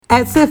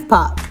At Sif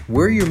Pop,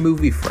 we're your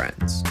movie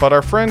friends. But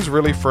are friends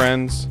really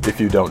friends if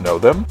you don't know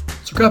them?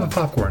 So grab a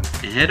popcorn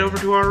and head over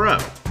to our row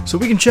so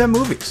we can chat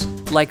movies.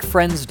 Like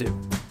friends do.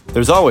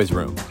 There's always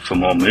room for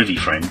more movie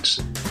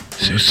friends.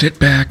 So sit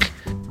back,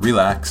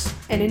 relax,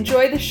 and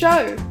enjoy the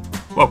show.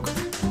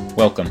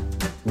 Welcome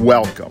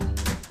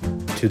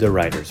to the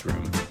writer's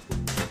room.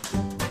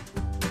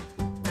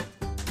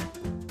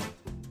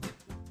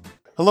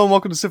 Hello and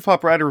welcome to Sif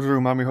Pop Writer's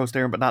Room. I'm your host,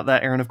 Aaron, but not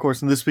that Aaron, of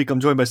course. And this week I'm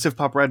joined by Sif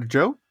Pop writer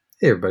Joe.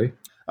 Hey, everybody.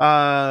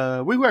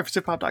 We write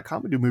for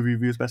SifPop.com. We do movie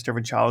reviews, best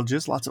ever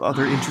challenges, lots of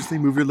other interesting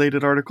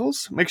movie-related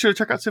articles. Make sure to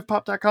check out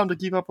SifPop.com to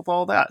keep up with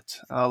all that.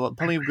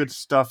 Plenty of good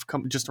stuff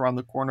just around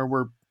the corner.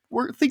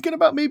 We're thinking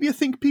about maybe a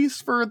think piece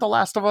for The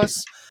Last of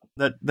Us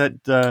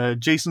that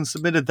Jason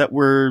submitted that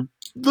we're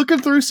looking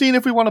through, seeing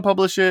if we want to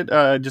publish it.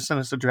 Just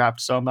send us a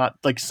draft, so I'm not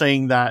like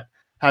saying that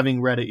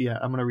having read it yet.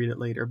 I'm going to read it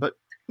later, but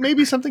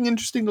maybe something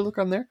interesting to look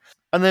on there.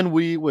 And then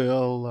we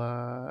will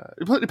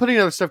putting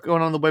other stuff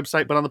going on the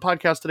website. But on the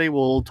podcast today,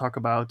 we'll talk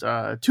about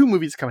two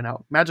movies coming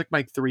out, Magic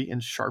Mike 3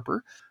 and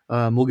Sharper.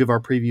 We'll give our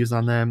previews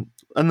on them.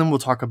 And then we'll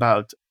talk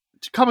about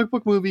comic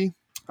book movie.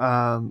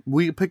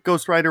 We picked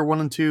Ghost Rider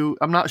 1 and 2.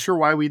 I'm not sure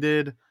why we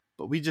did,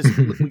 but we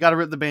got to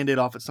rip the Band-Aid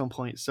off at some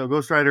point. So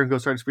Ghost Rider and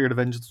Ghost Rider Spirit of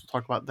Vengeance,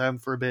 we'll talk about them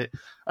for a bit.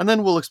 And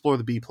then we'll explore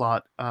the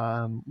B-plot.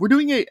 We're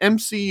doing a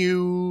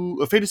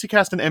fantasy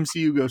cast and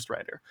MCU Ghost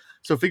Rider.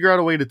 So figure out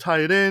a way to tie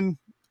it in.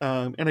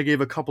 And I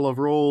gave a couple of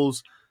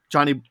roles.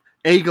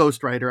 A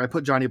Ghost Rider. I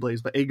put Johnny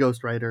Blaze, but a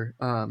Ghost Rider.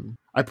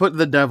 I put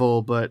the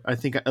Devil, but I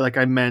think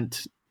I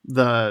meant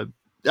I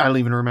don't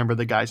even remember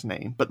the guy's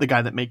name, but the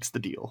guy that makes the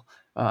deal.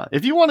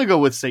 If you want to go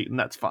with Satan,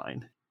 that's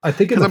fine. I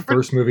think in the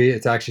first movie,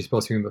 it's actually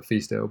supposed to be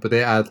Mephisto, but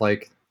they add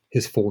like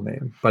his full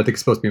name. But I think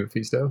it's supposed to be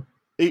Mephisto.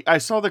 I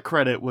saw the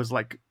credit was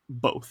like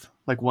both,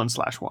 like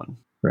 1/1.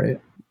 Right.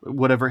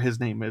 Whatever his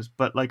name is,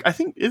 but like I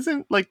think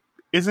isn't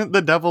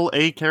the Devil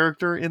a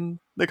character in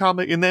the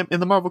comic in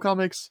the Marvel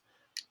comics?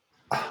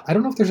 I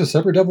don't know if there's a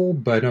separate Devil,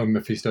 but I know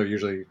Mephisto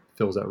usually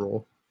fills that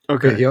role.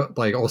 Okay. He,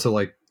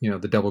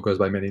 the Devil goes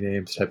by many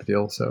names type of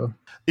deal. So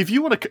if we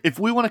want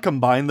to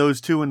combine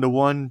those two into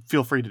one,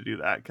 feel free to do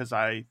that, because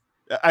I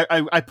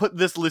put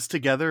this list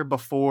together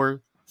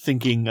before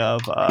thinking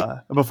of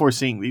before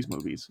seeing these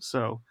movies.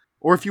 So,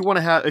 or if you want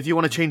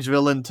to change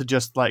villain to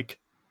just like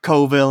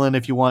co-villain,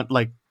 if you want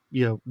like,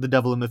 the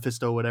Devil and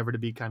Mephisto, whatever, to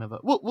be kind of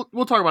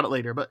we'll talk about it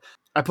later. But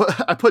I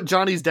put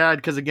Johnny's dad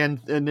because,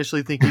 again,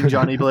 initially thinking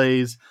Johnny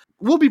Blaze.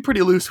 We'll be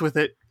pretty loose with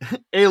it.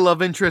 A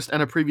love interest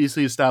and a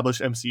previously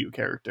established MCU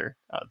character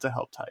to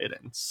help tie it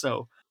in.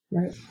 So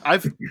right.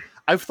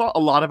 I've thought a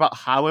lot about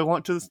how I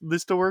want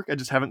this to work. I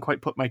just haven't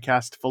quite put my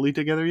cast fully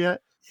together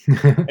yet.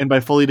 And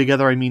by fully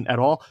together, I mean at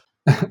all.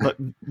 But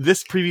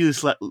this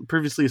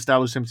previously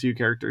established MCU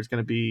character is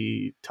going to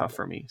be tough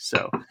for me.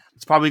 So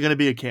it's probably going to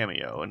be a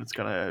cameo, and it's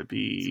going to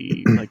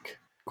be like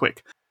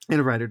quick.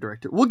 And a writer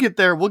director. We'll get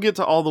there. We'll get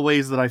to all the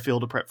ways that I feel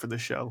to prep for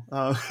this show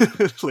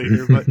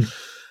later. But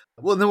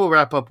then we'll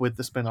wrap up with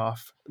the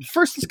spinoff.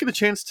 First, let's get a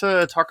chance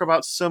to talk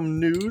about some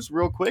news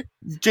real quick.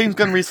 James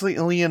Gunn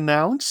recently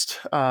announced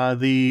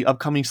the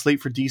upcoming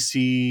slate for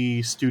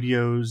DC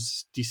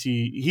Studios.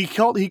 He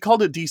called it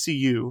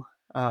DCU.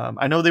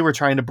 I know they were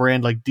trying to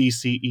brand like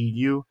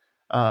DCEU,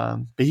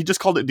 but he just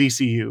called it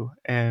DCU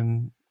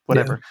and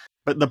whatever. Yeah.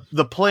 But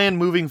the plan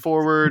moving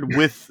forward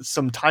with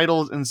some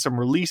titles and some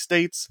release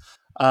dates,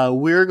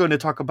 we're going to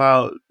talk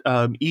about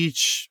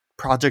each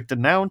project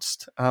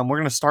announced. We're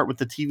going to start with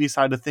the TV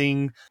side of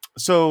thing.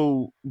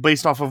 So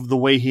based off of the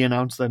way he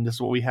announced them, this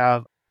is what we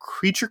have.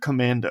 Creature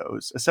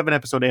Commandos, a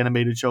 7-episode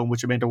animated show in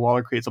which Amanda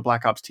Waller creates a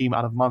Black Ops team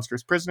out of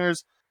monstrous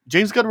prisoners.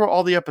 James Gunn wrote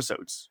all the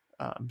episodes.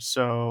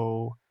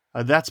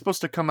 That's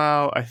supposed to come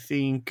out, I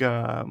think,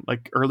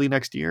 like early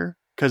next year,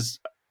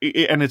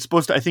 and it's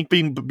supposed to, I think,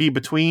 be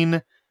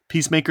between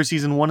Peacemaker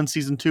season 1 and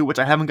season 2, which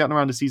I haven't gotten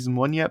around to season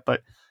 1 yet,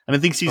 and I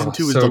think season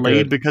 2 is so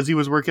delayed because he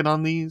was working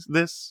on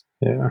this.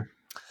 Yeah.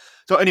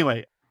 So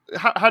anyway,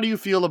 how do you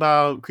feel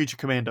about Creature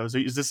Commandos?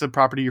 Is this a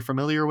property you're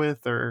familiar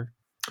with, or?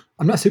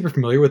 I'm not super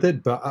familiar with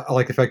it, but I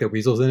like the fact that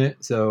Weasel's in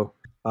it. So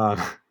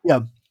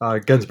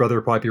Gunn's brother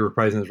will probably be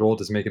reprising his role,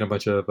 just making a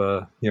bunch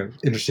of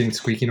interesting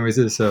squeaky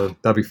noises. So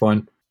that'll be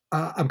fun.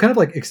 I'm kind of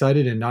like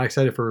excited and not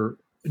excited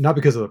not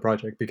because of the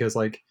project, because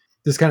like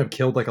this kind of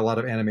killed like a lot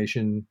of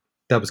animation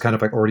that was kind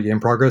of like already in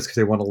progress because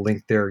they want to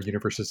link their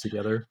universes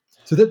together.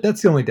 So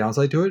that's the only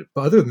downside to it.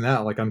 But other than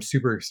that, like I'm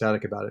super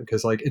ecstatic about it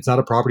because like it's not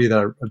a property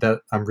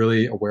that I'm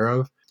really aware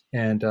of,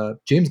 and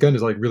James Gunn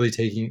is like really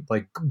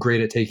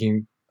great at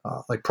taking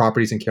like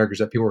properties and characters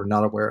that people are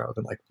not aware of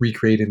and like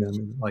recreating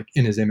them like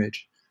in his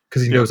image,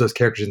 because he knows those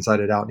characters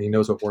inside and out, and he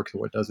knows what works and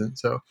what doesn't.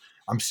 So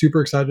I'm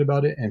super excited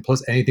about it. And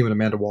plus anything with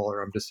Amanda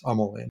Waller, I'm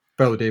all in.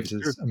 Viola Davis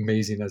is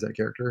amazing as that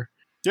character.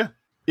 Yeah.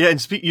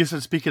 And you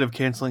said, speaking of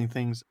canceling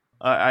things,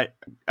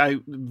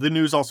 the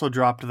news also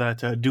dropped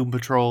that Doom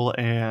Patrol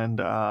and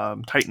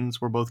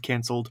Titans were both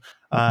canceled,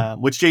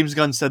 which James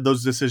Gunn said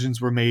those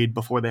decisions were made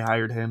before they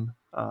hired him.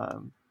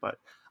 But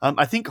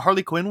I think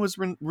Harley Quinn was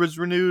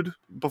renewed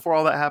before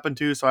all that happened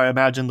too. So I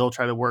imagine they'll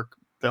try to work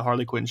the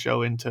Harley Quinn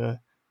show into,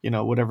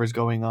 whatever's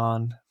going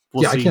on.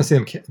 We'll see. I can't see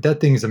them.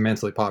 That thing is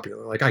immensely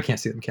popular. Like, I can't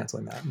see them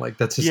canceling that. Like,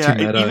 that's just too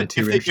meta and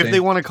too interesting. If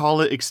they want to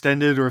call it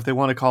extended, or if they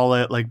want to call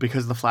it like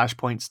because of the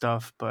Flashpoint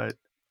stuff, but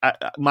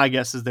my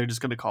guess is they're just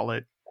going to call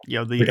it, the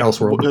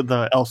Elseworld.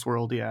 The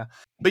Elseworld, yeah.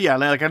 But yeah,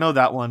 like I know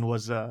that one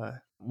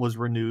was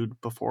renewed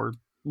before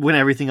when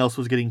everything else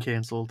was getting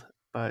canceled.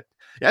 But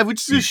yeah,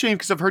 which is a shame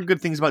because I've heard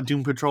good things about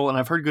Doom Patrol and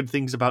I've heard good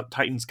things about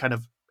Titans kind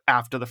of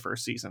after the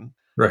first season.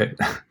 Right.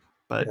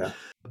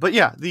 But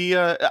yeah,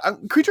 the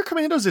Creature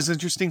Commandos is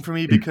interesting for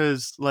me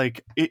because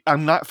like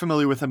I'm not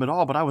familiar with them at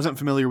all, but I wasn't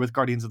familiar with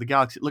Guardians of the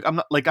Galaxy. Like I'm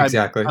not like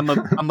exactly.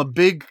 I'm a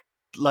big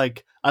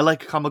like I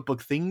like comic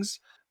book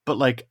things, but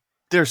like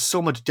there's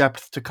so much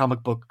depth to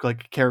comic book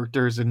like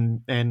characters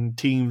and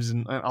teams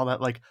and all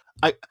that. Like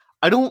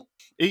I don't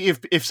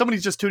if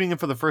somebody's just tuning in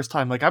for the first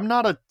time, like I'm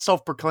not a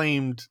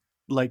self-proclaimed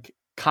like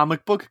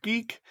comic book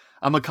geek.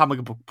 I'm a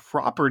comic book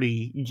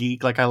property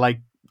geek. Like I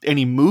like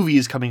any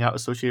movies coming out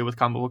associated with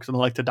comic books, and I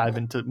like to dive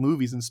into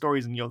movies and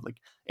stories and like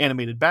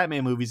animated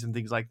Batman movies and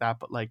things like that.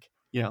 But like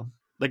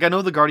like I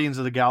know the Guardians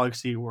of the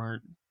Galaxy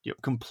weren't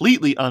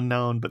completely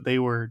unknown, but they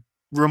were.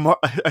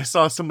 I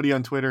saw somebody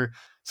on Twitter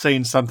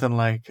saying something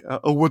like,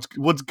 "Oh,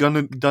 what's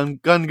Gunn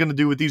gonna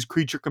do with these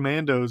Creature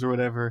Commandos or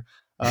whatever?"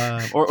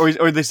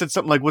 Or they said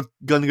something like, "What's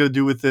Gunn gonna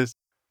do with this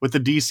with the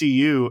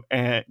DCU?"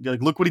 And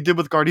like, look what he did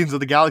with Guardians of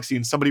the Galaxy.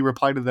 And somebody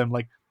replied to them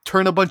like,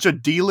 turn a bunch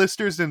of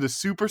D-listers into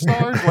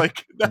superstars.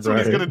 Like that's what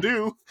he's gonna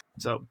do.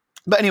 So,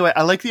 but anyway,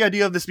 I like the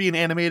idea of this being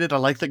animated. I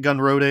like that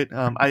Gunn wrote it.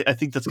 I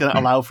think that's gonna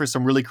allow for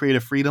some really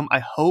creative freedom. I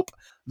hope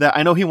that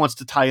I know he wants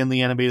to tie in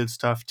the animated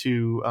stuff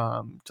to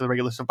the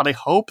regular stuff, but I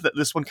hope that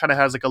this one kind of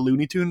has like a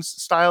Looney Tunes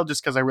style,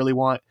 just because I really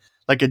want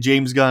like a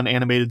James Gunn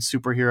animated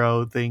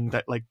superhero thing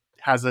that like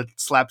has a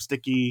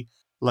slapsticky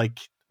like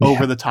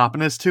over the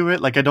topness to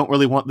it. Like I don't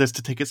really want this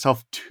to take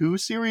itself too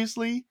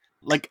seriously.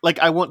 Like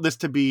I want this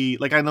to be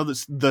like, I know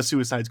that the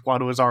Suicide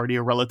Squad was already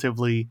a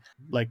relatively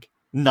like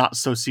not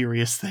so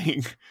serious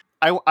thing.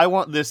 I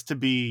want this to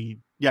be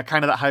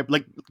kind of that hype,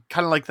 like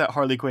kind of like that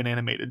Harley Quinn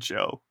animated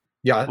show.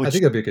 Yeah, I think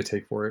that'd be a good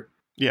take for it.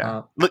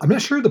 Yeah, I'm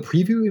not sure the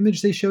preview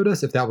image they showed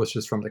us if that was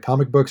just from the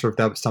comic books or if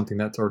that was something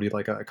that's already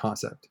like a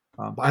concept.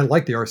 But I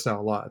like the art style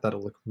a lot. I thought it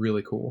looked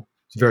really cool.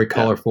 It's very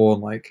colorful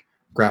and like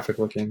graphic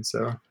looking.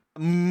 So.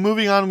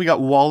 Moving on, we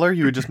got Waller.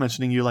 You were just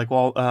mentioning you like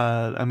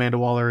Amanda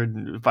Waller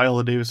and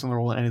Viola Davis in the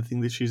role in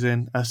anything that she's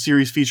in. A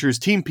series features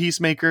Team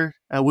Peacemaker.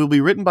 Will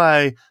be written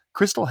by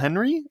Crystal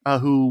Henry,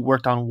 who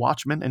worked on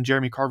Watchmen, and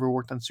Jeremy Carver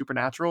worked on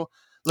Supernatural.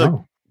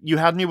 Look, you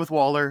had me with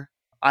Waller.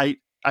 I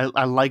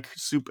like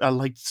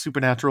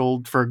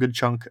Supernatural for a good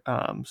chunk,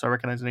 so I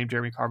recognize the name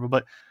Jeremy Carver.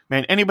 But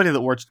man, anybody that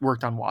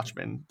worked on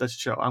Watchmen, this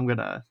show, I'm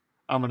gonna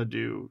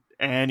do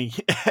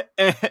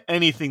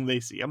anything they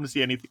see. I'm gonna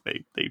see anything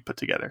they put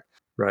together.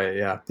 Right.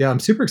 Yeah. I'm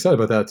super excited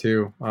about that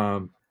too.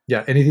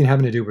 Anything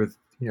having to do with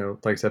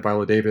like I said,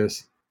 Viola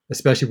Davis,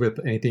 especially with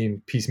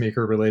anything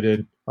Peacemaker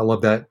related. I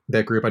love that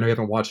group. I know you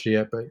haven't watched it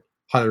yet, but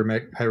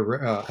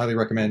highly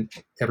recommend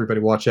everybody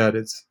watch that.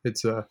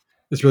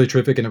 It's really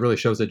terrific, and it really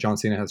shows that John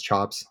Cena has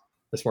chops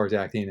as far as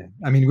acting.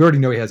 I mean, we already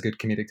know he has good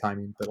comedic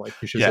timing, but like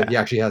he shows that he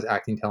actually has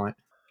acting talent.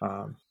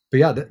 But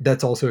yeah,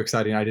 that's also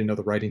exciting. I didn't know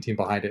the writing team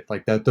behind it.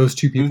 Like that, those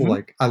two people.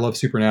 Like I love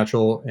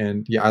Supernatural,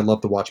 and I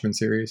love the Watchmen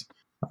series.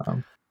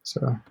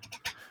 So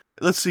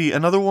let's see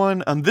another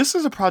one. This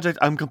is a project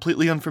I'm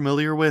completely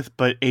unfamiliar with,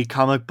 but a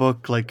comic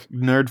book like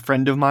nerd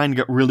friend of mine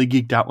got really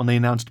geeked out when they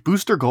announced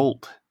Booster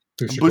Gold.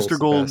 Booster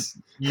Gold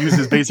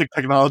uses basic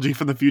technology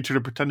from the future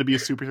to pretend to be a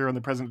superhero in the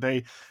present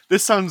day.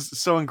 This sounds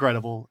so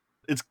incredible.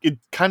 It's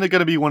kind of going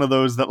to be one of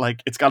those that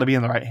like it's got to be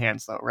in the right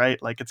hands though,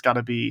 right? Like it's got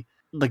to be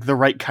like the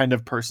right kind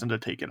of person to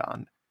take it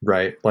on.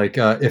 Right. Like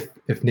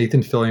if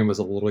Nathan Fillion was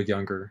a little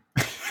younger,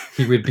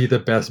 he would be the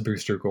best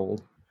Booster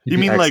Gold. You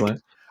mean excellent. Like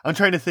I'm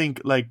trying to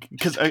think like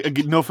because I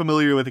get no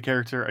familiar with the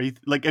character. Are you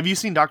like have you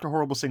seen Dr.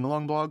 Horrible Sing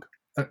Along blog?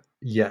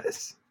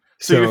 Yes.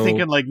 So you're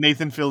thinking like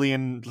Nathan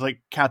Fillion,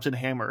 like Captain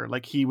Hammer,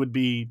 like he would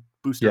be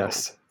Booster Gold.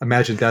 Yes.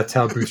 Imagine that's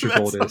how Booster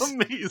Gold is.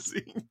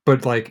 Amazing.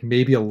 But like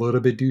maybe a little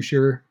bit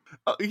douchier.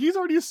 He's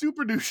already a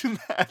super douche in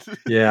that.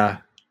 Yeah.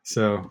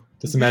 So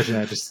just imagine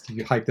that. Just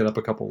you hiked it up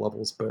a couple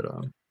levels. But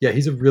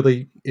he's a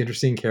really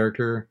interesting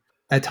character.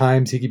 At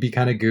times he could be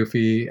kind of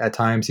goofy. At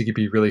times he could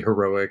be really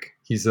heroic.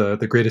 He's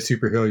the greatest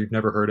superhero you've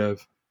never heard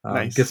of.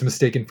 Nice. Gets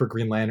mistaken for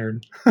Green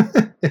Lantern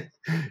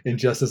in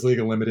Justice League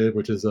Unlimited,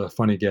 which is a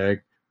funny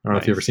gag. I don't know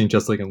if you've ever seen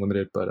Justice League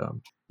Unlimited, but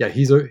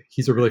he's a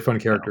really fun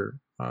character.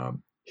 Wow.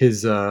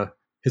 His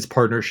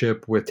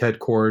partnership with Ted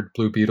Kord,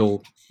 Blue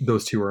Beetle,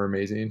 those two are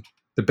amazing.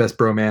 The best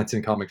bromance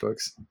in comic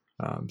books.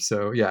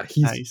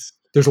 Nice.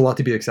 There's a lot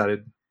to be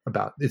excited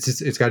about.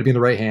 It's got to be in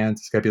the right hands.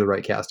 It's got to be the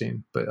right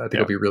casting. But I think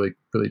it'll be really,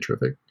 really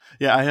terrific.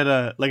 Yeah, I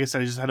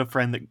just had a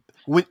friend that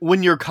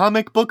when your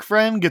comic book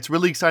friend gets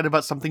really excited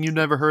about something you've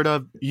never heard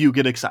of, you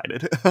get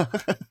excited.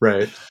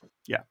 Right.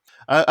 Yeah.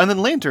 And then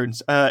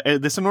Lanterns.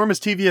 This enormous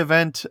TV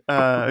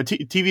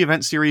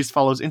event series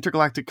follows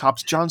intergalactic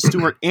cops Jon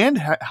Stewart and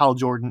Hal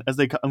Jordan as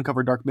they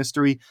uncover dark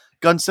mystery.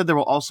 Gunn said there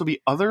will also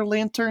be other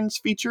Lanterns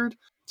featured,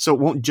 so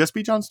it won't just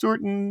be Jon Stewart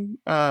and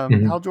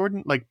Hal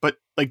Jordan. But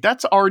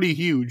that's already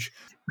huge.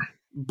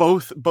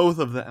 Both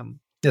of them.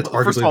 Yeah, it's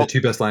arguably the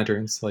two best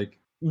Lanterns.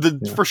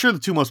 For sure the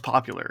two most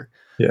popular.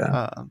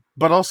 Yeah.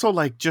 But also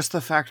just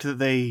the fact that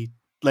they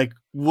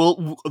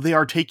they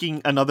are taking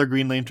another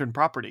Green Lantern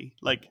property,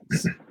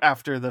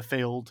 after the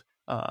failed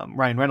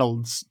Ryan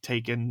Reynolds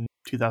take in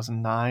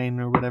 2009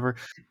 or whatever.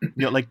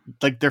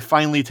 They're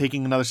finally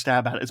taking another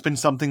stab at it. It's been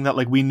something that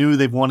we knew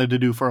they've wanted to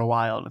do for a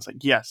while, and it's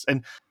yes.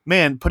 And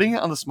man, putting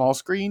it on the small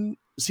screen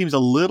seems a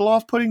little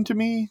off-putting to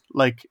me.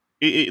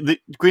 The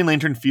Green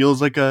Lantern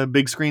feels like a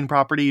big screen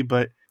property,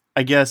 but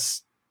I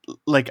guess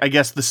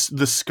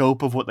the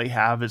scope of what they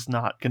have is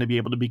not going to be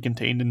able to be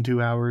contained in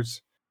 2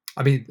 hours.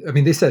 I mean,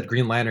 they said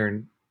Green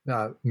Lantern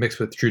mixed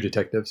with True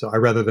Detective, so I'd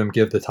rather them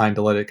give the time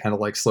to let it kind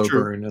of slow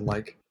burn and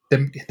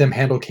them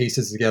handle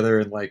cases together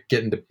and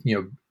get into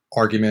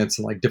arguments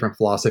and different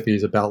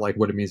philosophies about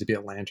what it means to be a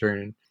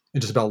Lantern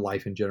and just about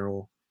life in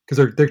general,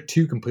 because they're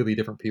two completely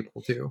different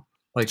people too.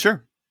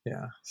 Sure,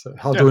 yeah. So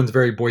Hal Jordan's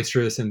very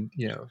boisterous and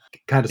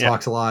kind of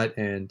talks a lot,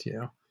 and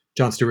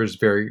Jon Stewart is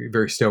very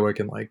very stoic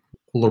and a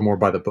little more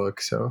by the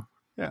book. So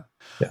yeah.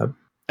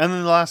 And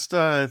then the last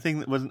thing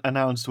that was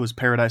announced was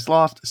Paradise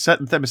Lost. Set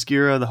in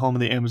Themyscira, the home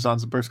of the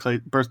Amazons,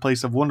 the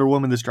birthplace of Wonder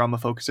Woman, this drama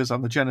focuses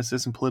on the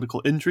genesis and political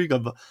intrigue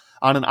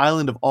on an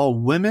island of all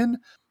women.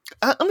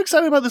 I'm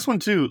excited about this one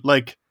too.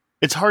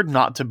 It's hard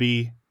not to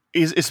be,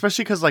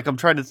 especially because I'm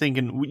trying to think,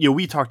 and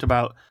we talked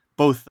about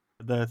both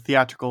the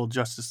theatrical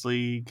Justice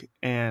League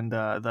and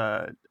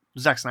the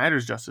Zack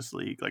Snyder's Justice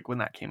League, when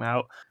that came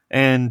out,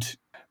 and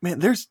man,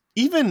 there's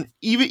even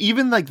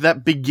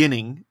that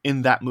beginning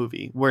in that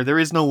movie where there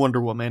is no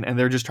Wonder Woman and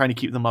they're just trying to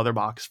keep the mother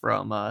box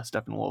from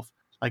Steppenwolf.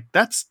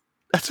 That's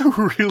a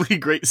really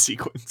great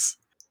sequence.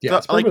 Yeah,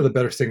 it's probably one of the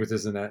better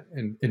sequences in that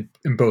in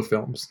both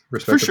films,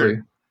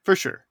 respectively. For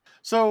sure.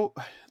 So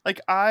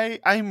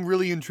I'm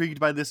really intrigued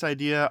by this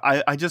idea.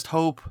 I just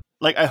hope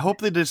I hope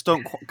they just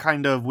don't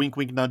kind of wink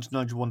wink nudge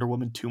nudge Wonder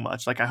Woman too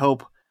much. I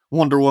hope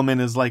Wonder Woman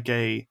is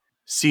a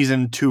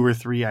season 2 or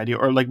 3 idea,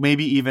 or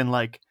maybe even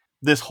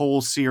this whole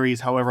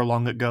series, however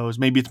long it goes.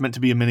 Maybe it's meant to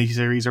be a mini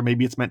series, or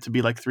maybe it's meant to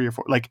be 3 or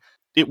 4.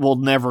 It will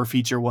never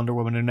feature Wonder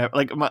Woman, or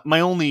never.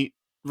 My only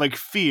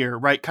fear,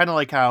 right? Kind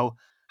of how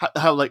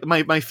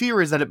my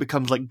fear is that it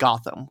becomes like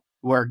Gotham,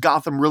 where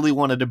Gotham really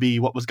wanted to be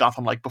what was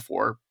Gotham like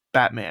before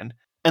Batman,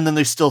 and then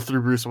they still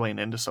threw Bruce Wayne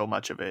into so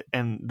much of it,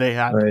 and they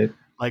had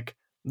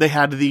they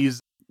had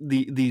these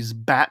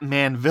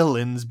Batman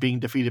villains being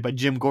defeated by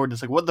Jim Gordon.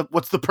 It's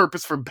what's the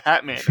purpose for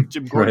Batman if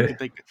Jim Gordon could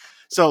think?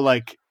 So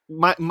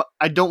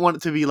I don't want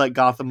it to be like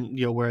Gotham,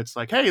 where it's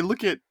hey,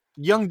 look at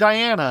young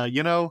Diana,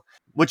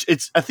 which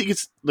I think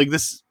it's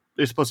this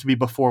is supposed to be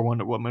before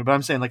Wonder Woman, but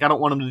I'm saying I don't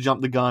want them to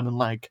jump the gun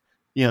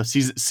and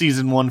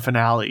season 1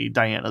 finale,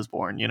 Diana's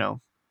born,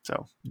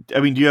 So, I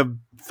mean, do you have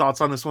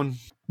thoughts on this one?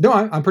 No,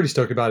 I'm pretty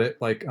stoked about it.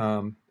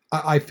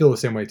 I feel the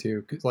same way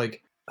too. Cause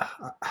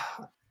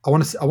I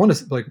want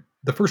to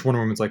the first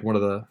Wonder Woman's one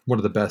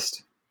of the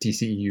best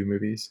DCEU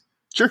movies.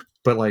 Sure.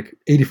 But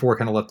 84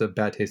 kind of left a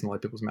bad taste in a lot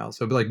of people's mouths.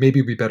 So maybe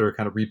it'd be better to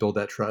kind of rebuild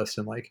that trust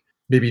and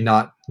maybe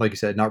not, like you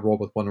said, not roll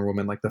with Wonder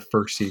Woman the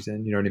first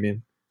season, you know what I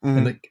mean?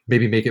 Mm-hmm. And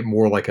maybe make it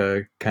more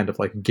a kind of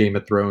Game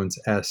of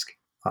Thrones-esque,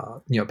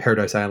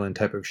 Paradise Island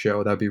type of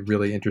show. That would be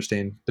really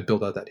interesting to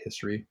build out that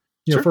history.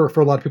 Sure.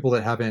 For a lot of people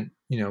that haven't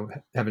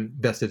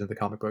vested in the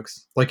comic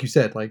books. Like you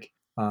said,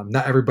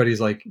 not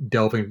everybody's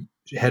delving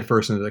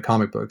headfirst into the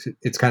comic books.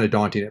 It's kind of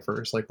daunting at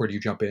first. Where do you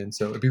jump in?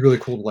 So it'd be really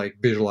cool to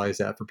visualize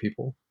that for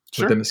people.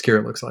 Sure. What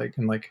Themyscira looks like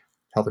and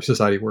how their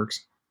society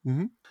works.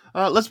 Mm-hmm.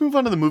 Let's move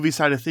on to the movie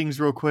side of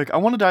things real quick. I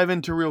want to dive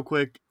into real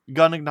quick.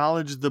 Gunn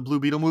acknowledged the Blue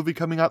Beetle movie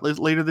coming out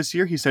later this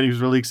year. He said he was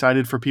really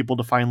excited for people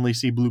to finally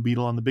see Blue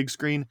Beetle on the big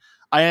screen.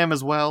 I am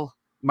as well.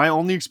 My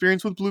only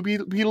experience with Blue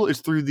Beetle is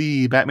through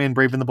the Batman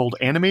Brave and the Bold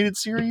animated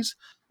series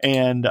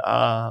and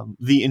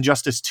the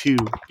Injustice 2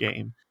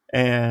 game.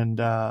 And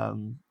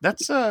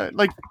that's a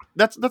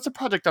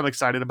project I'm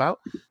excited about.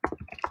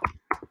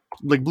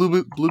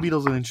 Blue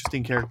Beetle's an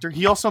interesting character.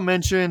 He also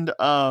mentioned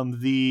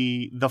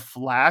the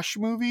Flash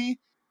movie,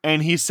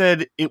 and he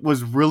said it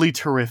was really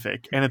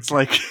terrific. And it's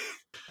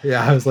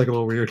yeah, it was a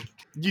little weird.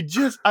 You're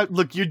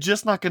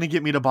just not going to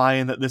get me to buy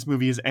in that this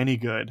movie is any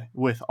good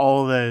with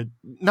all the,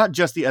 not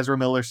just the Ezra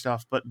Miller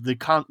stuff, but the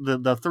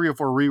 3 or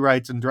 4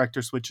 rewrites and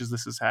director switches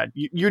this has had.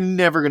 You're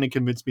never going to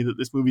convince me that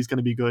this movie is going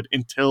to be good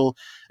until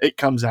it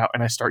comes out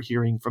and I start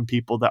hearing from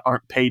people that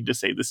aren't paid to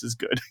say this is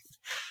good.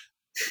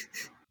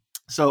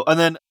 So, and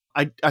then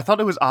I thought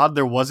it was odd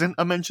there wasn't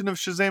a mention of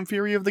Shazam!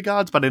 Fury of the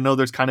Gods, but I know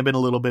there's kind of been a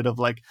little bit of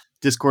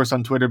discourse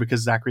on Twitter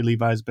because Zachary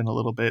Levi's been a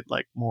little bit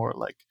more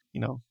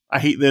I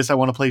hate this, I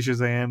want to play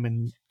Shazam,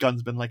 and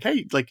Gunn's been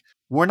hey,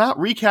 we're not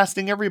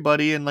recasting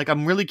everybody, and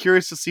I'm really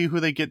curious to see who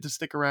they get to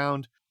stick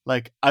around.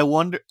 Like, I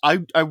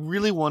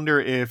really wonder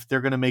if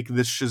they're going to make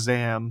this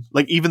Shazam,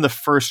 like even the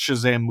first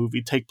Shazam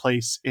movie, take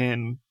place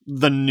in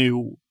the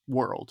new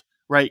world,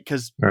 right?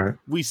 Because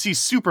we see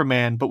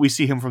Superman, but we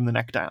see him from the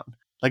neck down.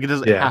 Like, it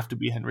doesn't have to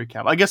be Henry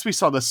Cavill. I guess we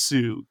saw the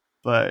suit,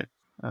 but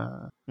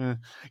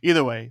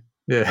either way.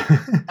 Yeah.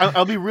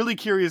 I'll be really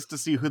curious to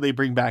see who they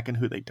bring back and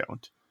who they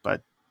don't.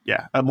 But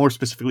yeah, more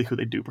specifically, who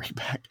they do bring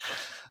back.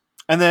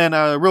 And then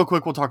real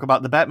quick, we'll talk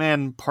about the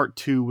Batman Part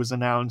 2 was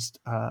announced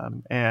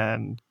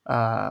and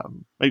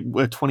like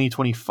a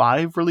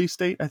 2025 release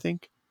date, I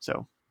think.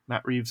 So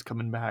Matt Reeves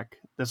coming back.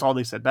 That's all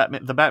they said.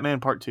 The Batman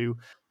Part 2.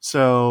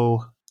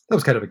 So that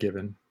was kind of a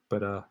given,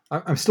 but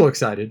I'm still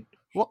excited.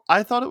 Well,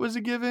 I thought it was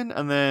a given,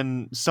 and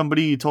then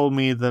somebody told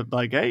me that,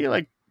 like, hey,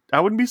 like, I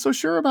wouldn't be so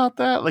sure about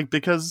that, like,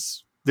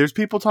 because there's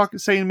people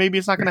saying maybe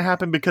it's not going to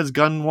happen because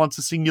Gunn wants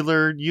a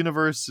singular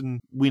universe, and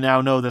we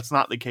now know that's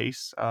not the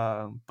case.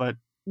 But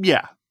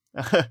yeah.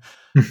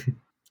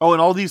 Oh,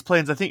 and all these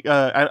plans, I think,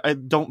 I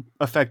don't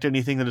affect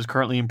anything that is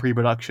currently in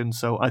pre-production.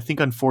 So I think,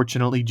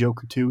 unfortunately,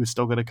 Joker 2 is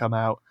still going to come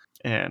out.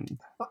 And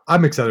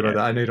I'm excited about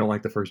that. I know you don't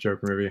like the first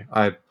Joker movie.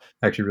 I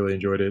actually really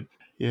enjoyed it.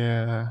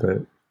 Yeah.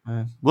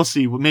 But we'll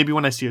see. Maybe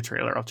when I see a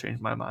trailer, I'll change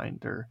my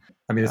mind. Or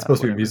I mean, it's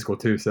supposed to be a musical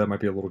too, so that might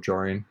be a little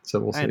jarring. So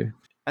we'll see.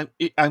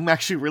 I'm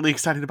actually really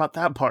excited about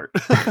that part.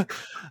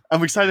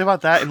 I'm excited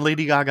about that and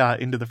Lady Gaga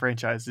into the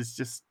franchise. It's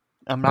just,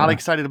 I'm not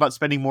excited about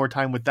spending more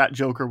time with that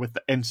Joker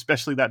and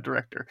especially that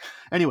director.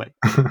 Anyway.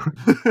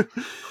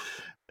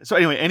 So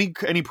anyway,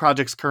 any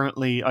projects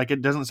currently, like,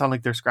 it doesn't sound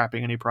like they're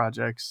scrapping any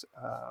projects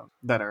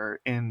that are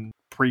in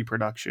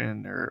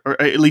pre-production or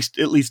at least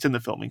in the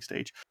filming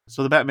stage.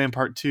 So the Batman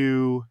Part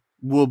 2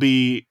 will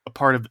be a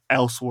part of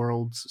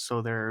Elseworlds,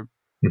 so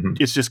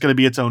it's just going to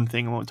be its own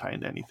thing. It won't tie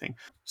into anything.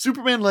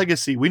 Superman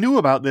Legacy. We knew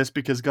about this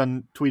because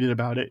Gunn tweeted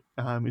about it.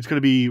 It's going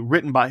to be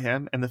written by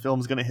him, and the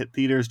film's going to hit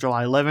theaters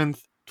July 11th,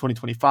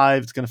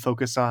 2025. It's going to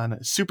focus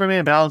on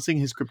Superman balancing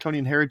his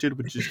Kryptonian heritage,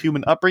 which is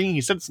human upbringing.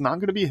 He said it's not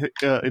going to be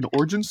an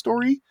origin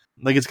story.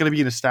 Like, it's going to be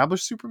an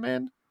established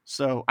Superman.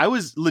 So I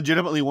was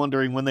legitimately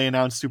wondering when they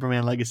announced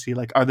Superman Legacy,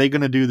 like, are they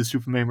going to do the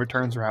Superman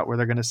Returns route where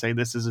they're going to say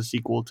this is a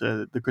sequel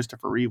to the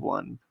Christopher Reeve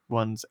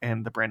ones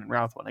and the Brandon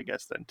Routh one, I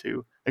guess, then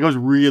too. Like, I was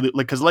really,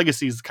 like, because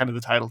Legacy is kind of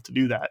the title to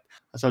do that.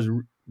 So I was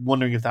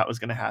wondering if that was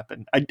going to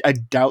happen. I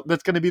doubt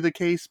that's going to be the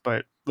case,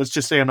 but let's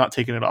just say I'm not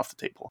taking it off the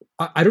table.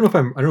 I don't know if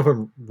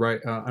I'm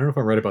right. I don't know if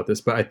I'm right about this,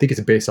 but I think it's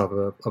based off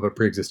of a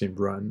pre-existing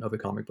run of the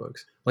comic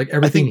books. Like,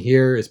 everything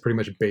here is pretty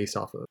much based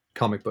off of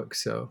comic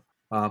books. So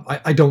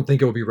I don't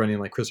think it will be running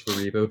like Christopher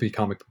Reeve. It would be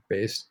comic book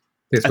based.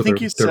 I think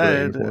he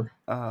said.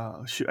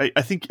 I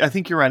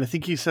think you're right. I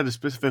think he said a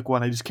specific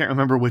one. I just can't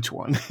remember which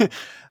one.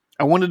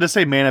 I wanted to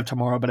say Man of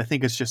Tomorrow, but I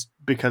think it's just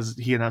because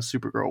he announced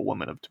Supergirl,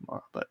 Woman of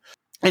Tomorrow. But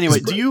anyway,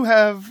 do you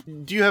have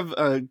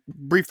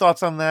brief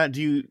thoughts on that?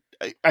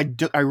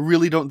 I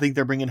really don't think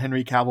they're bringing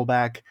Henry Cavill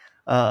back.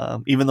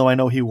 Even though I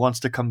know he wants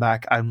to come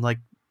back, I'm like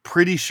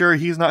pretty sure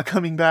he's not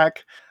coming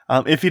back.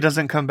 If he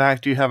doesn't come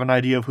back, do you have an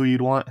idea of who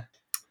you'd want?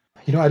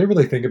 You know, I didn't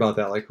really think about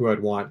that, like who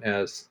I'd want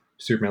as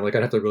Superman. Like,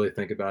 I'd have to really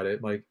think about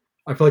it. Like,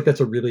 I feel like that's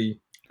a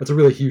really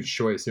huge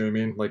choice. You know what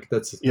I mean? Like,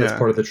 that's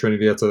part of the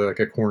Trinity. That's like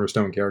a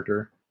cornerstone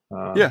character.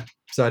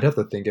 So I'd have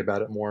to think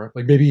about it more.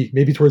 Like,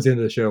 maybe towards the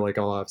end of the show, like,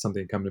 I'll have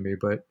something come to me.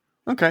 But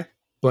okay.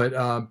 But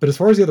as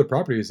far as the other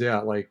properties,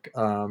 like,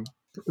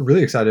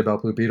 really excited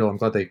about Blue Beetle. I'm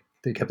glad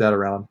they kept that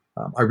around.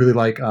 I really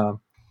like. I don't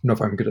know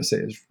if I'm going to say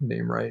his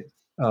name right.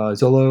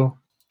 Zolo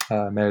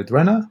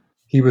Merdruena.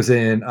 He was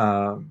in.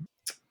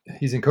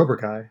 He's in Cobra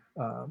Kai,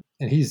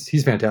 and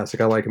he's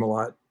fantastic. I like him a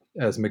lot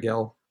as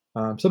Miguel.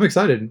 So I'm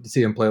excited to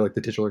see him play like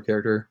the titular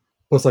character.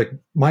 Plus, like,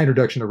 my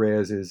introduction to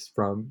Reyes is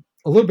from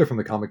a little bit from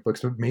the comic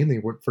books, but mainly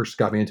what first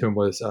got me into him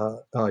was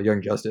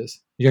Young Justice.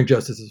 Young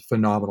Justice is a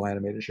phenomenal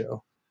animated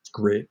show. It's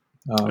great.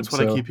 That's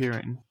what I keep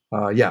hearing.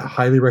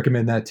 Highly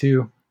recommend that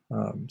too,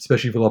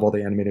 especially if you love all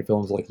the animated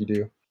films like you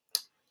do.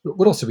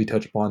 What else did we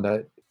touch upon?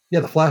 That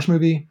the Flash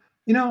movie.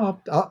 You know,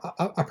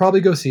 I'll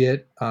probably go see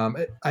it.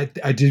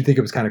 I do think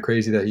it was kind of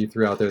crazy that he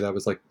threw out there that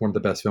was like one of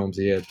the best films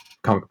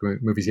comic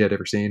movies he had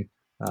ever seen.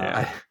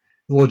 A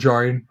little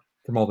jarring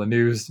from all the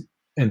news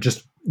and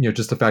just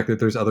the fact that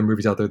there's other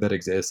movies out there that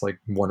exist, like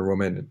Wonder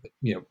Woman,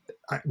 and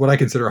what I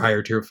consider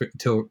higher tier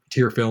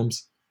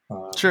films.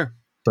 Sure,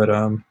 but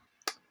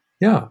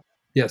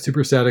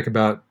super ecstatic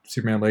about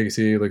Superman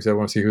Legacy. Like I said, I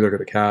want to see who they're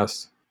going to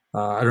cast.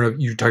 I don't know.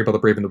 You talked about the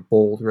Brave and the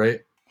Bold,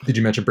 right? Did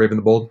you mention Brave and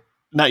the Bold?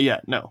 Not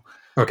yet. No.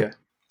 Okay.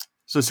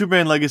 So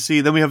Superman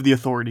Legacy, then we have the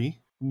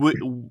Authority.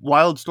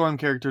 Wildstorm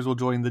characters will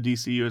join the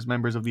DCU as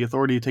members of the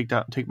Authority, take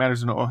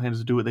matters into their own hands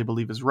to do what they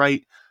believe is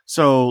right.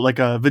 So, like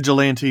a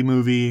vigilante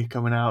movie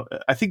coming out.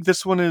 I think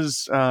this one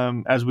is,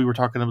 as we were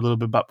talking a little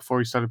bit about before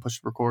we started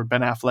pushing record,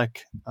 Ben Affleck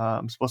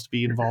supposed to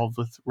be involved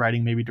with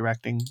writing, maybe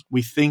directing.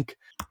 We think.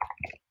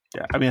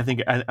 Yeah, I mean,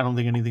 I don't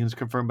think anything is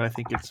confirmed, but I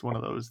think it's one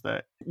of those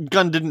that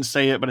Gunn didn't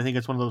say it, but I think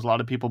it's one of those a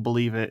lot of people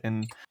believe it,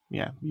 and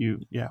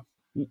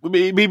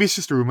maybe it's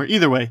just a rumor.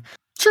 Either way,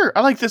 Sure,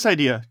 I like this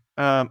idea.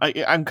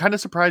 I'm kind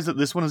of surprised that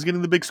this one is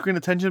getting the big screen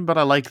attention, but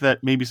I like that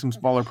maybe some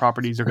smaller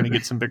properties are going to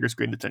get some bigger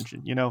screen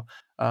attention.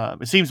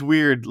 It seems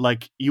weird.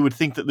 Like you would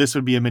think that this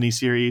would be a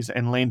miniseries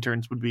and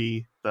Lanterns would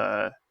be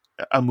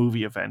a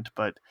movie event,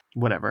 but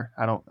whatever.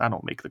 I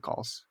don't make the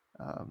calls.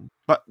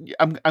 But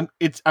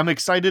I'm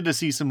excited to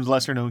see some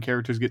lesser known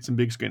characters get some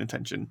big screen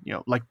attention.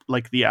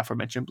 Like the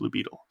aforementioned Blue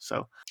Beetle.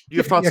 So, do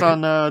you have thoughts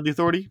on the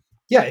Authority?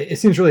 Yeah, it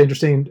seems really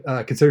interesting,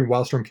 considering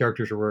Wildstorm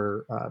characters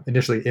were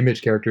initially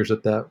Image characters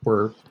that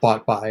were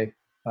bought by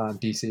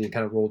DC and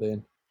kind of rolled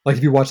in. Like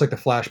if you watch like the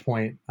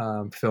Flashpoint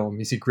film,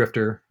 you see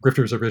Grifter. Grifter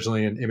was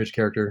originally an Image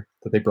character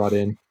that they brought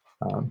in.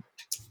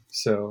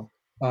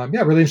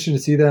 Really interesting to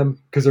see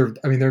them because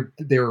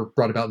they were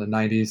brought about in the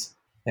 90s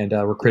and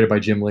were created by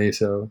Jim Lee,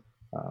 so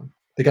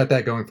they got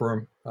that going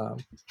for them.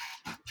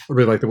 I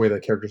really like the way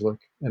that characters look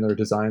and their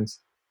designs.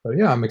 But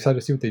yeah, I'm excited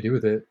to see what they do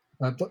with it.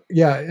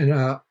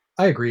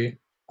 I agree.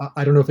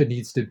 I don't know if it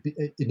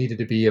needed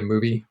to be a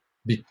movie.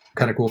 It'd be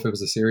kind of cool if it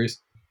was a series.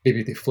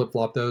 Maybe if they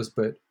flip-flop those,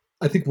 but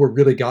I think what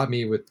really got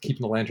me with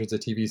keeping the Lanterns a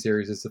TV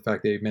series is the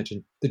fact they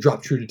mentioned they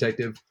dropped True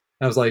Detective.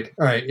 And I was like,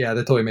 all right, yeah,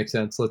 that totally makes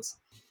sense.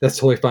 That's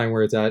totally fine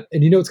where it's at.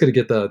 And it's going to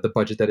get the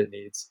budget that it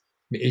needs.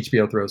 I mean,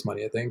 HBO throws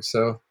money at things,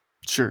 so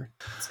sure.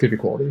 It's going to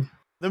be quality.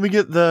 Then we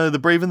get the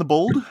Brave and the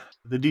Bold.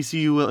 The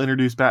DCU will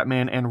introduce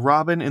Batman and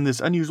Robin in this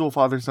unusual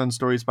father-son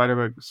story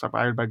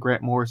inspired by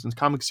Grant Morrison's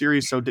comic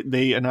series. So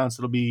they announced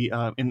it'll be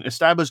an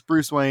established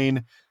Bruce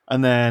Wayne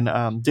and then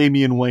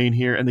Damian Wayne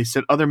here. And they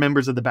said other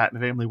members of the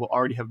Batman family will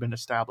already have been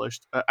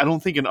established. I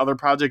don't think in other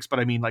projects, but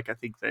I mean, I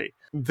think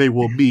they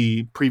will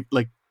be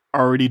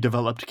already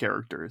developed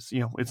characters.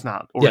 It's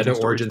not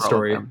origin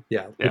story.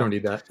 Yeah, we don't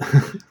need that.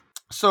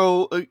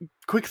 So,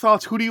 quick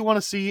thoughts. Who do you want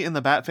to see in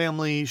the Bat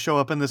family show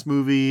up in this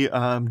movie?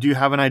 Do you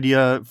have an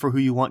idea for who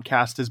you want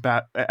cast as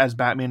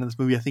Batman in this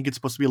movie? I think it's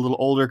supposed to be a little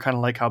older, kind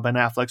of like how Ben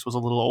Affleck's was a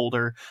little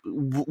older.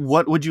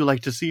 What would you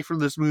like to see from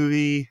this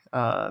movie?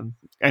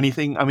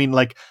 Anything? I mean,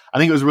 I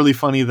think it was really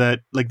funny that,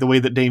 the way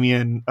that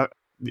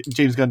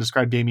James Gunn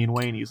described Damian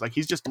Wayne,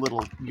 he's just a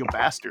little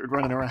bastard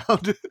running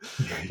around.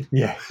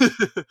 Yeah.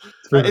 That's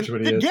pretty much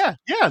what he is. Yeah,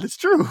 that's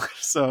true.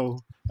 So,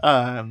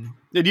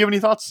 do you have any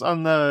thoughts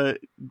on the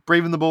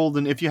Brave and the Bold,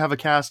 and if you have a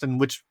cast and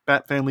which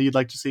Bat family you'd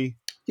like to see?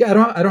 Yeah,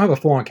 I don't have a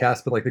full-on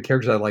cast, but the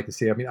characters I'd like to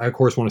see. I mean, I of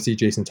course want to see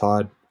Jason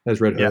Todd as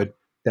Red Hood.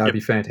 That would be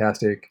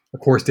fantastic. Of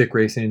course, Dick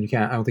Grayson.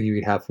 I don't think you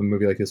could have a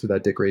movie like this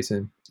without Dick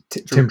Grayson.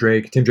 Tim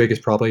Drake. Tim Drake is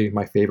probably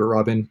my favorite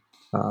Robin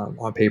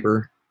on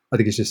paper. I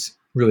think it's just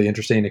really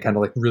interesting. It kind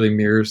of really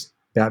mirrors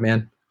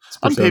Batman.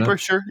 On paper,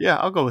 sure. Yeah,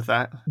 I'll go with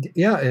that.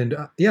 Yeah, and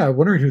I'm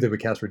wondering who they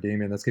would cast for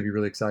Damian. That's gonna be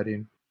really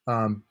exciting.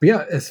 But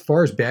yeah, as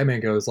far as Batman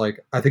goes,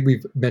 I think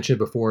we've mentioned it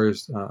before. I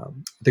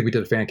think we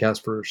did a fan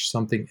cast for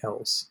something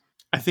else.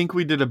 I think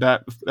we did a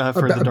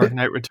The Dark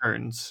Knight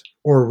Returns,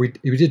 or we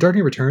did Dark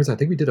Knight Returns. I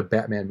think we did a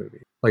Batman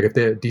movie. If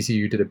the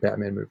DCU did a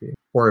Batman movie,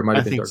 or it might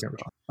have been Dark Knight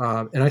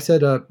Returns. And I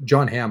said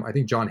John Hamm. I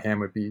think John Hamm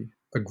would be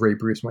a great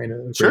Bruce Wayne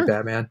and a great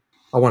Batman.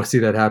 I want to see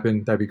that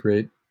happen. That'd be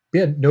great. But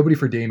yeah, nobody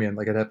for Damian.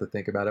 I'd have to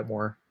think about it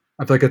more.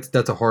 I feel like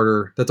that's a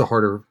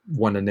harder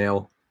one to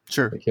nail.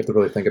 Sure, you have to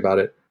really think about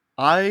it.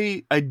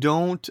 I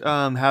don't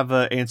have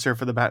an answer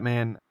for the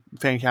Batman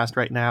fan cast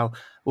right now.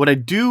 What I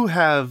do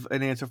have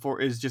an answer for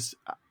is just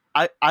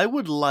I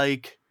would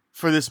like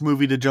for this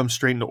movie to jump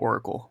straight into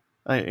Oracle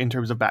in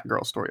terms of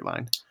Batgirl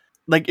storyline.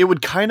 It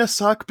would kind of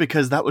suck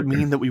because that would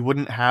mean that we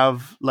wouldn't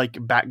have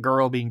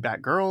Batgirl being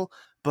Batgirl.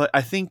 But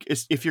I think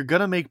if you're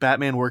gonna make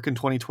Batman work in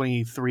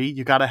 2023,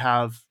 you got to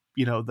have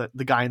the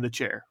guy in the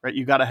chair, right?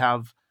 You got to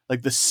have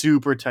the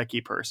super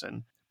techie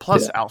person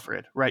plus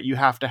Alfred, right? You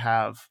have to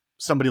have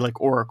somebody like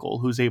Oracle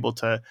who's able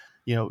to,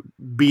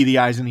 be the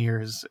eyes and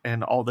ears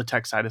and all the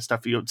tech side of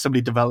stuff.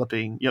 Somebody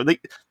developing, you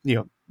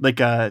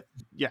got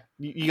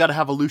to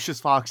have a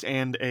Lucius Fox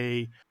and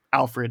a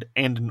Alfred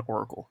and an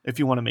Oracle if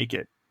you want to make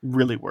it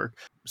really work.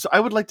 So I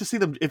would like to see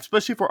them,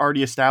 especially if we're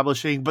already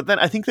establishing. But then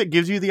I think that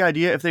gives you the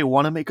idea if they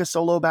want to make a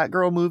solo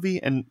Batgirl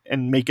movie and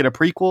make it a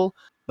prequel,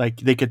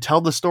 they could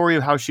tell the story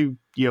of how she,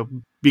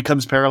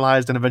 becomes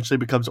paralyzed and eventually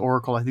becomes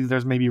Oracle. I think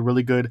there's maybe a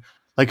really good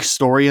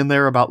story in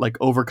there about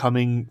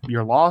overcoming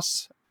your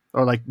loss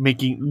or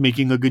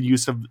making a good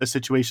use of a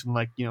situation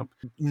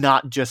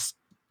not just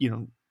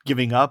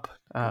giving up,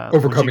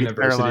 overcoming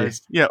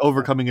adversity.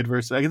 Overcoming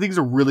adversity. I think there's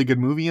a really good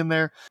movie in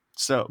there.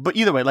 So, but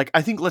either way,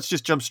 I think let's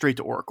just jump straight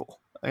to Oracle,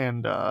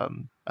 and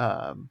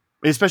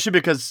especially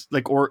because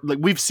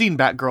we've seen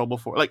Batgirl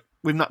before.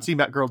 We've not seen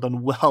Batgirl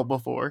done well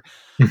before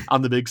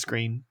on the big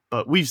screen,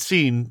 but we've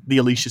seen the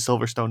Alicia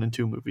Silverstone in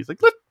 2 movies.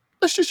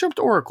 Let's just jump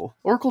to Oracle.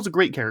 Oracle's a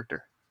great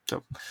character.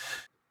 So,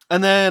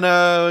 and then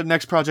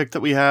next project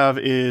that we have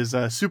is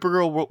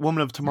Supergirl,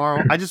 Woman of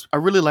Tomorrow. I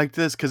really liked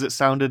this because it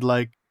sounded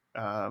like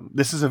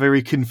this is a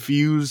very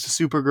confused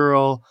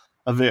Supergirl.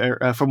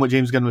 From what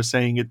James Gunn was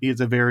saying, it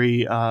is a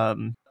very a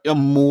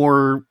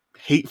more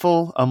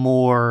hateful, a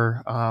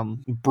more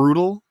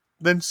brutal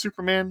than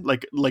Superman.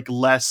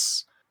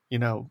 Less,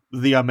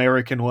 the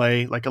American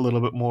way. A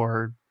little bit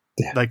more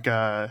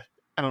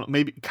I don't know,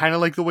 maybe kind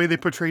of like the way they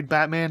portrayed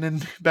Batman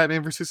and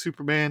Batman versus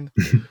Superman.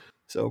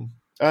 So,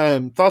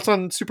 thoughts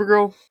on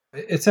Supergirl?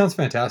 It sounds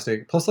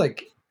fantastic. Plus,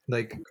 like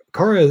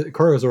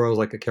Kara Zor was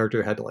like a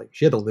character who had to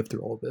she had to live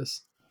through all of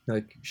this.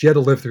 Like she had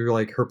to live through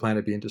like her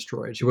planet being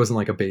destroyed. She wasn't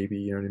like a baby,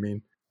 you know what I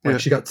mean? Like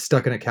she got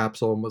stuck in a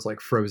capsule and was like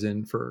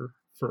frozen for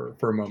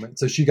a moment.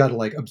 So she got to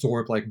like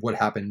absorb like what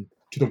happened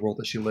to the world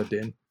that she lived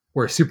in.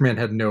 Where Superman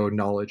had no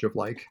knowledge of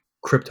like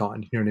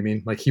Krypton, you know what I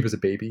mean? Like he was a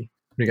baby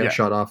when he got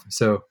shot off.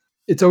 So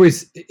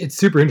it's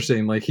super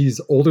interesting. Like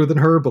he's older than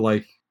her, but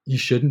like he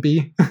shouldn't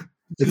be.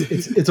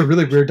 it's a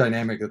really weird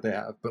dynamic that they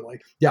have. But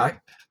like, yeah,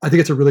 I think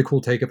it's a really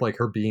cool take of like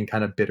her being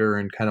kind of bitter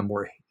and kind of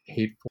more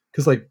hateful.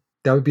 Because like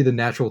that would be the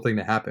natural thing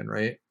to happen,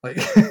 right? Like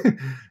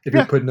if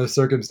you're put in those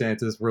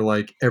circumstances where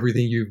like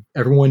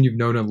everyone you've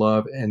known and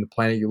loved and the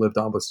planet you lived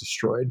on was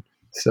destroyed.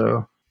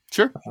 So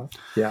sure.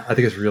 Yeah, I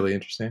think it's really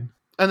interesting.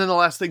 And then the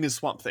last thing is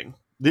Swamp Thing.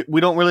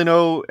 We don't really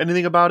know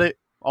anything about it,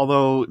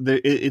 although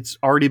it's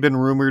already been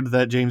rumored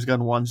that James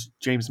Gunn wants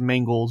James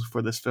Mangold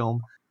for this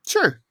film.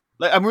 Sure.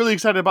 Like, I'm really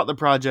excited about the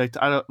project.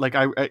 I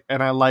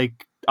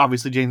like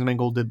obviously James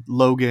Mangold did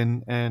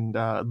Logan and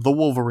the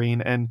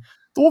Wolverine, and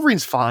the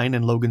Wolverine's fine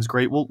and Logan's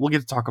great. We'll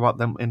get to talk about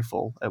them in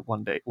full at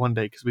one day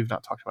because we've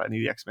not talked about any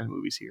of the X-Men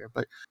movies here.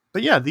 But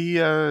yeah,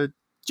 the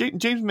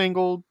James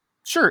Mangold,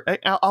 sure,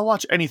 I'll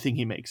watch anything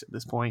he makes at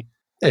this point.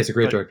 Yeah, he's a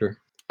great director.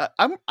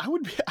 I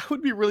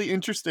would be really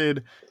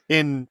interested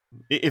in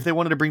if they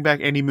wanted to bring back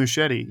Andy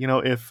Muschietti. You know,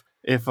 if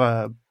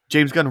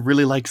James Gunn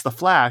really likes The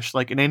Flash,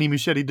 like, and Andy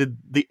Muschietti did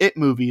the It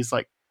movies,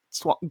 like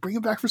bring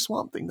him back for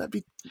Swamp Thing. That'd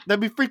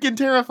be freaking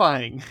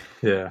terrifying.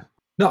 Yeah.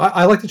 No,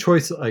 I like the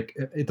choice, like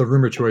the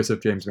rumored choice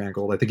of James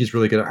Mangold. I think he's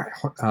really good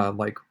at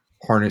like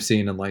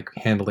harnessing and like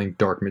handling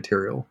dark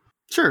material.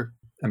 Sure.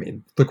 I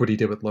mean, look what he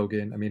did with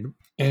Logan. I mean,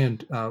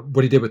 and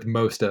what he did with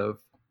most of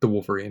the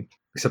Wolverine,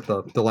 except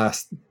the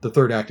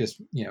third act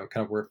is, you know,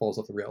 kind of where it falls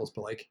off the rails.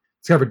 But like,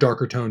 it's kind of a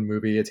darker tone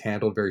movie. It's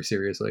handled very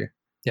seriously.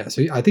 Yeah,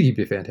 so I think he'd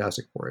be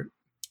fantastic for it.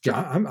 Yeah,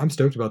 I'm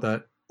stoked about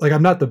that. Like,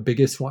 I'm not the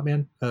biggest Swamp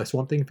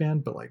Thing fan,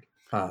 but like,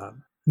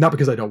 not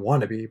because I don't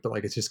want to be, but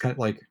like, it's just kind of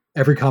like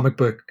every comic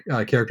book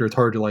character. It's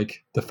hard to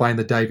like define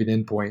the diving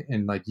in point,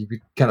 and like you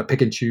kind of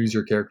pick and choose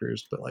your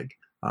characters. But like,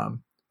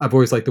 I've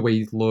always liked the way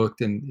he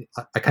looked, and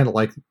I kind of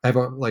like I have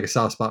a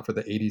soft spot for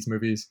the '80s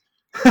movies,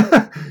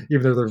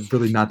 even though they're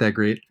really not that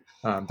great.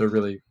 They're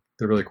really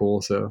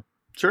cool. So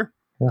sure,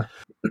 yeah.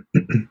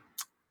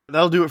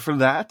 That'll do it for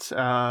that.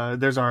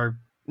 There's our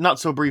not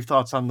so brief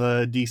thoughts on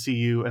the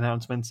DCU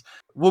announcements.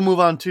 We'll move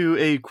on to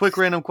a quick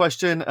random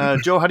question.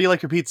 Joe, how do you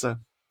like your pizza?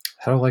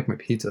 How do I like my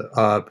pizza?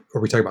 Are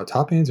we talking about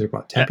toppings or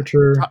about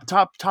temperature?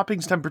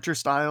 Toppings, temperature,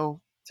 style,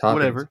 toppings.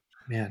 Whatever.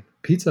 Man,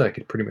 pizza, I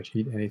could pretty much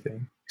eat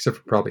anything except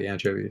for probably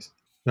anchovies,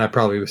 and I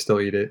probably would still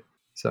eat it.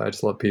 So I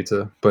just love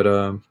pizza. But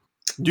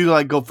do you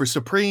like go for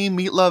supreme,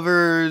 meat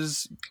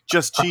lovers,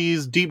 just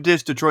cheese, deep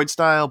dish, Detroit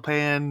style,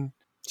 pan,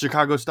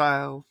 Chicago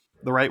style,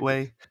 the right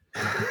way?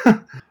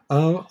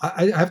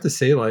 I have to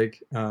say,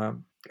 like,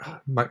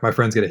 my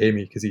friend's gonna hate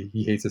me because he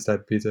hates this type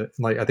of pizza.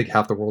 Like, I think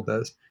half the world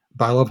does.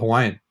 But I love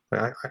Hawaiian.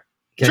 Like, I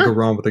can't go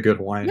wrong with a good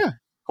Hawaiian. Yeah,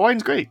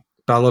 Hawaiian's great.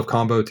 But I love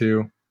combo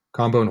too.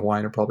 Combo and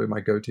Hawaiian are probably my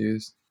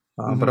go-tos.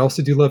 But I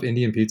also do love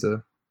Indian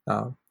pizza.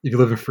 If you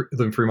live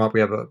in Fremont, we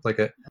have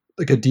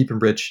a deep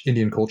and rich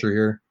Indian culture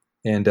here,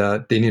 and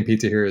the Indian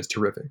pizza here is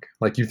terrific.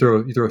 Like, you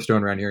throw a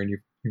stone around here, and you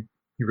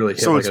really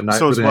hit like a nice.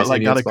 So it's what, like,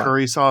 Indian got a spot.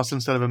 curry sauce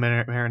instead of a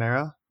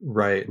marinara?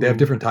 Right. They have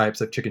different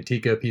types, like chicken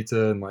tikka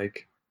pizza and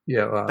like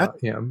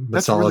masala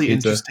that's really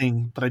pizza.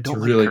 Interesting, but I don't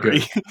it's like really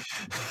curry.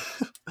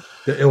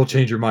 Good. It will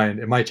change your mind.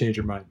 It might change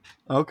your mind.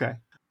 Okay.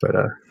 But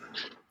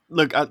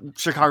look,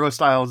 Chicago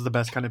style is the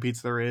best kind of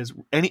pizza there is.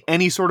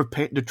 Any sort of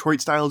Detroit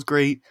style is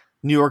great.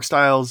 New York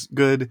style is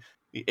good.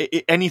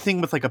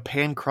 Anything with like a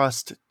pan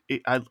crust,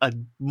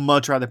 I'd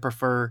much rather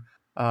prefer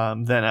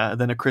than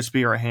a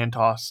crispy or a hand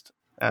tossed.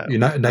 You're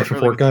not a knife and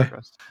fork guy?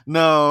 Crust.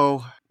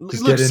 No.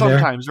 Just look, get in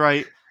sometimes, there.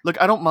 Right? Look,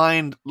 I don't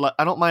mind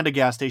a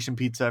gas station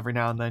pizza every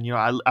now and then. You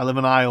know, I live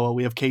in Iowa.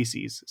 We have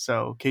Casey's,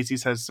 so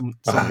Casey's has some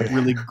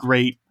really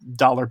great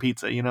dollar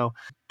pizza. You know,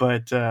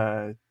 but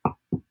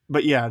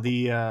yeah,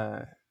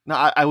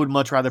 I would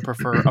much rather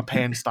prefer a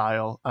pan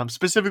style,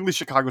 specifically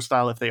Chicago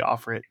style if they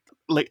offer it.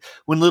 Like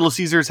when Little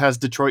Caesars has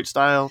Detroit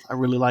style, I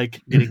really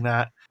like getting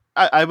that.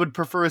 I would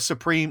prefer a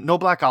supreme, no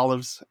black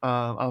olives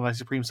on my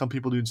supreme. Some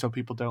people do and some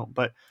people don't.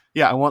 But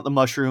yeah, I want the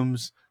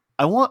mushrooms.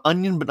 I want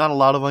onion, but not a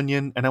lot of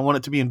onion, and I want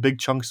it to be in big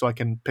chunks so I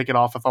can pick it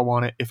off if I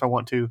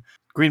want to.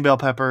 Green bell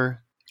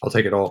pepper. I'll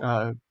take it all.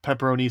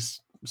 Pepperoni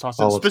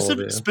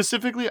sausage.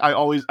 Specifically, I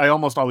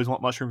almost always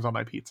want mushrooms on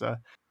my pizza.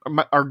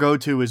 Our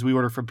go-to is we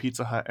order from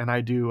Pizza Hut, and I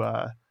do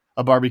a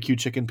barbecue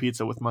chicken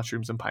pizza with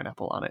mushrooms and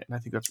pineapple on it, and I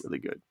think that's really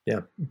good.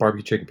 Yeah,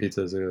 barbecue chicken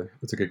pizza is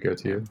a good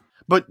go-to.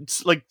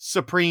 But like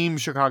supreme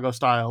Chicago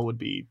style would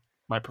be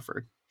my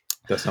preferred.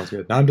 That sounds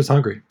good. Now I'm just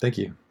hungry. Thank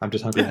you. I'm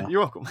just hungry now. You're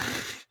welcome.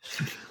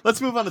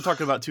 Let's move on to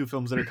talking about two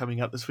films that are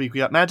coming out this week. We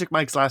got Magic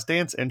Mike's Last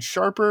Dance and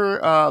Sharper.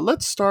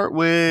 Let's start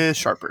with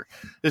Sharper.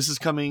 This is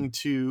coming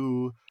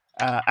to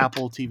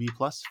Apple TV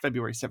Plus,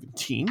 February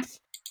 17th.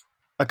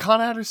 A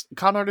con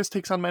artist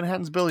takes on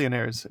Manhattan's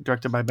billionaires,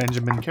 directed by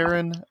Benjamin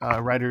Caron,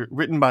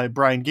 written by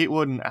Brian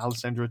Gatewood and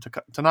Alessandro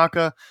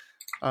Tanaka.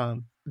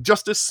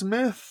 Justice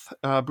Smith,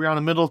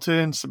 Brianna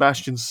Middleton,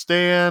 Sebastian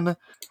Stan,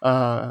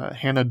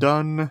 Hannah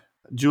Dunn,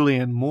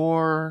 Julianne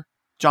Moore,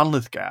 John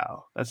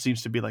Lithgow. That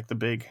seems to be like the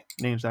big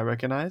names I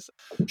recognize.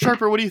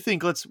 Sharper, what do you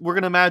think? We're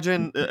gonna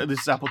imagine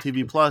this is Apple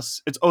TV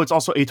Plus. It's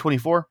also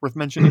A24. Worth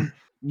mentioning.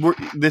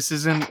 This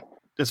isn't,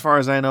 as far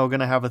as I know, going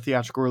to have a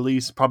theatrical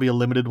release, probably a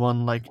limited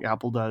one like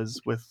Apple does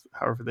with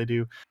however they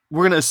do.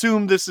 We're going to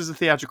assume this is a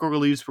theatrical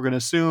release. We're going to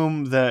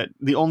assume that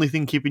the only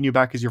thing keeping you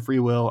back is your free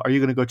will. Are you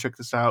going to go check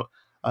this out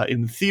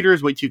in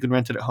theaters? Wait till you can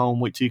rent it at home.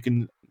 Wait till you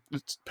can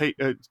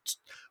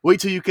wait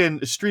till you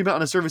can stream it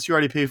on a service you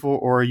already pay for,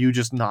 or are you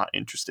just not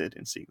interested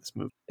in seeing this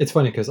movie? It's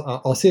funny because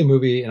I'll see a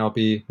movie and I'll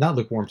be not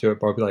lukewarm to it,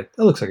 but I'll be like,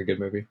 that looks like a good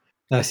movie.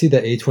 And I see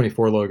the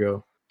A24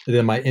 logo, and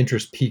then my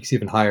interest peaks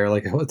even higher.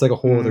 Like it's like a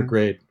whole other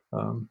grade.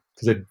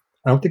 Because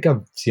I don't think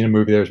I've seen a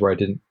movie there where I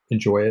didn't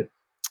enjoy it.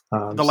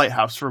 The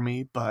Lighthouse for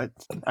me, but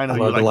I know I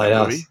you love like The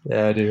Lighthouse. that movie.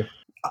 Yeah, I do.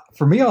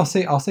 For me, I'll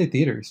say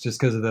theaters, just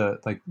because of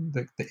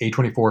the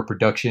A24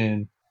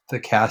 production. The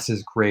cast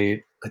is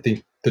great. I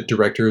think the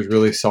director is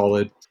really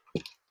solid.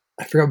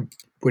 I forgot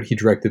what he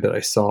directed that I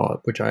saw,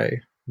 which I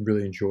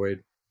really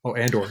enjoyed. Oh,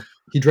 Andor.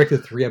 He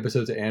directed 3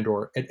 episodes of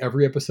Andor, and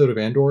every episode of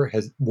Andor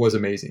was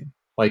amazing.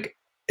 Like,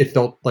 it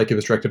felt like it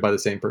was directed by the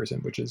same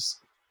person, which is,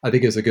 I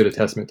think, is a good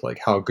testament to like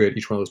how good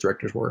each one of those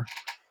directors were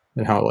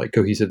and how like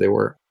cohesive they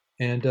were.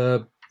 And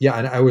yeah,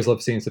 and I always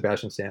love seeing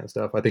Sebastian Stan and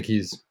stuff. I think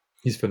he's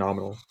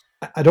phenomenal.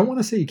 I don't want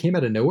to say he came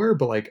out of nowhere,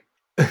 but like,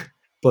 but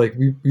like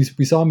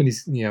we saw him in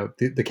these,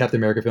 the Captain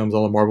America films,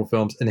 all the Marvel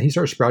films, and then he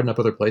started sprouting up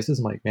other places.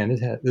 I'm like,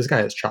 man, this guy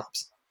has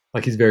chops.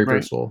 Like, he's very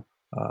versatile.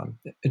 And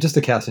just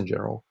the cast in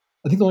general.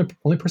 I think the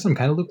only person I'm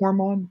kind of lukewarm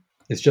on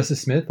is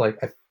Justice Smith. Like,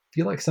 I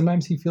feel like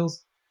sometimes he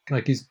feels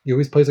like he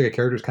always plays like a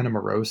character who's kind of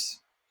morose.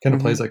 Kind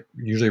of plays like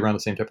usually around the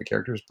same type of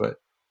characters, but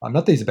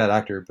not that he's a bad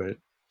actor, but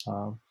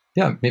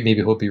yeah, maybe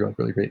he'll be like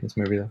really great in this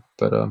movie though.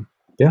 But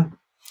yeah.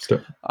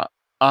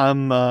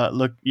 I'm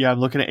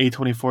looking at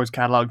A24's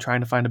catalog trying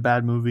to find a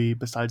bad movie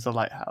besides The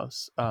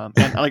Lighthouse. And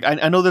like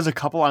I know there's a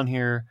couple on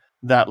here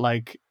that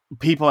like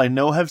people I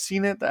know have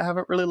seen it that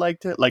haven't really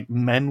liked it. Like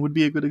Men would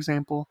be a good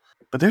example.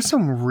 But there's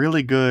some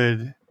really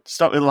good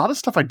stuff. A lot of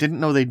stuff I didn't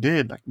know they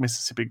did, like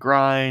Mississippi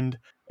Grind,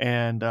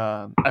 and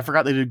I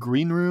forgot they did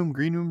Green Room.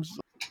 Green Room's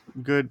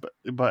good,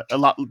 but a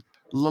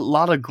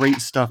lot of great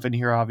stuff in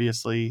here,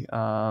 obviously.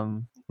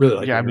 Really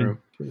like Green Room.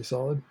 Pretty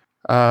solid.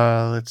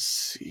 Let's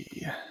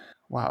see.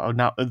 Wow,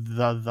 now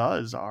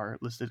the are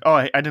listed. Oh,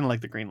 I didn't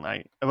like The Green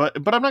Light, but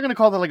I'm not gonna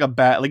call that like a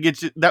bad. Like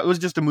that was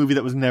just a movie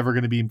that was never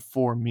gonna be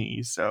for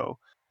me. So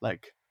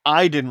like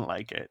I didn't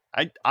like it.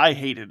 I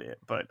hated it,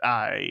 but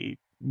I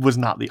was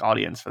not the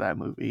audience for that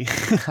movie.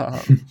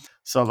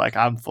 So like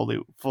I'm fully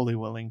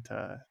willing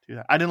to do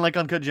that. I didn't like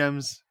Uncut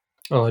Gems.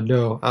 Oh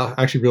no, I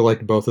actually really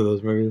liked both of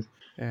those movies.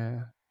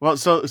 Yeah. Well,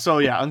 so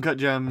yeah, Uncut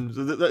Gems.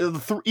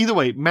 Either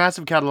way,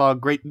 massive catalog,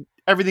 great,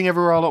 Everything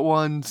Everywhere All at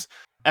Once,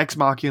 Ex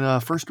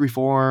Machina, First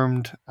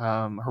Reformed,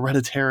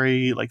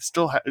 Hereditary, like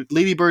still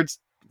Lady Birds.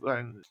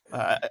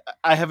 I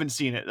haven't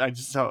seen it. I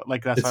just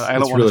that's why I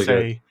don't want to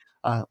say.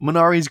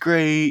 Minari's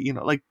great.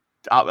 Like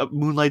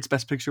Moonlight's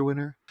Best Picture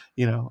winner.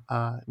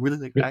 Really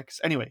like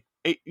X. Anyway.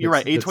 You're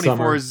right.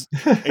 A24 is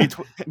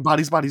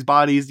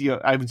bodies.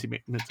 I haven't seen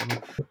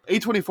Midsommar.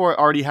 A24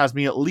 already has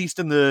me at least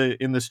in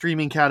the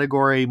streaming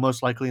category,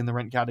 most likely in the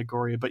rent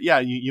category. But yeah,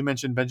 you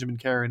mentioned Benjamin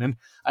Caron, and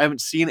I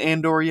haven't seen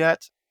Andor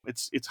yet.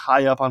 It's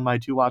high up on my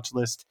to watch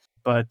list,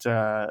 but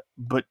that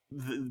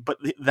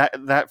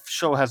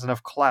show has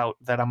enough clout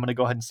that I'm going to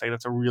go ahead and say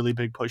that's a really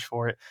big push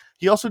for it.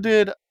 He also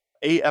did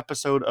a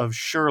episode of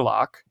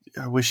Sherlock.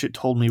 I wish it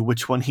told me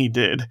which one he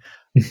did.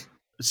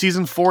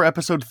 Season 4,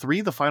 episode 3,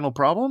 The Final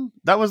Problem.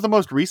 That was the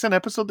most recent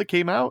episode that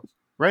came out,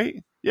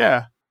 right?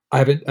 Yeah. I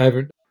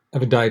haven't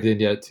dived in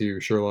yet to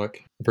Sherlock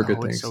for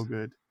good things. It's so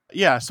good.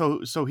 Yeah.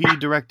 So he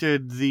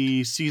directed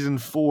the season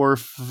 4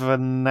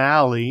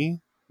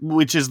 finale,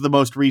 which is the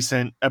most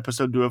recent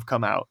episode to have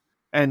come out.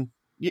 And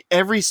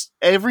every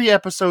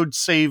episode,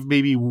 save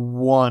maybe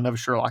one of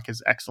Sherlock,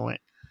 is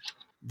excellent.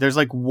 There's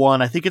like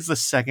one, I think it's the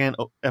second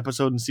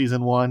episode in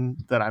season 1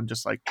 that I'm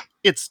just like,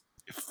 it's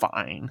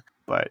fine.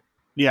 But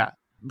yeah.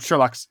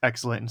 Sherlock's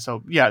excellent, and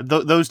so yeah,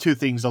 those two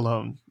things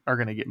alone are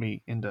going to get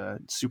me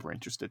super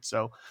interested.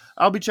 So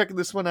I'll be checking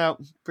this one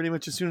out pretty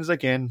much as soon as I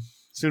can, as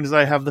soon as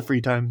I have the free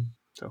time.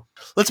 So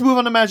let's move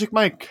on to Magic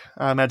Mike.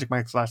 Magic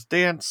Mike's Last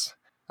Dance,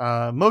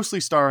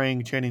 mostly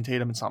starring Channing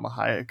Tatum and Salma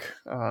Hayek.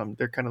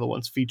 They're kind of the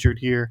ones featured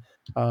here.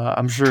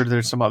 I'm sure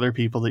there's some other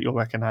people that you'll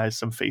recognize,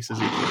 some faces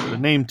you can put a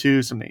name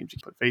to, some names you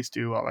can put face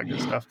to, all that good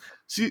stuff.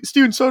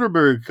 Steven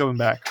Soderbergh coming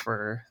back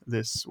for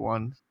this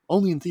one,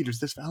 only in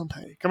theaters this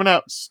Valentine, coming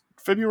out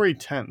February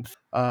 10th.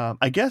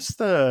 I guess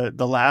the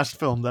last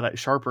film that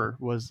Sharper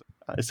was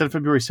instead of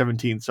February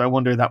 17th. So I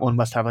wonder that one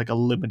must have like a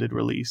limited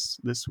release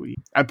this week.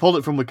 I pulled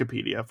it from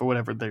Wikipedia for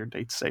whatever their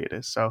dates say it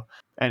is. So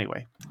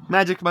anyway,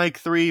 Magic Mike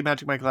 3,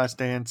 Magic Mike Last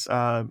Dance,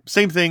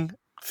 same thing.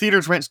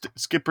 Theaters rent,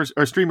 skippers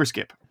or streamer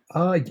skip.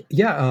 My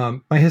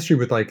history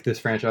with like this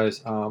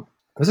franchise, I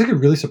was like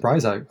really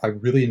surprised. I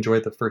really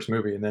enjoyed the first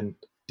movie, and then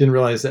didn't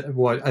realize that.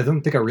 Well, I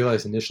don't think I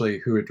realized initially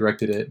who had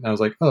directed it, and I was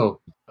like,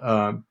 oh,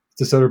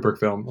 it's a Soderbergh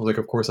film. I was like,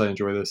 of course I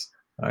enjoy this.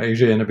 I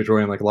usually end up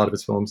enjoying like a lot of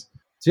his films.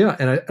 So yeah,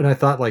 and I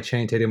thought like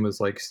Channing Tatum was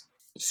like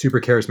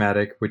super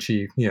charismatic, which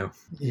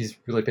he's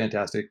really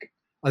fantastic.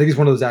 I think he's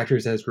one of those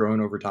actors that has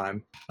grown over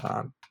time.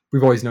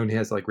 We've always known he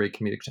has like great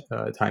comedic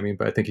timing,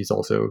 but I think he's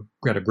also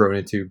kind of grown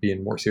into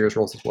being more serious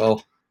roles as well.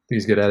 I think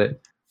he's good at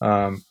it.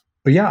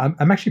 But yeah,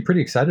 I'm actually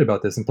pretty excited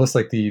about this. And plus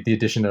like the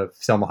addition of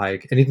Salma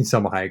Hayek, anything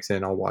Salma Hayek's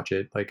in, I'll watch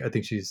it. Like I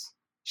think she's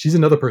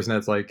another person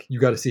that's like, you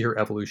got to see her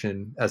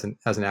evolution as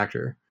an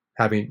actor,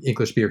 having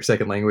English be her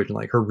second language and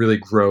like her really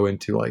grow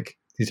into like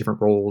these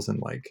different roles,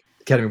 and like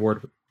Academy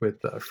Award with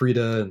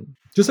Frida and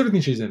just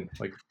everything she's in.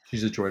 Like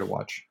she's a joy to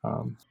watch.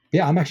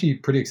 Yeah, I'm actually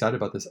pretty excited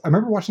about this. I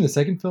remember watching the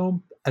second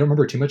film. I don't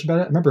remember too much about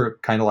it. I remember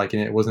kind of liking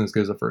it. It wasn't as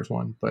good as the first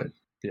one, but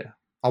yeah,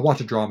 I'll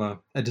watch a drama.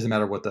 It doesn't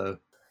matter what the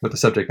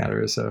subject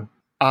matter is. So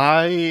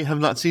I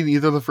have not seen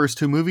either of the first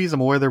two movies.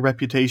 I'm aware their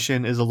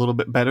reputation is a little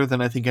bit better than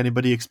I think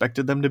anybody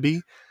expected them to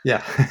be.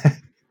 Yeah.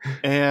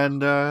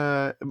 And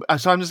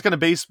so I'm just going to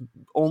base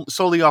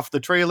solely off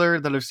the trailer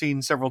that I've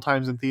seen several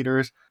times in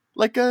theaters.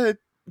 Like,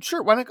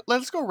 sure, why not?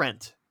 Let's go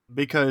Rent,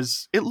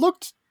 because it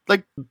looked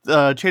like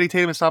Channing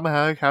Tatum and Salma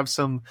Hayek have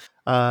some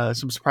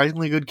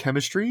surprisingly good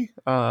chemistry.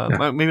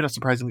 Maybe not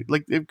surprisingly,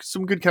 like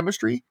some good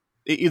chemistry.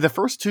 The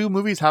first two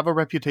movies have a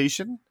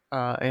reputation,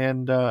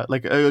 and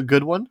like a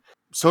good one.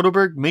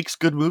 Soderbergh makes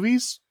good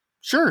movies.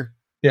 Sure,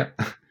 yeah,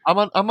 I'm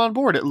on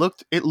board. It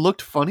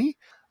looked funny.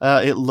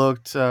 It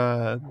looked.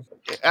 I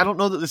don't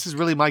know that this is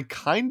really my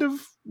kind of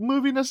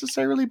movie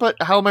necessarily, but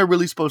how am I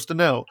really supposed to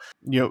know?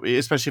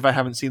 Especially if I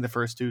haven't seen the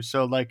first two.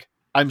 So like,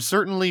 I'm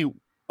certainly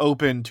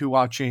open to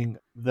watching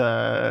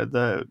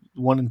the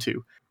 1 and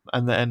 2,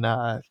 and then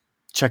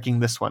checking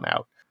this one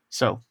out.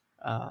 So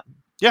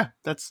yeah,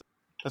 that's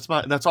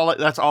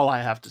all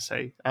I have to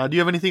say. Do you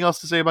have anything else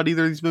to say about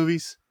either of these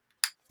movies?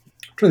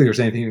 I'm trying to think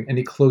there's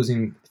any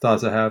closing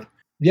thoughts I have.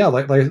 Yeah,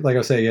 like I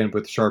was saying again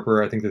with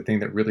Sharper, I think the thing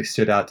that really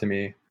stood out to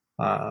me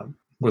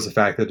was the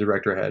fact that the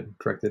director had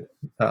directed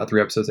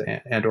 3 episodes of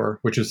Andor,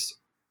 which is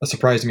a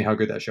surprise to me how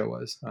good that show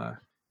was.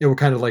 It will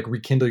kind of like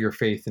rekindle your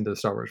faith into the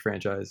Star Wars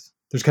franchise.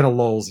 There's kind of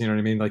lulls, you know what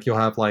I mean? Like you'll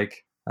have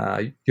like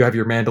you have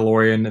your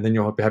Mandalorian, and then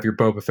you'll have your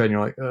Boba Fett, and you're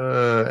like,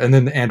 and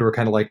then the Andor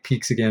kind of like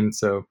peaks again.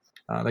 So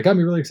that got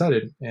me really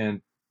excited.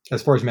 And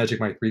as far as Magic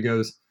Mike 3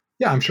 goes,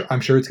 yeah,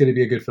 I'm sure it's going to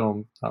be a good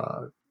film.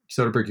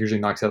 Soderbergh usually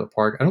knocks out of the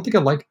park. I don't think I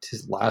liked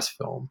his last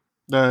film.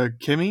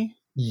 Kimmy?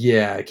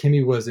 Yeah,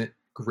 Kimmy wasn't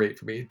great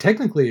for me.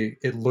 Technically,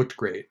 it looked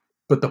great,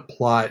 but the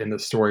plot and the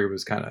story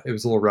was it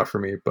was a little rough for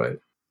me, but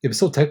it was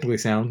still technically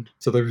sound.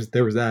 So there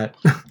was that.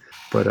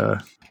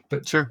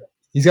 but sure.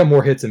 He's got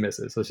more hits and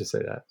misses. Let's just say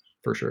that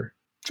for sure.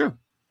 Sure.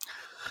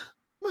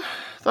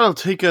 That'll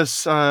take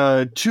us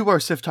to our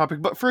SIF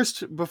topic. But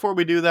first, before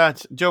we do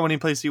that, Joe, any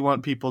place you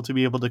want people to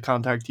be able to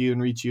contact you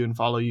and reach you and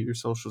follow you, your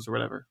socials or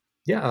whatever?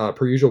 Yeah,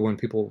 per usual, when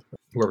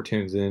whoever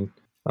tunes in,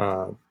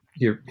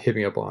 you hit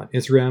me up on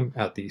Instagram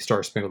at the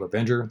Star Spangled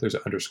Avenger. There's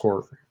an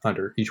underscore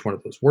under each one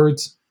of those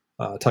words.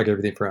 Talk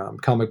everything from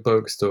comic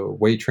books to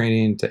weight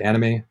training to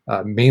anime.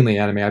 Mainly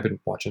anime. I've been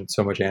watching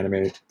so much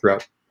anime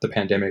throughout the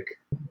pandemic,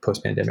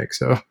 post-pandemic.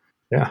 So,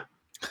 yeah.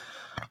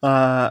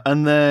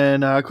 And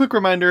then a quick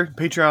reminder,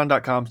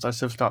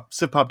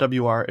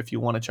 patreon.com/SifPopWR if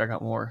you want to check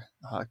out more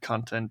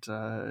content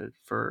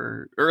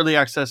for early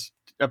access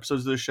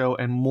episodes of the show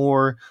and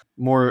more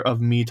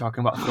of me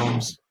talking about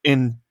films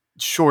in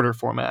shorter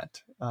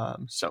format.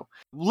 So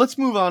let's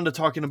move on to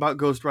talking about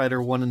Ghost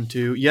Rider 1 and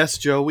 2. Yes,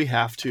 Joe, we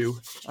have to.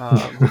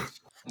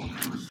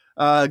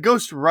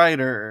 Ghost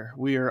Rider,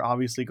 we are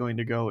obviously going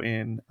to go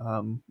in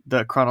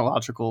the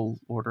chronological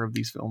order of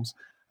these films.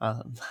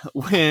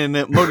 When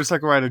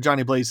motorcycle rider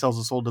Johnny Blaze sells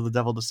his soul to the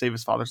devil to save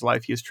his father's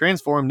life, he is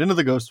transformed into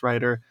the Ghost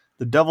Rider,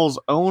 the devil's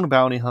own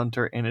bounty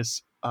hunter, and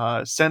is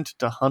sent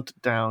to hunt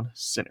down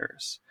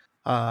sinners.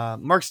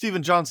 Mark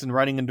Steven Johnson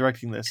writing and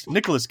directing this.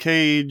 Nicolas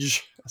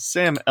Cage,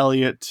 Sam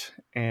Elliott,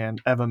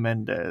 and Eva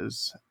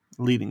Mendes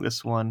leading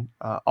this one.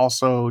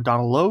 Also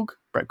Donald Logue,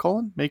 Brett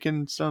Cullen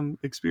making some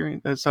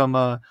appearances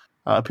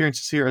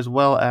here, as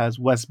well as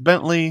Wes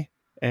Bentley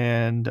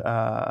and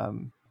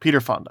Peter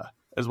Fonda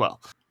as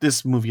well.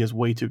 This movie is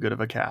way too good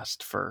of a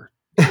cast for.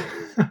 All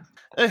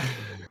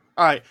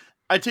right,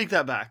 I take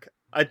that back.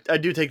 I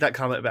do take that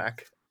comment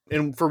back,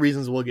 and for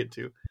reasons we'll get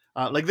to.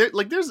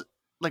 There's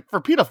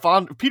for Peter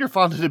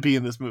Fonda to be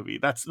in this movie.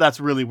 That's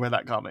really where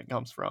that comment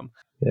comes from.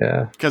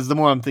 Yeah. Because the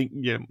more I'm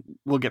thinking,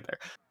 we'll get there.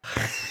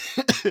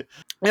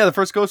 Yeah, the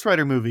first Ghost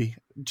Rider movie.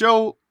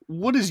 Joe,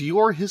 what is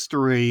your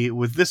history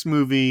with this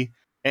movie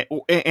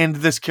and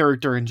this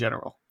character in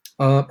general?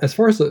 As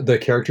far as the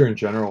character in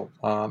general,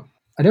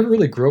 I never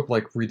really grew up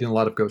like reading a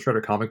lot of Ghost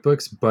Rider comic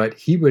books, but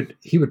he would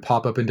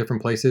pop up in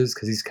different places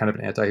because he's kind of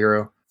an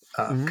anti-hero.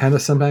 Kind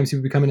of sometimes he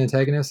would become an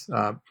antagonist.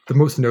 The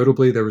most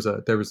notably, there was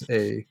an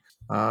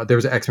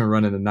X-Men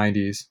run in the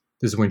 '90s.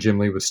 This is when Jim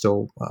Lee was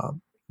still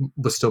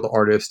the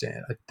artist,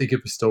 and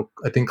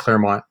I think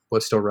Claremont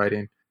was still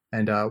writing,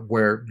 and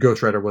where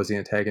Ghost Rider was the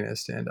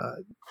antagonist, and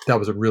that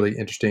was a really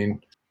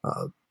interesting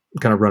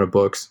kind of run of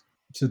books.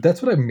 So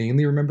that's what I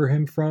mainly remember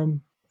him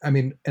from. I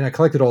mean, and I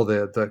collected all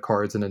the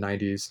cards in the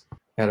 '90s.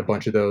 I had a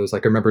bunch of those.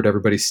 Like I remembered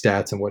everybody's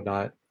stats and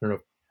whatnot. I don't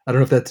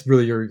know if that's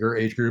really your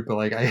age group, but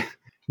like I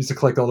used to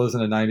collect all those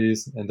in the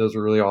 '90s, and those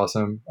were really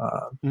awesome.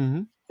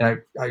 And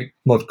I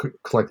loved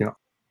collecting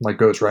like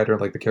Ghost Rider.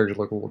 Like the characters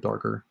look a little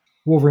darker,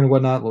 Wolverine and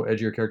whatnot, a little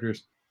edgier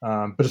characters.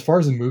 But as far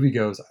as the movie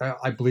goes,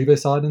 I believe I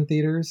saw it in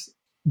theaters,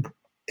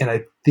 and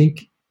I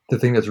think the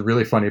thing that's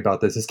really funny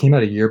about this came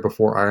out a year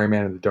before Iron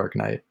Man and the Dark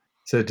Knight.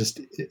 So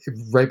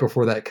right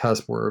before that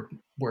cusp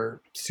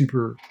where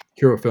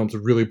superhero films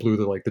really blew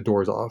the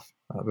doors off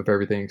of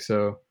everything.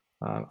 So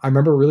I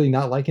remember really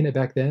not liking it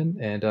back then,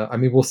 and I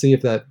mean we'll see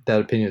if that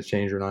opinion has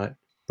changed or not.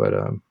 But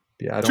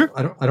yeah, I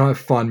don't have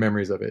fond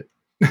memories of it.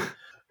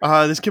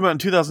 This came out in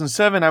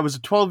 2007. I was a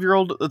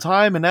 12-year-old at the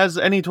time, and as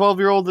any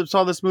 12-year-old that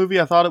saw this movie,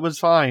 I thought it was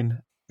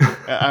fine.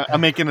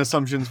 I'm making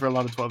assumptions for a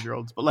lot of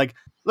 12-year-olds, but like,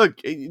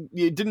 look,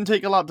 it didn't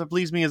take a lot to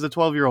please me as a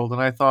 12-year-old,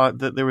 and I thought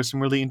that there was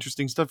some really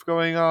interesting stuff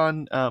going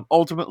on.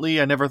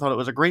 Ultimately, I never thought it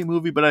was a great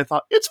movie, but I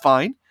thought it's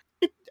fine.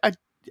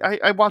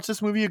 I watched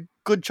this movie a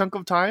good chunk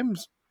of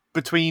times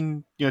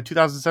between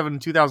 2007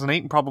 and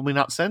 2008, and probably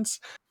not since.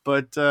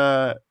 But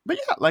yeah,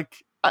 like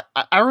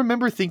I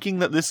remember thinking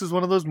that this is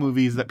one of those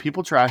movies that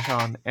people trash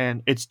on,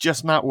 and it's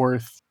just not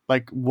worth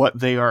like what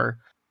they're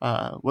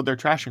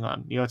trashing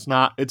on.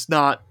 It's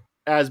not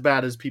as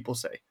bad as people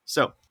say.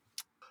 So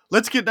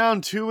let's get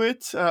down to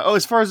it.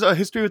 As far as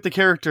history with the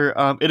character,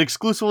 it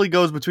exclusively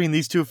goes between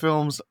these two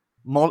films,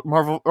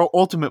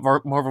 Ultimate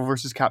Marvel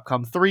vs.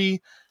 Capcom 3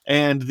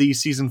 and the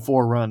season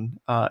 4 run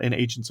in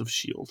Agents of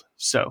S.H.I.E.L.D.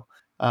 So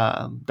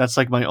that's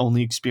like my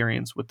only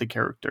experience with the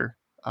character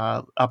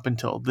up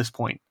until this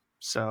point.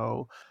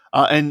 So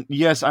and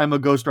yes, I'm a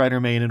Ghost Rider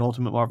main in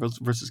Ultimate Marvel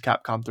vs.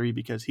 Capcom 3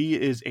 because he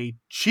is a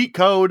cheat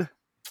code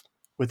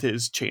with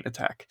his chain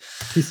attack.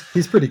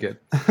 He's pretty good.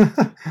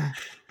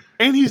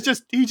 And he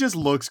just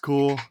looks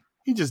cool.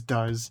 He just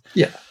does.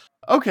 Yeah.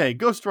 Okay,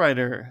 Ghost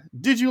Rider.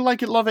 Did you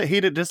like it, love it,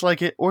 hate it,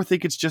 dislike it, or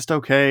think it's just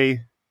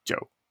okay?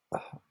 Joe.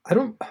 I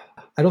don't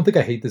think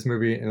I hate this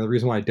movie, and the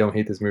reason why I don't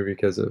hate this movie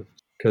because of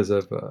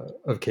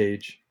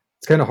Cage.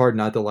 It's kind of hard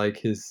not to like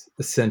his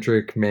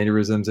eccentric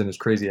mannerisms and his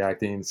crazy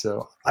acting.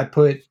 So I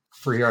put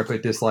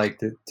dislike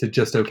to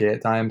just okay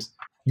at times,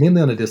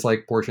 mainly on the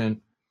dislike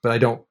portion. But I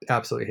don't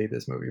absolutely hate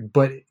this movie.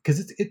 But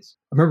because it's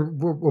I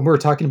remember when we were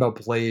talking about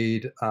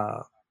Blade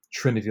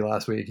Trinity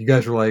last week, you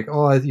guys were like,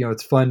 oh,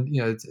 it's fun.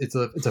 It's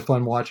a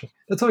fun watch.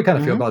 That's how I kind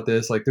of feel about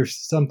this. Like there's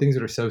some things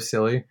that are so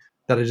silly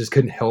that I just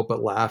couldn't help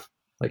but laugh,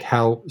 like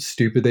how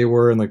stupid they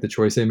were and like the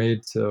choice they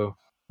made. So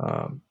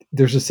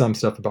there's just some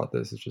stuff about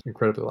this. It's just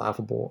incredibly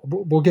laughable.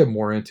 We'll get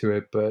more into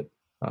it, but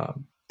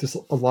just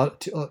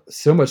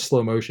so much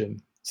slow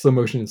motion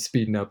and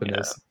speeding up in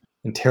this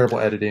and terrible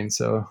editing.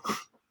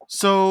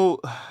 So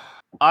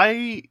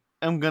I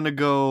am going to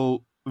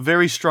go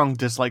very strong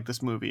dislike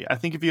this movie. I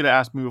think if you'd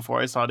asked me before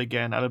I saw it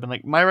again, I'd have been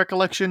like, my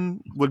recollection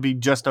would be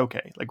just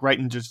okay. Like right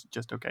and just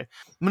okay. I'm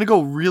going to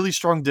go really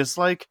strong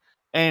dislike.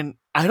 And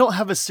I don't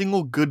have a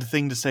single good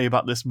thing to say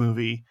about this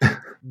movie,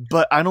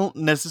 but I don't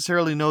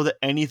necessarily know that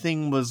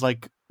anything was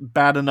like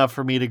bad enough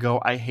for me to go,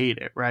 I hate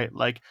it. Right.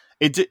 Like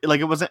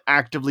it wasn't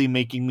actively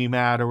making me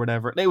mad or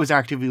whatever. It was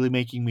actively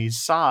making me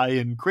sigh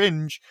and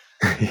cringe,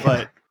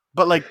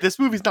 But like this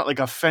movie's not like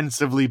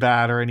offensively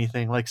bad or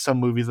anything like some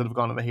movies that have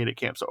gone to the hate it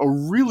camp. So a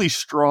really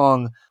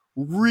strong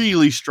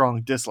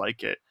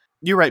dislike it.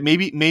 You're right.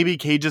 Maybe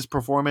Cage's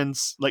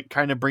performance like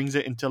kind of brings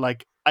it into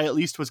like I at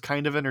least was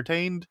kind of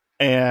entertained.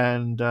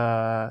 And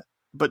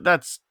but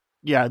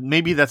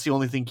maybe that's the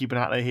only thing keeping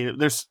out. I hate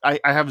it. I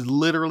have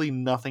literally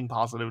nothing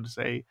positive to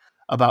say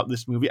about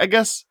this movie. I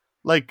guess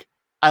like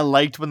I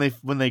liked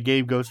when they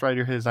gave Ghost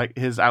Rider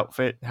his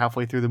outfit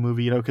halfway through the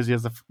movie, because he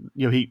has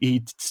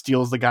he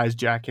steals the guy's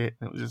jacket,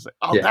 and it was just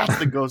like, that's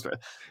the Ghost Rider.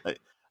 I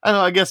don't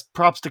know. I guess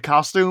props to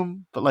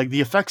costume, but like the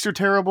effects are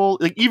terrible.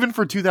 Like even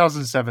for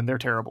 2007, they're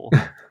terrible.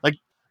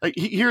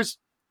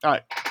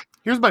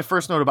 Here's my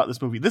first note about this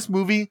movie. This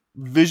movie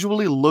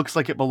visually looks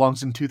like it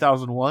belongs in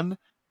 2001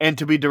 and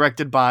to be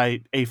directed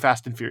by a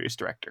Fast and Furious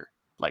director.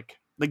 Like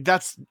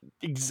that's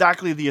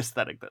exactly the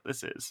aesthetic that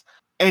this is,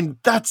 and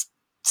that's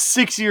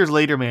 6 years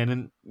later, man,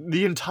 and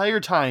the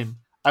entire time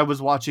I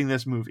was watching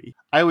this movie,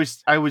 I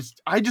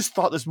just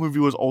thought this movie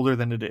was older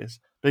than it is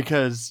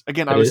because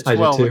again, I was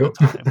 12 at the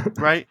time,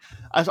 right?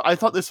 I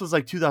thought this was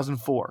like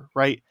 2004,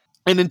 right?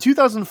 And in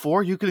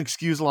 2004, you can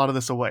excuse a lot of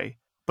this away,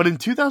 but in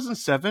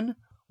 2007,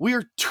 we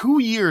are 2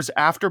 years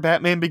after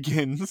Batman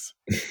Begins,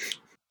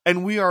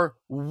 and we are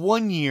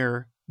 1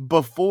 year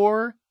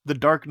before The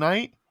Dark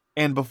Knight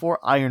and before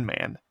Iron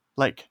Man.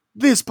 Like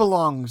this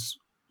belongs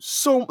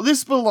so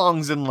this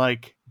belongs in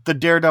like the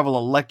Daredevil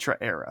Elektra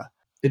era.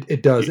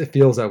 It does. It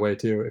feels that way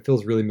too. It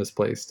feels really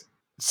misplaced.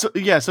 So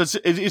yeah, so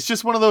it's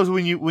just one of those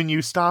when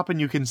you stop and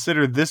you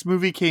consider this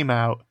movie came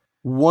out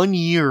 1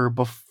 year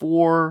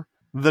before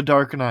The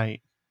Dark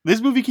Knight.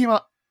 This movie came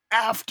out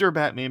after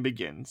Batman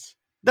Begins.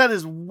 That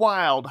is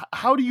wild.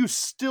 How do you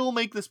still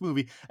make this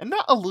movie? And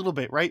not a little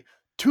bit, right?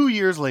 2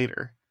 years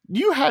later.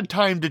 You had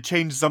time to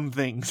change some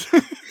things.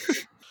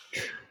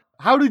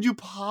 How did you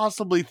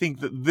possibly think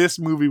that this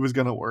movie was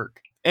going to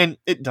work? And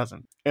it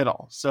doesn't at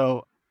all.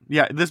 So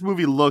yeah, this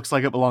movie looks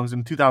like it belongs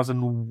in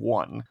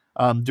 2001,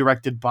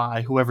 directed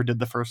by whoever did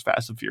the first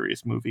Fast and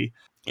Furious movie.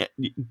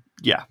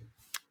 Yeah.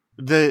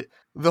 The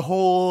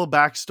whole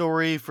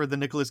backstory for the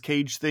Nicolas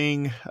Cage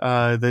thing,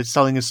 the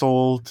selling his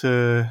soul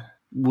to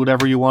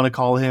whatever you want to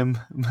call him,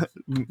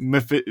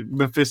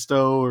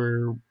 Mephisto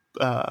or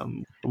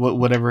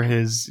whatever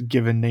his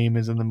given name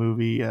is in the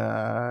movie,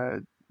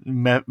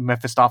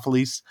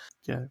 Mephistopheles.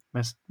 Yeah,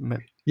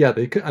 yeah.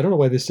 They could, I don't know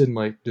why this didn't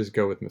like just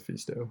go with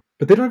Mephisto,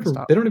 but they don't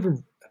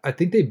even. I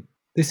think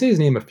they say his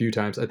name a few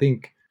times. I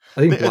think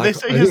they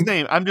say his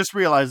name. I'm just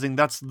realizing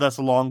that's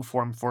long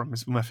form for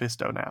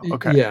Mephisto now.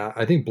 Okay. Yeah,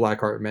 I think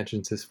Blackheart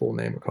mentions his full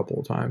name a couple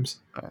of times.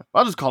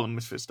 I'll just call him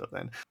Mephisto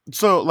then.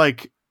 So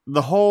like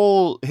the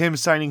whole him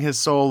signing his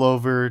soul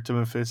over to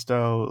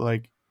Mephisto,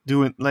 like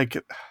doing like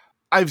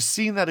I've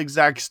seen that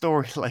exact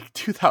story like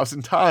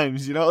 2,000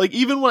 times. You know, like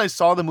even when I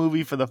saw the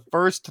movie for the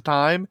first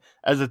time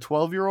as a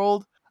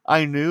 12-year-old,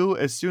 I knew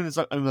as soon as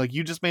I'm like,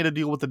 you just made a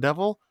deal with the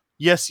devil.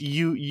 Yes,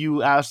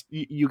 you asked,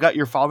 you got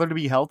your father to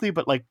be healthy,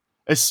 but like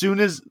as soon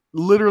as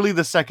literally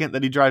the second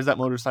that he drives that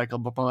motorcycle,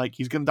 but I'm like,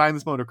 he's gonna die in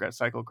this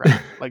motorcycle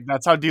crash. Like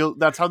that's how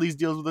these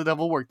deals with the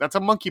devil work. That's a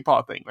monkey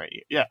paw thing,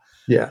 right? Yeah.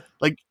 Yeah.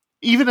 Like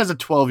even as a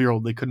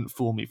 12-year-old, they couldn't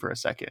fool me for a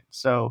second.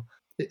 So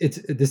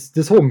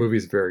this whole movie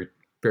is very,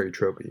 very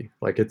tropey.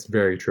 Like it's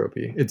very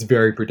tropey. It's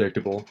very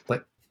predictable.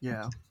 Like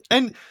yeah.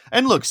 And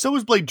look, so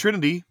was Blade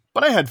Trinity,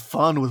 but I had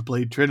fun with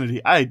Blade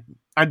Trinity.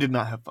 I did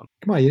not have fun.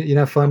 Come on, you didn't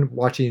have fun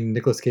watching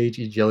Nicolas Cage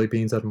eat jelly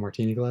beans out of a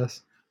martini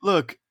glass?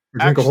 Look, or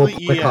drink a whole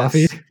yes.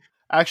 coffee?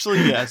 Actually,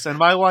 yes. And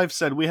my wife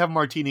said, we have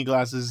martini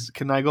glasses.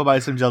 Can I go buy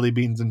some jelly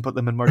beans and put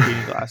them in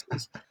martini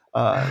glasses?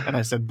 And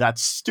I said,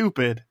 that's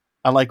stupid.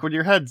 I like where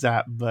your head's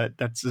at, but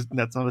that's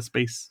not a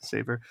space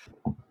saver.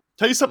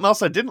 Tell you something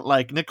else I didn't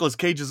like. Nicolas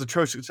Cage's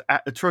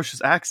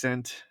atrocious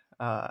accent.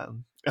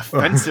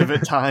 Offensive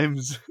at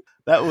times.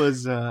 That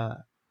was...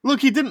 Look,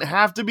 he didn't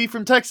have to be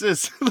from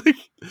Texas. Like,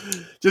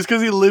 just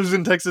because he lives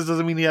in Texas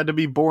doesn't mean he had to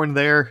be born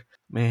there.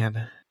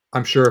 Man.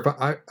 I'm sure if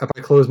I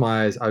close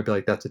my eyes, I'd be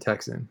like, that's a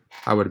Texan.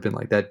 I would have been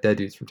like, that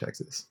dude's from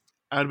Texas.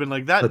 I'd have been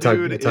like, that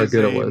dude is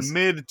a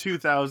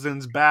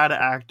mid-2000s bad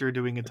actor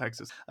doing in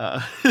Texas.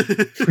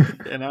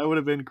 And I would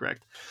have been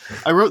correct.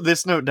 I wrote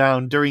this note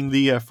down during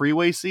the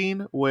freeway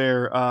scene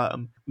where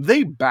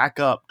they back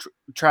up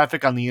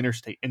traffic on the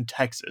interstate in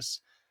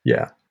Texas.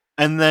 Yeah.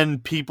 And then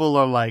people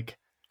are like,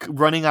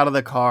 running out of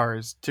the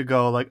cars to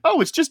go like,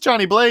 oh, it's just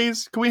Johnny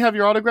Blaze. Can we have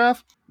your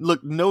autograph?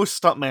 Look, no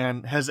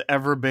stuntman has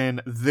ever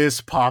been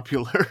this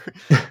popular.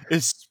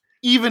 It's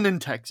even in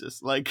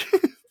Texas. Like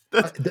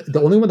the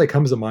only one that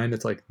comes to mind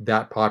that's like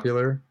that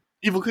popular.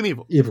 Evel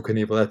Knievel. Evel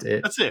Knievel. That's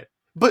it. That's it.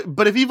 But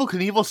if Evel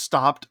Knievel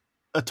stopped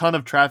a ton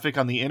of traffic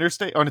on the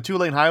interstate or on a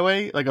 2-lane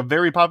highway, like a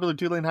very popular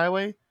 2-lane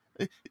highway,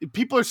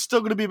 people are still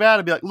going to be mad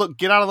and be like, look,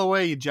 get out of the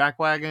way, you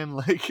jackwagon.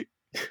 Like,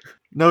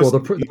 no. Well,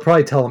 they'll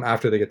probably tell them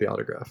after they get the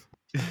autograph.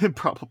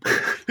 Probably.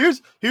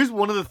 Here's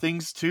one of the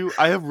things too.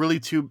 I have really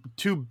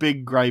two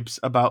big gripes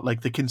about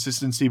like the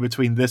consistency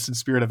between this and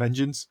Spirit of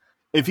Vengeance.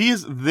 If he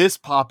is this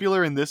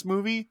popular in this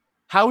movie,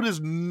 how does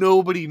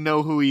nobody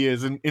know who he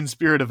is in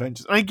Spirit of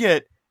Vengeance? I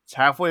get it's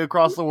halfway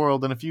across the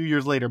world and a few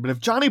years later, but if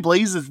Johnny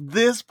Blaze is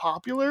this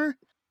popular,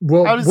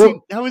 well,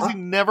 how is he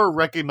never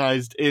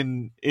recognized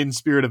in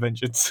Spirit of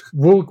Vengeance?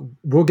 We'll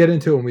get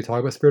into it when we talk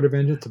about Spirit of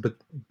Vengeance,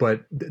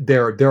 but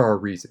there are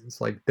reasons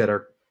like that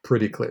are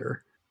pretty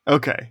clear.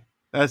 Okay.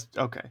 That's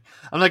okay.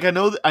 I'm like, I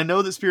know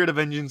that Spirit of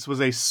Vengeance was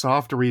a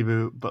soft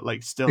reboot, but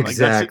like still,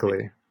 exactly.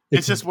 Like,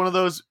 it's just one of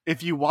those.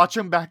 If you watch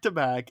them back to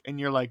back, and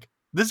you're like,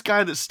 this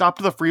guy that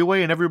stopped the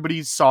freeway, and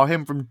everybody saw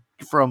him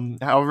from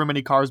however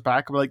many cars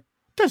back, we're like,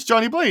 that's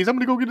Johnny Blaze. I'm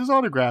gonna go get his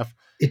autograph.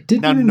 It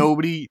didn't. Now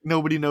nobody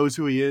knows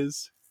who he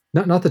is.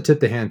 Not to tip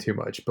the hand too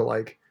much, but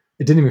like,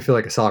 it didn't even feel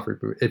like a soft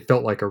reboot. It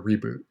felt like a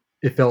reboot.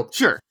 It felt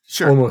sure,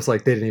 almost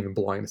like they didn't even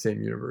belong in the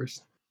same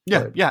universe.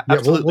 Yeah,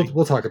 absolutely.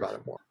 We'll talk about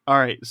it more. All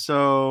right,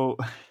 so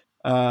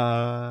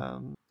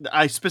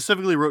I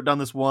specifically wrote down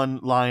this one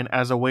line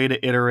as a way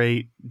to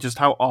iterate just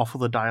how awful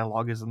the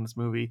dialogue is in this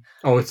movie.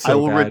 Oh, it's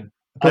so bad.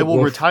 I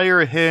will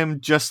retire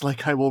him just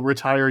like I will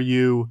retire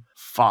you,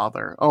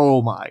 father.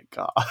 Oh my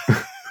god.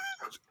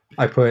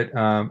 I put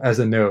as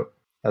a note,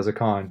 as a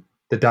con,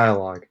 the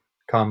dialogue,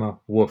 comma,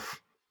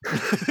 woof.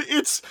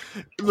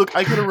 Look,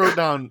 I could have wrote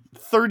down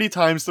 30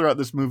 times throughout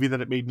this movie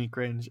that it made me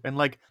cringe. And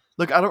like,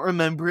 look, I don't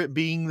remember it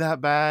being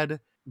that bad.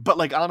 But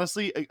like,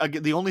 honestly,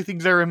 the only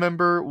things I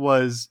remember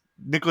was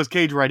Nicolas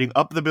Cage riding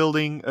up the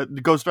building,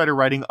 Ghost Rider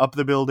riding up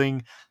the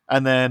building,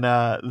 and then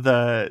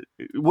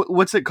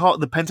what's it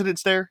called? The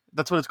Penitence Stair?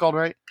 That's what it's called,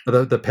 right?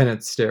 The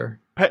Penance Stair.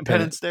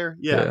 Penance Stair?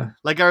 Yeah.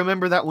 Like, I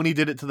remember that when he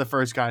did it to the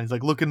first guy. He's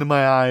like, look into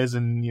my eyes,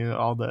 and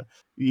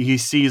he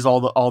sees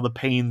all the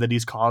pain that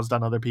he's caused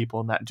on other people,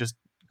 and that just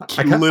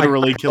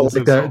literally kills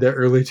him. That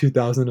early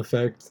 2000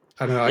 effect.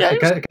 I don't know. Yeah, it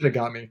kind of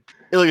got me.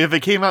 Like, if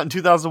it came out in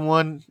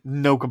 2001,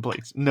 no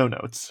complaints, no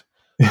notes.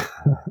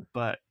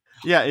 But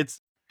yeah, it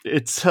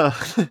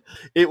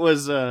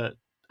was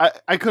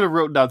I could have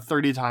wrote down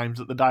 30 times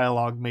that the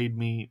dialogue made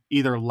me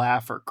either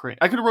laugh or cringe.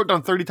 I could have wrote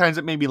down 30 times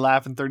it made me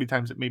laugh and 30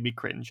 times it made me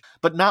cringe,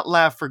 but not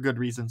laugh for good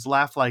reasons.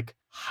 Laugh like,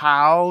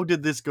 how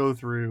did this go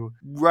through?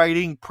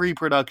 Writing,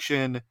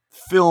 pre-production,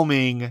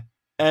 filming,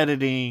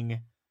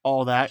 editing,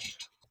 all that.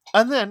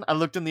 And then I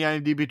looked in the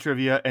IMDb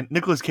trivia, and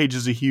Nicolas Cage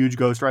is a huge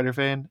Ghost Rider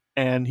fan,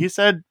 and he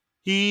said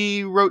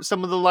he wrote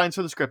some of the lines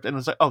for the script, and I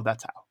was like, oh,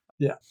 that's how.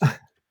 Yeah.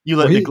 You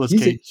let Nicolas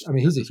Cage.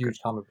 He's a huge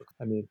comic book.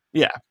 I mean,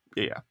 yeah.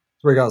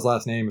 Where he got his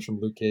last name is from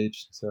Luke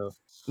Cage. So,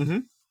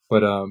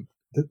 But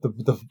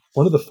the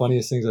one of the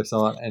funniest things I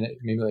saw, and it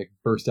made me like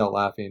burst out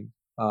laughing.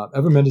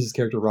 Eva Mendes'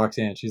 character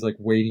Roxanne, she's like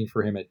waiting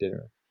for him at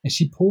dinner, and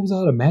she pulls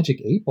out a magic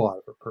 8-ball out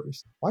of her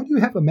purse. Why do you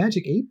have a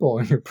magic 8-ball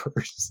in your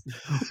purse?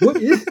 Why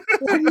do you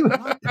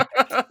have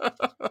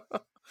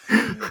that?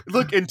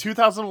 Look, in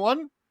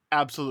 2001,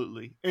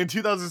 absolutely. In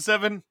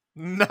 2007,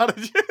 not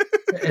a.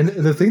 And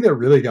the thing that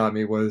really got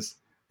me was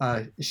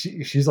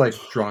she's like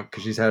drunk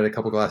because she's had a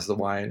couple glasses of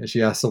wine, and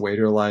she asks the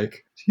waiter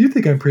like, "Do you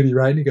think I'm pretty,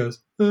 right?" And he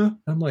goes,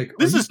 I'm like,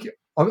 "This is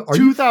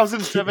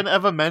 2007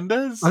 Eva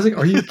Mendes." I was like,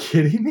 "Are you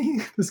kidding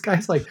me?" This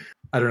guy's like,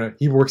 I don't know.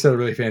 He works at a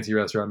really fancy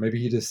restaurant.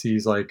 Maybe he just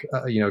sees like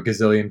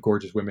gazillion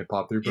gorgeous women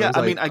pop through. But yeah,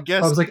 I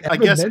guess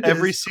Mendes.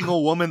 Every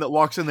single woman that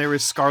walks in there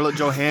is Scarlett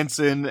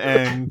Johansson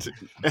and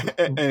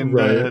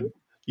right.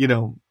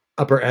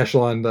 Upper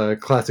echelon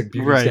classic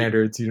beauty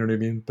standards, you know what I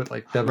mean? But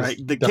like that was right.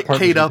 The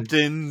Kate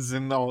Uptons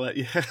and all that.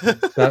 Yeah,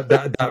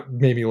 that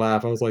made me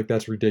laugh. I was like,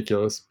 that's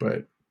ridiculous.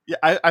 But yeah,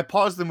 I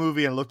paused the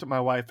movie and looked at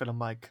my wife, and I'm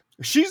like,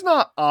 she's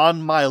not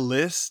on my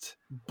list,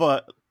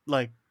 but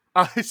like,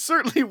 I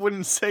certainly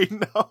wouldn't say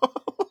no.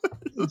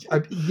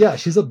 Yeah,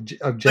 she's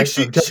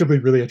objectively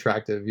really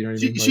attractive. You know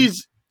what I mean?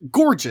 She's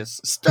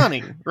gorgeous,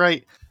 stunning,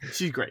 right?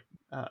 She's great.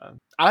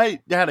 I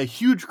had a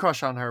huge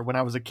crush on her when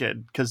I was a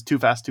kid because Too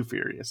Fast, Too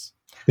Furious.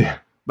 Yeah.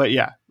 But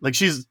yeah, like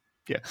The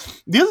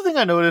other thing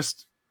I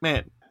noticed,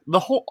 man,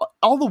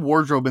 all the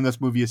wardrobe in this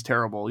movie is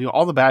terrible.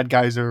 All the bad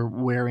guys are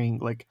wearing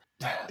like,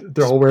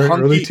 they're all wearing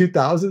early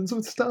 2000s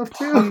with stuff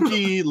too.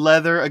 Punky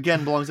leather,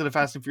 again, belongs in a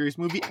Fast and Furious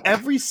movie.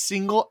 Every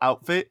single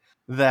outfit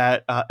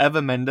that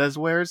Eva Mendes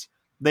wears,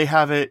 they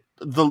have it,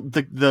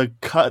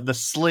 the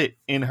slit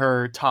in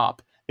her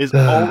top is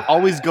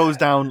always goes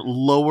down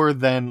lower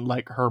than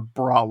like her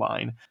bra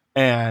line.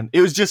 And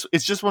it's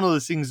just one of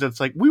those things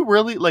that's like, we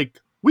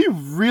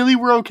really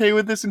were okay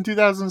with this in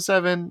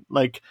 2007.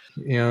 Like,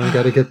 you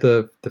got to get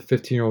the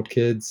 15-year-old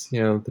kids,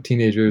 the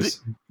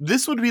teenagers.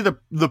 This would be the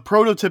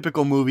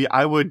prototypical movie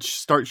I would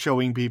start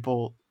showing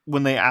people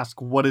when they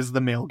ask, what is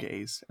the male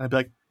gaze? And I'd be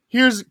like,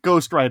 here's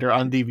Ghost Rider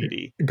on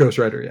DVD. Ghost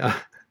Rider, yeah.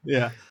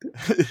 Yeah.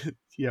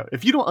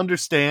 If you don't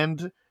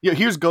understand,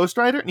 here's Ghost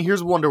Rider and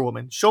here's Wonder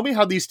Woman. Show me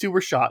how these two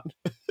were shot.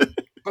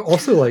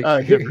 Also,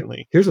 like,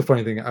 differently. Here's the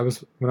funny thing.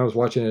 When I was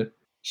watching it,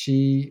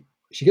 she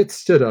gets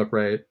stood up,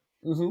 right?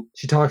 Mm-hmm.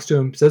 She talks to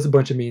him, says a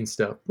bunch of mean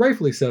stuff.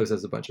 Rightfully so,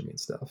 says a bunch of mean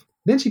stuff.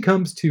 Then she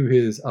comes to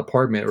his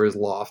apartment or his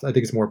loft. I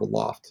think it's more of a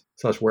loft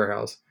 /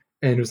 warehouse.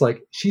 And it was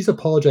like, she's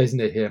apologizing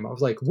to him. I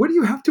was like, what do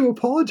you have to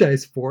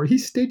apologize for? He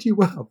stood you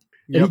up.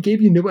 And he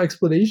gave you no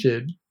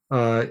explanation.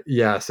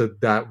 So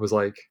that was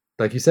like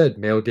you said,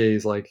 male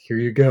gaze, like, here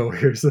you go.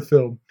 Here's the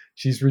film.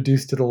 She's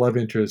reduced to the love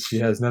interest. She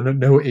has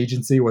no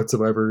agency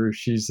whatsoever.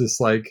 She's just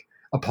like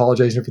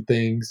apologizing for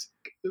things.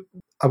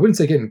 I wouldn't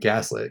say getting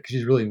gaslit because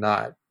she's really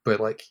not. But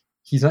like,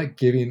 he's not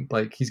giving,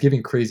 like, he's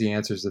giving crazy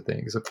answers to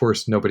things. Of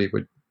course, nobody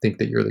would think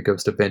that you're the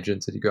ghost of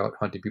vengeance and you go out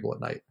hunting people at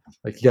night.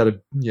 Like, you got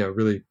to,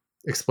 really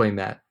explain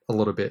that a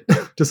little bit,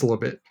 just a little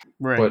bit.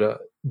 Right.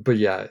 But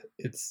yeah,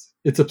 it's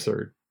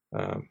absurd.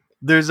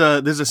 There's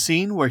a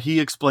scene where he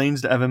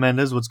explains to Eva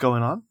Mendes what's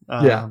going on.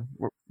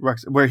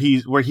 Where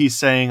he's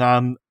saying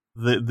I'm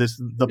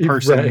the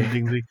person,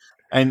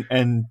 right.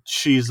 and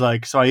she's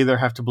like, so I either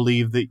have to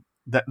believe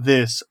that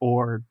this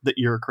or that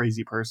you're a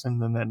crazy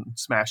person, and then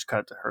smash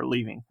cut to her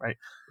leaving, right?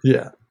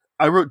 Yeah.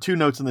 I wrote 2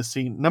 notes in this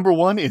scene. Number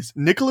 1 is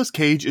Nicolas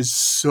Cage is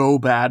so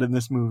bad in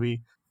this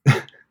movie,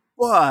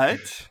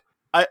 but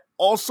I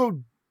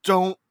also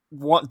don't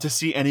want to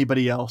see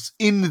anybody else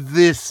in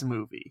this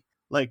movie.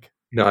 Like,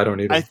 no, I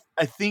don't either.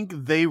 I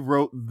think they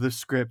wrote the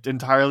script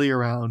entirely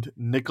around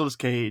Nicolas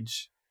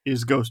Cage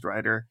is Ghost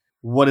Rider.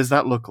 What does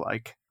that look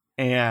like?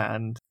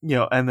 And,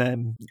 and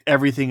then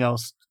everything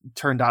else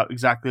turned out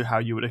exactly how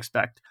you would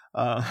expect.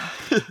 But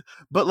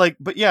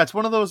yeah, it's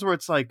one of those where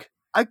it's like,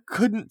 I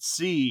couldn't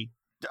see.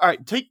 All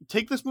right,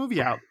 take this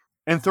movie out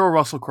and throw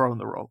Russell Crowe in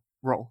the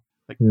role.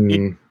 Like,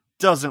 it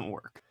doesn't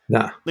work.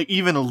 Nah. Like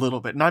even a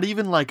little bit. Not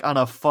even like on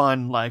a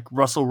fun like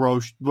Russell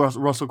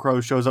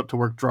Crowe shows up to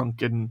work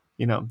drunk and,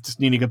 you know, just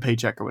needing a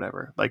paycheck or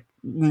whatever. Like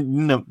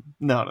no.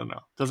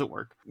 Doesn't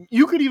work.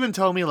 You could even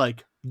tell me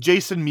like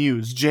Jason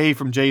Mewes, Jay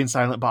from Jay and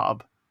Silent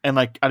Bob, and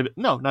like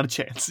no, not a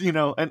chance, you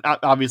know. And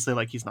obviously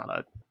like he's not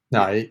a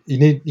you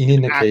need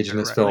Nick Cage in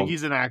this right? film. Like,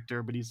 he's an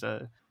actor, but he's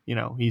a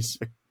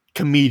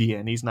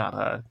comedian. He's not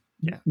a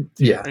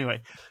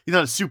Anyway, he's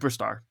not a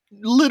superstar.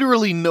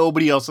 Literally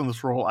nobody else in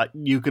this role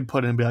you could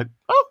put in and be like,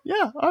 oh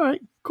yeah, all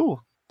right,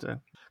 cool. So,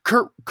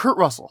 Kurt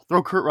Russell.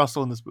 Throw Kurt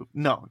Russell in this movie.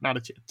 No, not a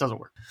chance. Doesn't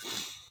work.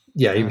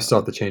 Yeah, he still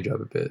have to change up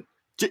a bit.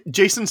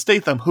 Jason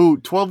Statham, who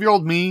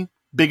 12-year-old me,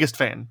 biggest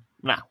fan.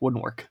 Nah,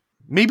 wouldn't work.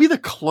 Maybe the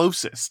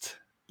closest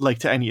like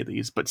to any of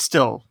these, but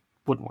still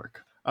wouldn't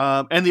work.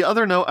 And the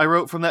other note I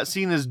wrote from that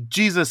scene is,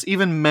 Jesus,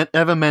 even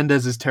Eva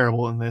Mendes is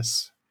terrible in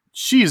this.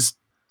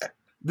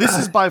 This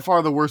is by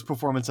far the worst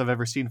performance I've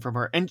ever seen from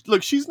her. And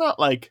look, she's not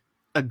like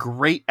a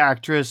great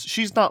actress.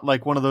 She's not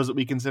like one of those that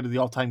we consider the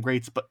all-time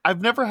greats, but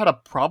I've never had a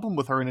problem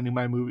with her in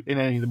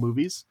any of the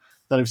movies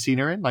that I've seen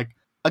her in. Like,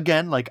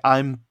 again, like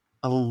I'm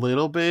a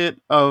little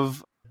bit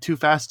of Too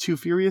Fast, Too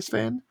Furious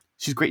fan.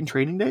 She's great in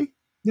Training Day.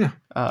 Yeah.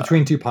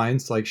 Between Two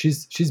Pines, like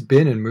she's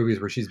been in movies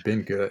where she's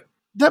been good.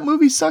 That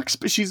movie sucks,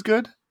 but she's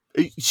good.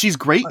 She's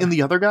great in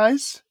The Other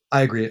Guys.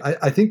 I agree.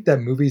 I think that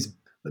movie's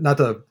not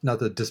to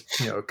just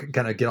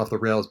kind of get off the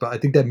rails, but I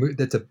think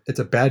that it's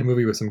a bad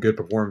movie with some good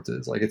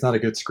performances. Like it's not a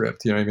good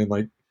script. You know what I mean?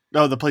 Like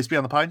The Place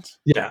Beyond the Pines.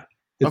 Yeah,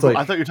 it's like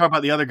I thought you were talking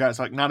about The Other Guys.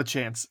 Like not a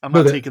chance. I'm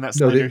not taking that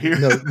slander here.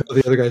 No,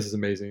 The Other Guys is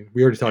amazing.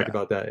 We already talked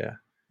about that. Yeah.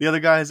 The Other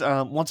Guys.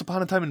 Once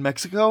Upon a Time in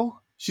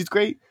Mexico. She's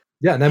great.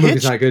 Yeah, and that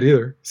movie's not good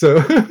either. So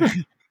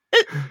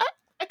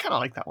I kind of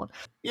like that one.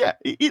 Yeah,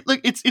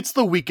 it's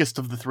the weakest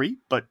of the three,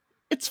 but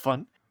it's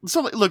fun.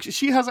 So look,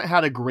 she hasn't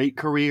had a great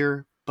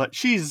career, but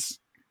she's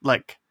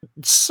like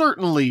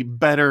certainly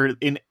better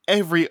in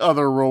every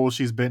other role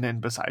she's been in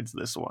besides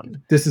this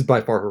one. This is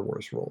by far her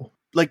worst role.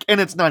 Like,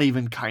 and it's not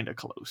even kind of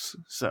close.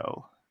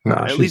 So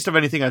at least of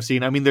anything I've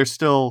seen. I mean, there's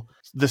still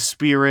The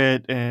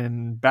Spirit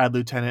and Bad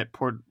Lieutenant,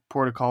 Port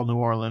of Call, New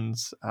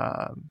Orleans.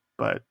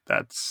 But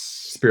that's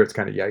Spirit's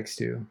kind of yikes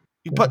too.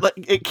 But like,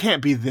 it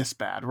can't be this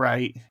bad,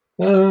 right?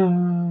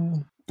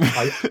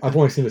 I've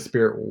only seen The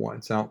Spirit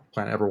once. I don't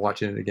plan to ever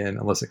watching it again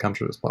unless it comes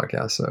to this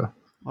podcast. So.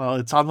 Well,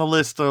 it's on the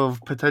list of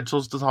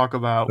potentials to talk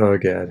about. Oh,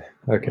 God.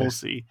 Okay. We'll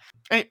see.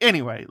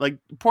 Anyway, like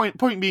point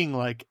being,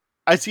 like,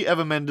 I see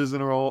Eva Mendes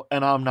in a role,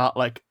 and I'm not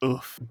like,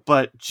 oof,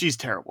 but she's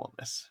terrible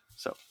in this.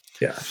 So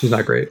yeah, she's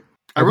not great.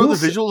 I wrote the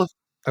visual.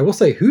 I will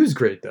say who's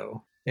great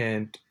though,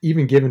 and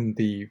even given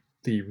the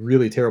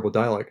really terrible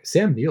dialogue,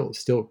 Sam Neill is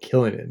still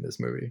killing it in this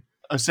movie.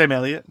 Sam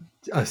Elliott.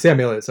 Sam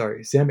Elliott.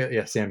 Sorry, Sam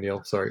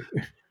Neill. Sorry.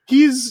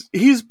 He's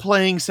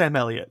playing Sam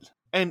Elliott,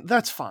 and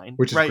that's fine,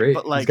 which is right? great.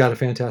 But like, he's got a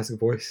fantastic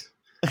voice.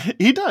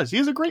 He does. He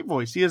has a great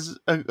voice. He has.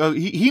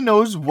 He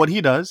knows what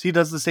he does. He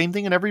does the same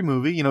thing in every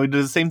movie. You know, he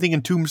does the same thing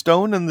in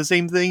Tombstone and the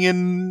same thing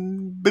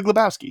in Big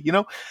Lebowski. You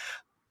know,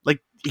 like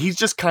he's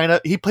just kind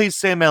of he plays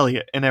Sam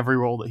Elliott in every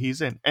role that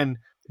he's in, and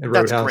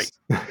that's great.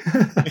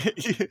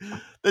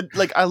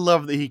 Like I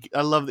love that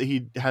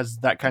he has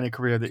that kind of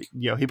career that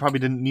he probably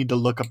didn't need to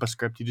look up a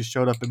script. He just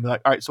showed up and be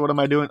like, all right, so what am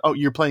I doing? Oh,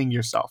 you're playing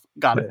yourself.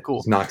 Got it. Cool.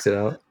 Just knocks it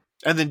out.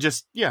 And then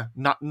just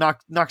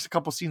knocks a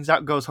couple scenes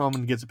out, goes home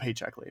and gets a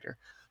paycheck later.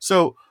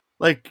 So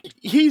like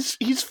he's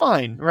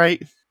fine,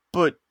 right?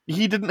 But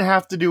he didn't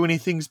have to do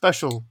anything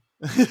special.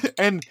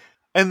 and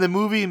the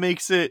movie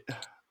makes it,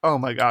 oh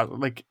my God,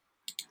 like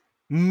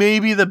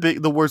maybe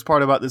the worst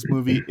part about this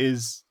movie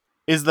is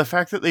the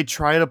fact that they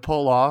try to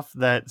pull off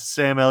that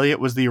Sam Elliott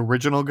was the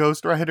original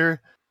Ghost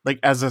Rider, like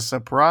as a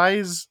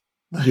surprise.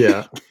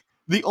 Yeah.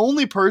 The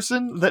only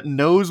person that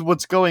knows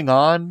what's going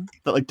on,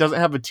 that like doesn't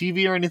have a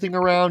TV or anything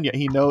around, yet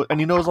he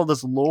knows all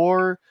this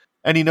lore,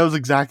 and he knows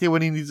exactly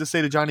what he needs to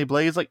say to Johnny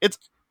Blaze. Like it's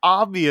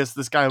obvious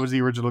this guy was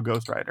the original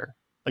Ghost Rider.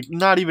 Like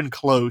not even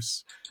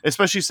close,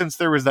 especially since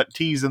there was that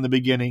tease in the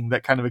beginning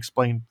that kind of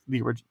explained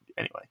the original.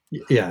 Anyway.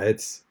 Yeah,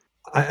 it's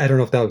I don't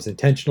know if that was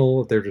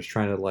intentional. If they're just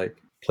trying to like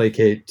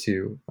placate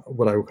to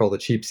what I would call the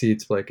cheap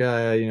seats. Like,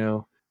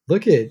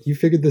 look you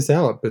figured this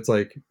out. But it's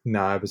like,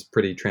 nah, it was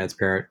pretty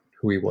transparent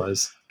who he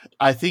was.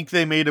 I think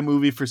they made a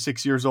movie for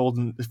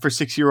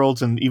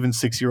 6-year-olds and even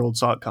 6-year-olds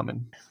saw it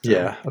coming. So.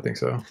 Yeah, I think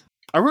so.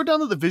 I wrote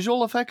down that the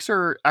visual effects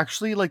are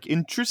actually like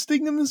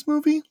interesting in this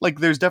movie. Like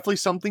there's definitely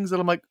some things that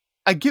I'm like,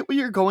 I get what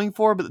you're going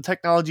for, but the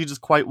technology just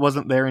quite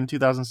wasn't there in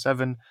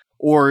 2007,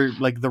 or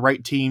like the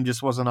right team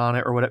just wasn't on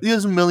it or whatever.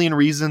 There's a million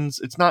reasons.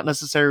 It's not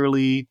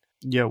necessarily,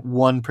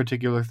 one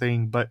particular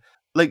thing, but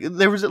like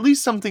there was at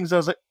least some things that I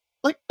was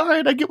like, all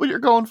right, I get what you're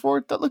going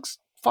for. That looks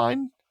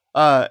fine.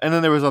 And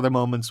then there was other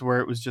moments where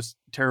it was just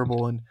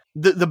terrible. And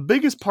the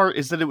biggest part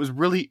is that it was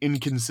really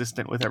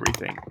inconsistent with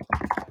everything.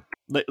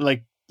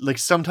 Like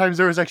sometimes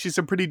there was actually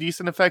some pretty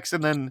decent effects,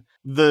 and then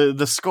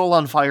the skull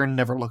on fire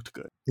never looked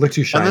good. Looked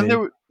too shiny. And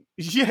then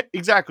yeah,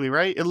 exactly,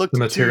 right? It looked the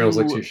materials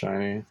looked too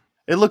shiny.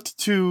 It looked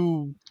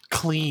too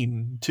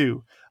clean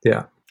too.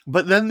 Yeah.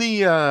 But then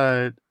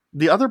the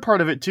the other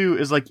part of it too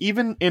is like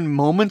even in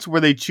moments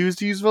where they choose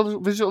to use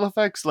visual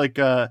effects, like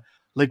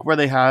where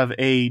they have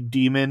a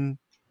demon,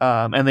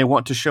 and they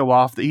want to show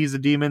off that he's a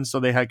demon, so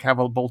they have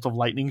a bolt of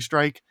lightning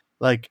strike,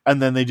 like,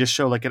 and then they just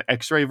show like an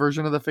X-ray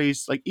version of the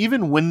face. Like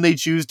even when they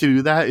choose to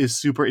do that is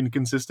super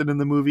inconsistent in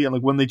the movie, and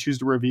like when they choose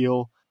to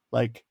reveal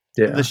like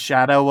the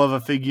shadow of a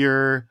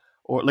figure,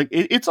 or like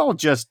it's all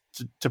just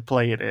to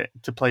play in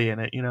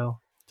it, you know.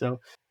 So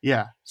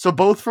yeah, so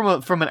both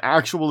from an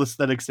actual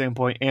aesthetic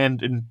standpoint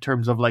and in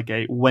terms of like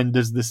a when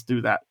does this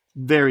do that,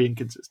 very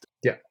inconsistent.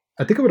 Yeah,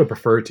 I think I would have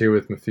preferred to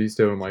with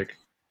Mephisto and like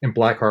in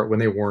Blackheart when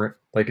they weren't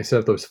like instead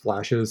of those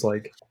flashes,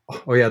 like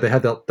oh yeah, they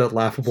had that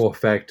laughable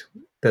effect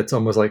that's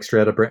almost like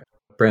straight out of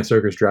Bram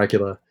Stoker's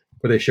Dracula,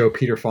 where they show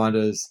Peter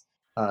Fonda's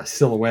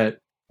silhouette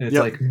and it's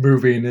like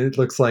moving. It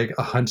looks like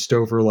a hunched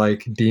over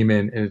like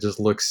demon, and it just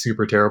looks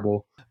super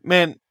terrible.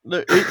 Man,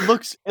 it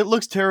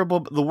looks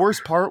terrible. But the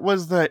worst part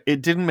was that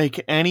it didn't make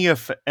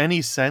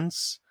any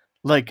sense,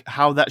 like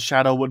how that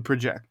shadow would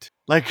project.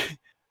 Like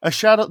a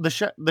shadow,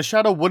 the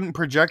shadow wouldn't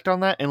project on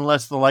that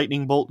unless the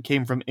lightning bolt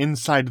came from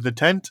inside the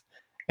tent,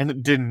 and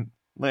it didn't.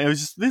 Like, it was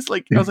just this.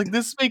 Like I was like,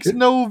 this makes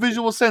no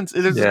visual sense.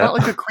 It's not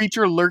like a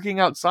creature lurking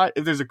outside.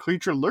 If there's a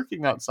creature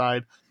lurking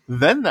outside,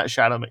 then that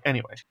shadow.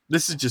 Anyway,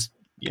 this is just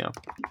Yeah,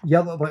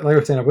 like I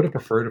was saying, I would have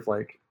preferred if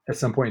like at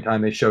some point in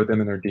time they showed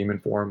them in their demon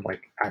form,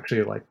 like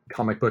actually like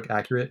comic book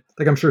accurate.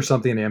 Like I'm sure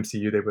something in the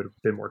MCU they would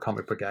have been more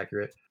comic book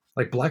accurate.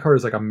 Like Blackheart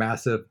is like a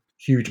massive,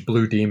 huge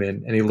blue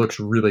demon, and he looks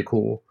really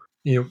cool.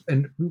 You know,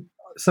 and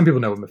some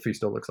people know what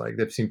Mephisto looks like.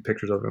 They've seen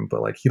pictures of him,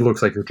 but like he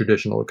looks like your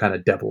traditional kind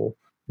of devil,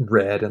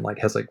 red, and like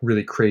has like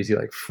really crazy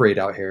like frayed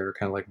out hair,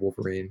 kind of like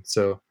Wolverine.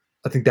 So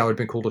I think that would have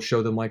been cool to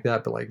show them like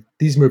that. But like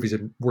these movies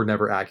were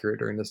never accurate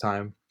during this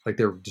time. Like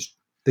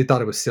they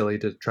thought it was silly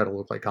to try to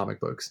look like comic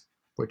books,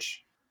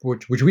 which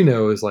we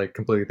know is like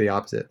completely the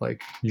opposite.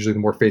 Like usually the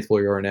more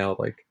faithful you are now,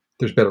 like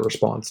there's better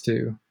response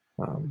to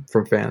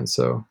from fans.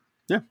 So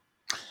yeah.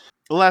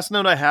 The last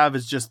note I have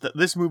is just that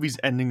this movie's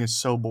ending is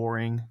so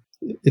boring.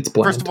 It's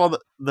bland. First of all,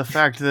 the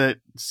fact that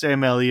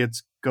Sam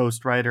Elliott's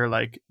Ghost Rider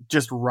like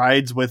just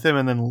rides with him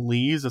and then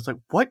leaves. It's like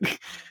what?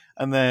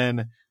 And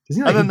then he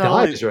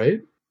dies,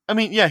 right? I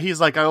mean, yeah, he's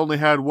like, I only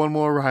had one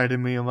more ride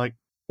in me. I'm like,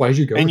 why did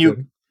you go? And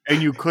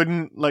you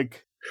couldn't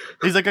like.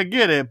 He's like, I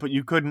get it, but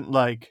you couldn't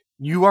like.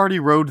 You already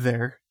rode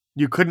there.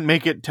 You couldn't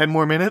make it 10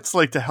 more minutes,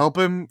 like to help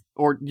him,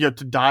 or to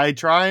die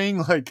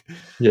trying, like.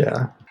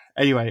 Yeah.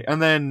 Anyway, and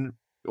then,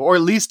 or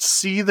at least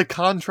see the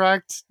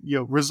contract,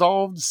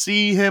 resolved.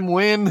 See him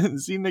win.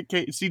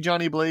 See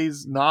Johnny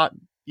Blaze not,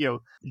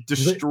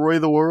 destroy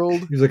the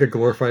world. He's like a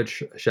glorified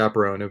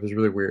chaperone. It was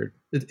really weird.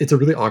 It's a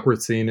really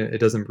awkward scene. It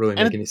doesn't really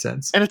make any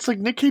sense. And it's like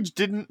Nick Cage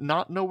didn't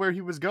not know where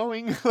he was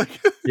going.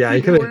 Like, yeah,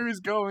 he could. Where he was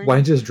going. Why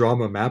didn't you just draw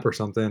him a map or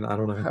something? I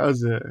don't know.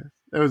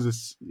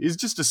 It's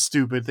just a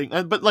stupid thing.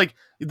 But like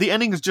the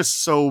ending is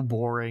just so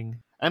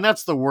boring, and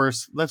that's the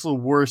worst. That's the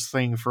worst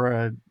thing for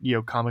a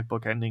comic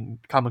book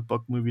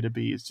movie to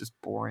be, is just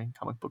boring.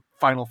 Comic book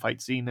final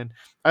fight scene. And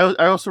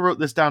I also wrote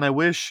this down. I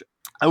wish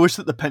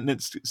that the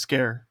pendant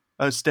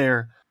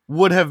stare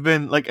would have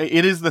been like,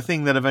 it is the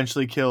thing that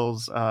eventually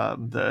kills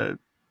the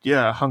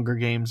Hunger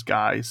Games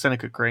guy,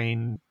 Seneca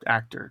Crane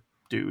actor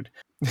dude.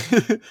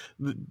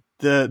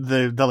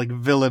 the like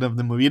villain of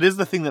the movie. It is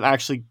the thing that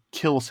actually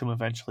kills him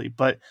eventually.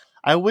 But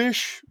I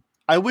wish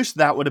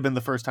that would have been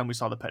the first time we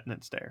saw the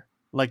pendant stare.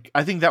 Like,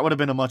 I think that would have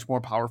been a much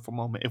more powerful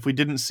moment if we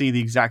didn't see the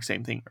exact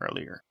same thing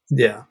earlier.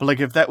 Yeah. But like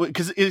if that,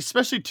 because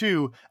especially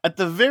too, at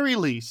the very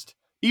least,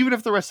 even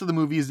if the rest of the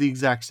movie is the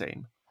exact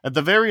same, at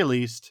the very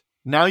least,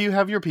 now you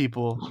have your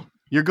people,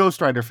 your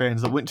Ghost Rider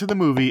fans that went to the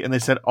movie and they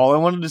said, all I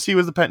wanted to see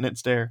was the pendant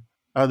stare.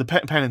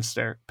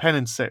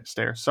 Penance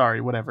stare.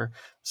 Sorry, whatever.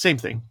 Same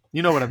thing.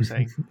 You know what I'm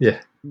saying? Yeah.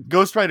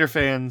 Ghost Rider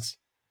fans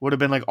would have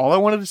been like, all I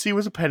wanted to see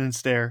was a penance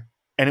stare,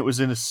 and it was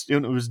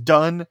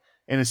done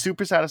in a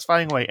super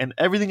satisfying way, and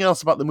everything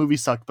else about the movie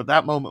sucked, but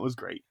that moment was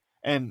great.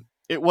 And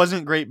it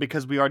wasn't great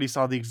because we already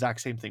saw the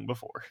exact same thing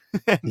before.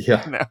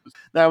 Yeah.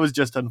 That was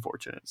just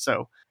unfortunate.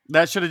 So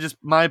that should have just,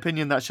 my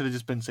opinion, that should have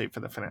just been saved for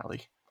the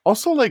finale.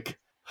 Also, like,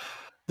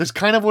 there's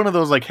kind of one of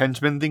those like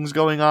henchman things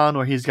going on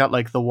where he's got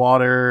like the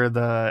water,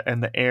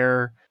 and the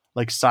air,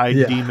 like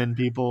side demon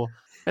people.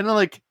 And then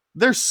like,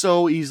 they're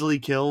so easily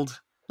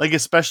killed. Like,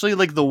 especially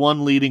like the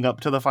one leading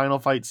up to the final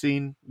fight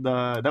scene.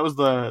 That was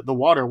the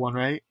water one,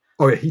 right?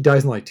 Oh yeah, he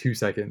dies in like 2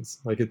 seconds.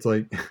 Like it's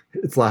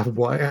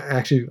laughable.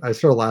 I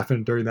started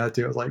laughing during that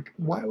too. I was like,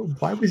 why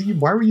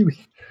were you?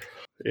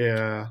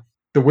 Yeah.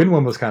 The wind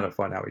one was kind of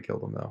fun how he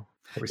killed him though.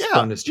 He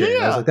spun his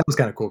chain. I was like, that was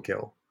kind of cool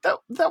kill.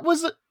 That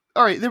was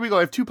all right. There we go.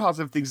 I have 2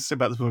 positive things to say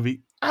about this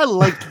movie. I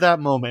liked that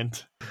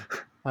moment.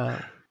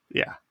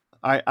 Yeah.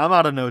 I'm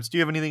out of notes. Do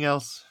you have anything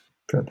else?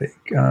 I think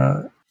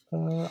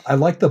I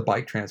like the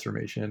bike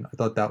transformation. I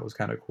thought that was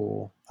kind of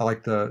cool. I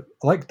like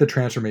the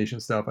transformation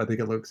stuff. I think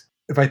it looks,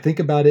 if I think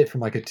about it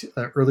from like a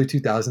early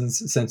 2000s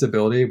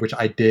sensibility, which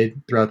I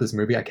did throughout this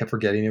movie, I kept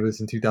forgetting it was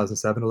in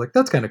 2007. I was like,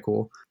 that's kind of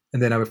cool.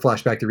 And then I would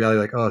flash back to reality,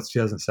 like, oh, it's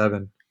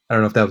 2007. I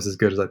don't know if that was as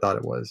good as I thought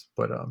it was,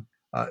 but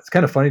It's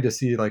kind of funny to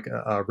see like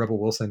a Rebel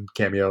Wilson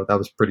cameo. That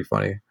was pretty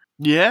funny.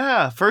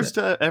 Yeah, first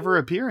ever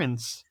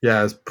appearance.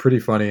 Yeah, it's pretty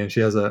funny, and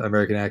she has an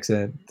American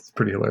accent. It's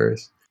pretty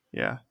hilarious.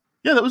 Yeah,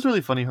 that was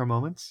really funny. Her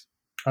moments.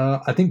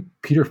 I think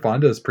Peter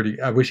Fonda is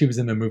pretty. I wish he was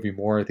in the movie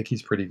more. I think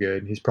he's pretty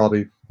good. He's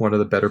probably one of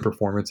the better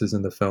performances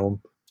in the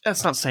film.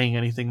 That's not saying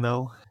anything,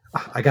 though.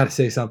 I got to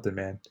say something,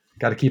 man.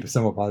 Got to keep it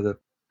somewhat positive.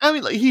 I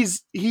mean, like,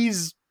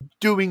 he's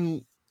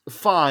doing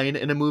fine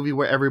in a movie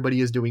where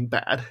everybody is doing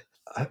bad.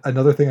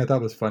 Another thing I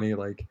thought was funny,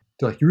 like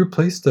you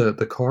replaced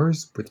the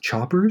cars with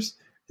choppers.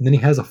 And then he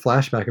has a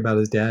flashback about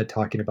his dad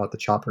talking about the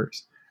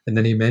choppers. And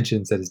then he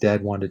mentions that his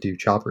dad wanted to do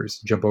choppers,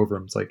 jump over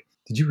him. It's like,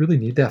 did you really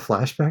need that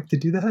flashback to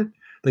do that?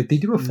 Like, they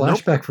do a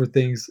flashback for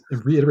things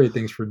and reiterate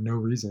things for no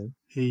reason.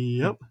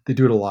 Yep. They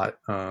do it a lot.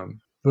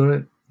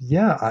 But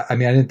yeah, I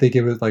mean, I didn't think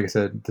it was, like I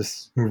said,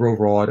 this movie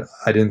overall,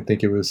 I didn't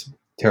think it was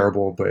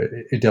terrible, but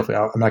it definitely,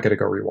 I'm not going to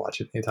go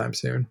rewatch it anytime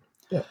soon.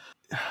 Yeah.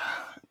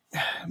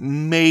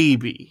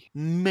 Maybe.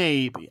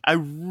 I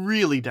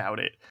really doubt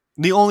it.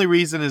 The only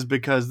reason is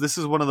because this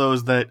is one of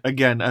those that,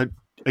 again,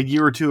 a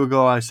year or two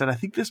ago, I said, I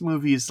think this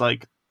movie is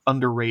like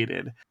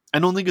underrated. I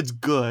don't think it's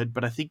good,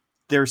 but I think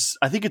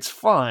it's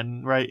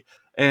fun, right?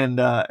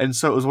 And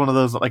so it was one of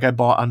those that, like, I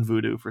bought on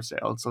Vudu for sale.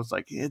 And so it's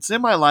like, it's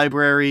in my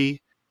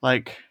library.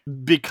 Like,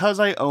 because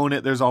I own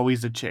it, there's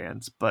always a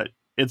chance. But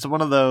it's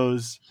one of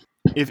those,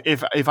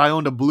 if I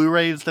owned a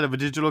Blu-ray instead of a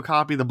digital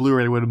copy, the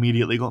Blu-ray would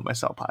immediately go in my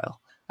sell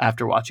pile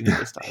after watching it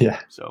this time. Yeah.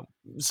 So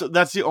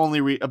that's the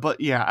only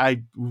but yeah,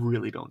 I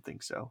really don't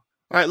think so.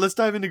 All right, let's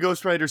dive into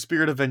Ghost Rider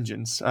Spirit of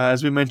Vengeance.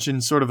 As we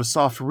mentioned, sort of a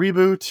soft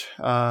reboot.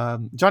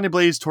 Johnny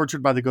Blaze,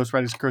 tortured by the Ghost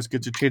Rider's curse,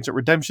 gets a chance at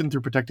redemption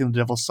through protecting the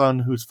Devil's son,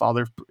 whose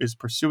father is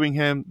pursuing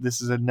him. This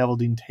is a Neville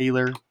Dean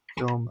Taylor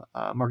film,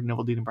 Mark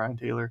Neville Dean and Brian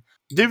Taylor.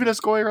 David S.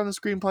 Goyer on the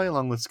screenplay,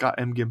 along with Scott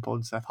M. Gimple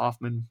and Seth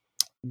Hoffman.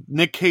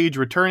 Nick Cage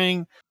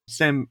returning.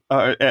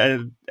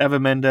 Eva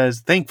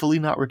Mendes, thankfully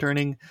not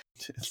returning.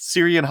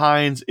 Syrian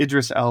Hines,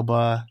 Idris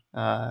Elba,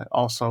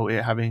 also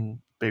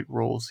having big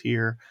roles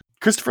here.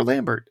 Christopher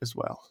Lambert as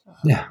well.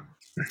 Yeah.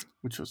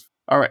 Which was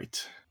all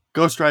right.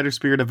 Ghost Rider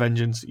Spirit of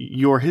Vengeance.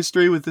 Your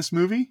history with this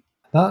movie?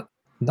 Not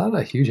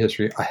a huge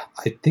history. I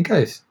think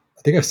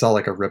I saw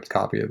like a ripped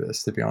copy of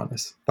this, to be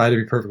honest. If I had to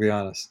be perfectly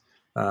honest.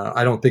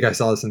 I don't think I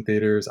saw this in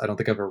theaters. I don't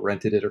think I've ever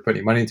rented it or put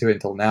any money into it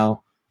until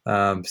now.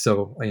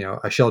 So,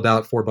 I shelled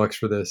out $4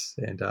 for this,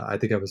 and I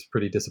think I was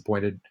pretty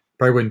disappointed.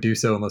 Probably wouldn't do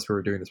so unless we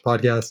were doing this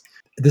podcast.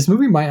 This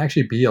movie might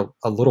actually be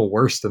a little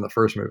worse than the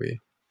first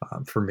movie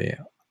for me.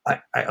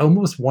 I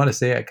almost want to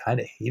say I kind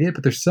of hate it,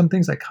 but there's some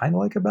things I kind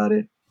of like about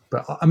it.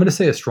 But I'm going to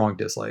say a strong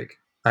dislike.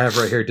 I have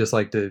right here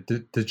dislike to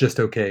just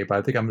okay, but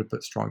I think I'm going to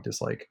put strong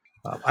dislike.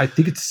 I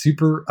think it's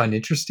super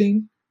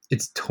uninteresting.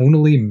 It's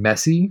tonally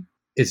messy.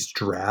 It's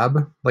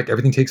drab. Like,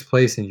 everything takes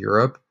place in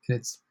Europe, and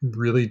it's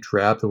really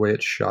drab the way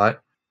it's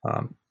shot.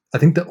 I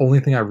think the only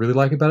thing I really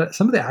like about it,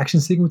 some of the action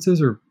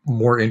sequences are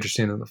more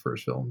interesting than the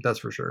first film. That's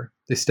for sure.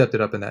 They stepped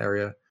it up in that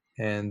area.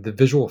 And the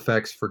visual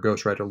effects for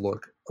Ghost Rider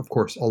look, of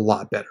course, a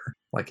lot better.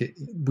 Like,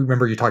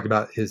 remember you talked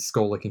about his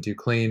skull looking too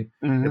clean.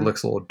 Mm-hmm. It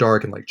looks a little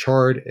dark and like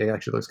charred. It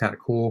actually looks kind of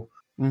cool.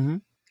 Mm-hmm.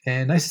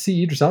 And nice to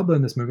see Idris Elba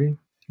in this movie.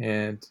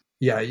 And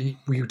yeah,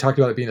 we talked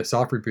about it being a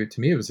soft reboot.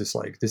 To me, it was just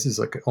like, this is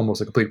like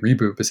almost a complete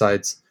reboot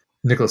besides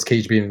Nicolas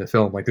Cage being in the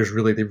film. Like, they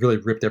really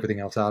ripped everything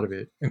else out of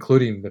it,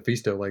 including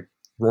Mephisto. Like,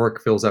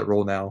 Rourke fills that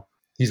role now.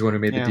 He's the one who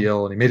made the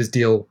deal, and he made his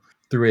deal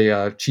through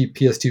a cheap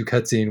PS2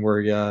 cutscene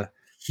where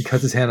he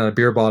cuts his hand on a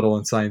beer bottle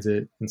and signs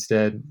it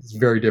instead. It's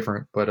very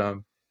different, but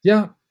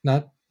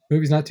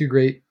movie's not too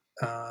great.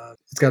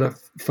 It's got a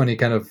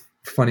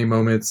funny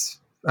moments.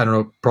 I don't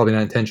know, probably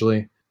not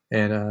intentionally.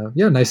 And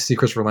nice to see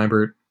Christopher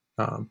Lambert.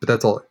 But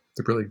that's all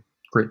the really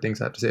great things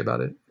I have to say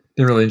about it.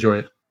 Didn't really enjoy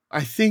it.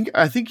 I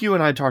think you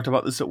and I talked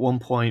about this at one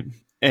point,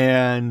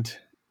 and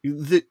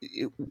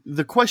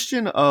the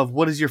question of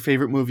what is your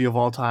favorite movie of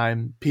all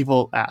time,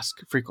 people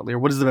ask frequently, or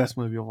what is the best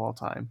movie of all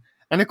time?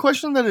 And a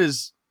question that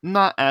is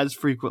not as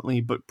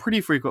frequently, but pretty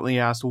frequently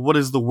asked, what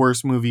is the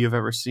worst movie you've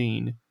ever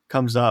seen,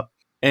 comes up.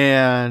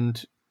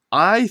 And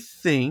I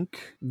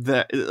think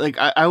that, like,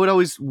 I would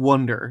always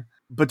wonder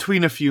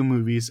between a few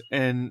movies,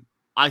 and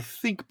I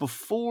think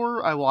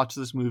before I watched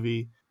this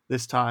movie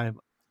this time,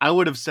 I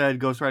would have said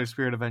Ghost Rider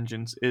Spirit of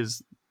Vengeance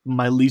is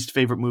my least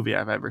favorite movie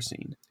I've ever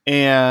seen.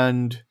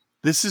 And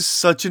this is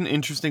such an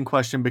interesting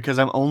question because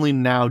I'm only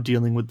now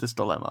dealing with this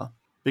dilemma.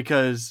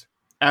 Because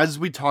as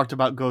we talked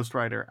about Ghost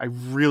Rider, I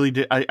really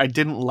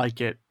didn't like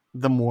it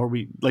the more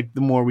we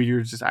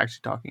were just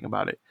actually talking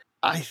about it.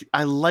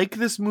 I like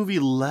this movie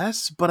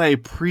less, but I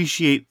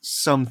appreciate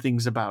some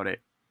things about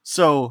it.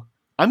 So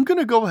I'm going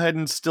to go ahead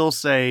and still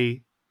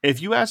say,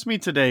 if you ask me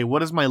today,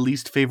 what is my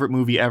least favorite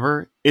movie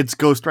ever? It's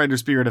Ghost Rider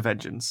Spirit of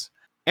Vengeance.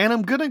 And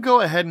I'm going to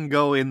go ahead and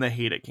go in the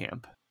hate it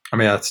camp. I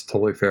mean, that's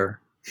totally fair.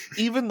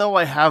 Even though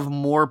I have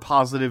more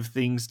positive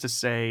things to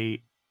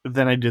say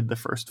than I did the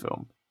first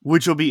film,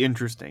 which will be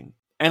interesting.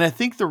 And I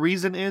think the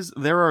reason is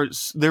there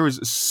is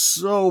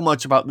so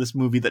much about this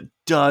movie that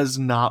does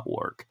not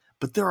work,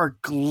 but there are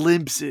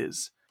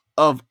glimpses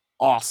of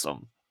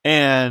awesome.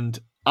 And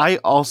I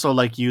also,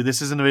 like you,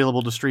 this isn't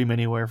available to stream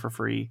anywhere for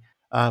free.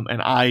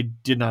 And I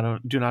do not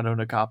own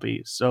a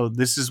copy. So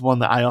this is one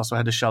that I also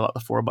had to shell out the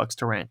 $4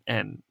 to rent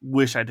and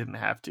wish I didn't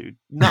have to.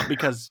 Not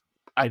because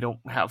I don't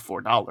have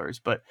 $4,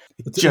 but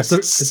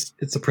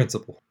it's a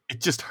principle.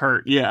 It just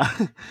hurt. Yeah.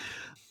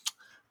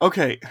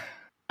 Okay.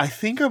 I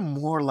think I'm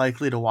more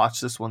likely to watch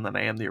this one than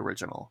I am the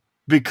original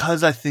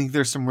because I think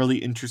there's some really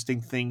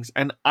interesting things.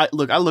 And I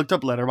looked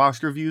up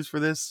Letterboxd reviews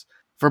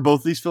for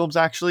both these films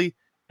actually,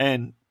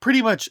 and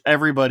pretty much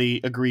everybody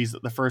agrees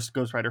that the first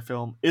Ghost Rider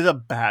film is a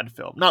bad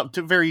film, not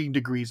to varying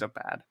degrees of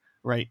bad,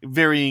 right?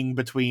 Varying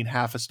between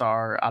 0.5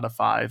 star out of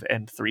 5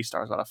 and 3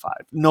 stars out of 5.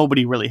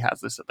 Nobody really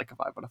has this at like a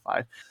 5 out of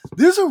 5.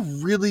 There's a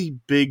really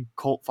big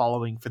cult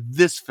following for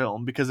this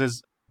film because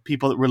there's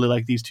people that really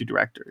like these two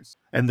directors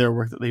and their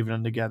work that they've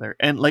done together.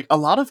 And like a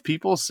lot of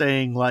people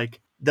saying like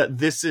that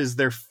this is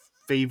their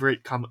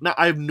favorite comic. Now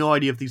I have no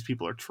idea if these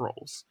people are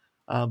trolls,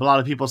 but a lot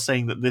of people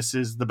saying that this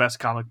is the best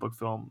comic book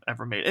film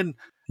ever made. And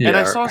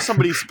I saw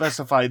somebody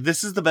specify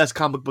this is the best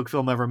comic book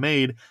film ever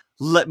made.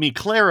 Let me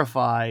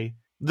clarify: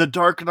 The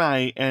Dark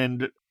Knight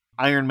and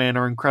Iron Man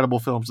are incredible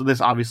films. So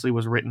this obviously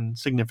was written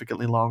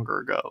significantly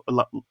longer ago,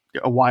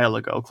 a while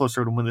ago,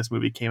 closer to when this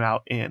movie came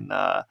out in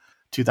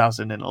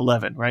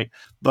 2011, right?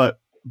 But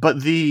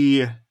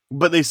they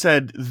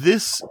said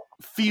this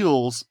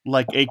feels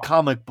like a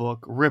comic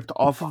book ripped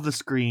off of the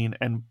screen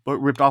and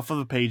ripped off of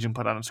the page and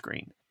put on a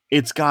screen.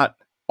 It's got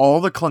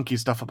all the clunky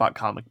stuff about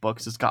comic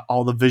books. It's got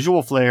all the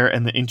visual flair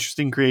and the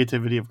interesting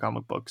creativity of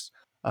comic books.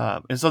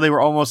 And so they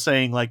were almost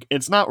saying like,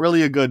 it's not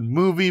really a good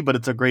movie, but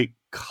it's a great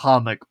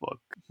comic book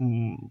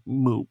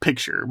moving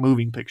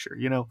picture,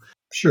 you know?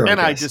 Sure. And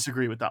I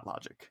disagree with that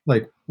logic.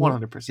 Like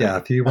 100%. Yeah.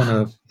 If you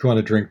want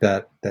to drink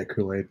that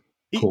Kool-Aid,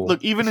 cool.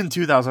 Look, even in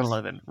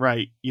 2011,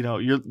 right? You know,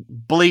 your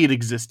Blade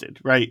existed,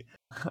 right?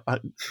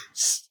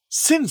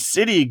 Sin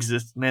City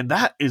exists, man.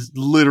 That is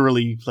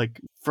literally like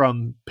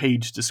from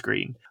page to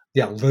screen.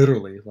 Yeah,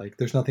 literally. Like,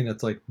 there's nothing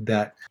that's like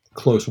that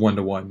close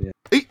 1-to-1.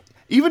 Yeah.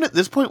 Even at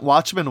this point,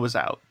 Watchmen was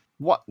out.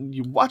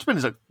 Watchmen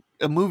is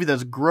a movie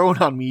that's grown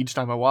on me each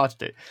time I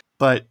watched it.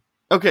 But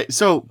okay,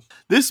 so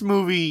this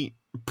movie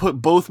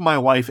put both my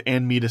wife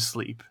and me to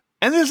sleep,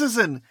 and this is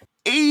an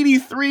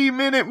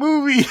 83-minute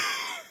movie.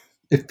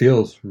 It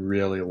feels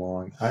really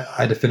long. I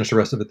had to finish the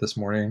rest of it this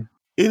morning.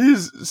 It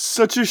is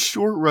such a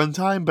short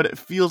runtime, but it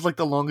feels like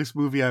the longest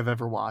movie I've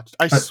ever watched.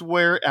 I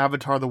swear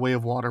Avatar: The Way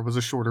of Water was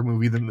a shorter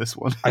movie than this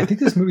one. I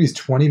think this movie is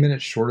 20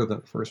 minutes shorter than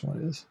the first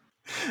one is.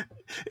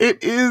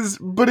 It is,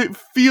 but it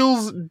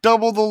feels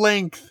double the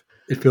length.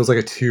 It feels like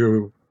a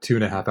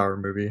 2.5 hour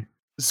movie.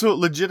 So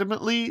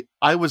legitimately,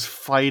 I was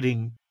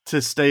fighting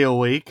to stay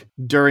awake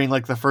during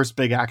like the first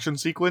big action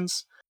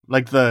sequence,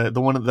 like the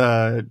one of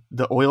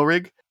the oil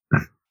rig.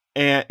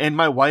 And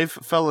my wife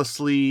fell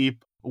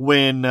asleep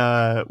when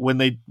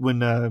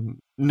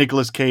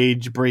Nicolas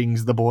Cage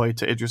brings the boy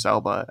to Idris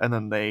Elba, and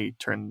then they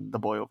turn the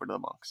boy over to the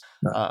monks.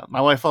 No.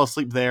 My wife fell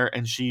asleep there,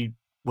 and she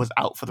was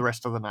out for the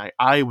rest of the night.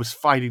 I was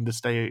fighting to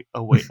stay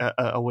awake.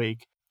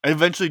 I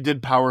eventually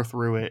did power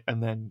through it,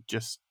 and then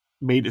just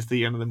made it to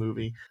the end of the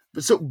movie.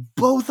 But so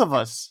both of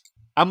us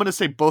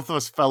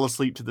fell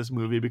asleep to this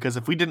movie, because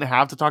if we didn't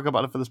have to talk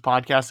about it for this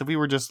podcast, if we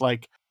were just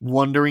like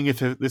wondering if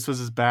this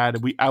was as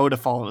bad, I would have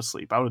fallen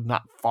asleep. I would have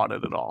not fought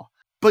it at all.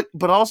 But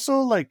also,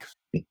 like,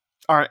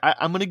 all right,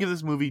 I'm going to give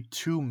this movie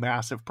 2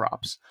 massive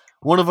props.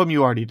 One of them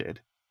you already did.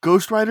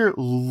 Ghost Rider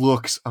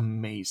looks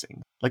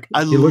amazing. Like,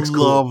 I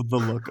love the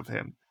look of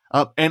him.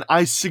 And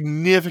I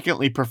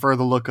significantly prefer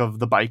the look of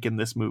the bike in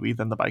this movie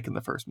than the bike in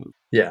the first movie.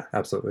 Yeah,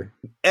 absolutely.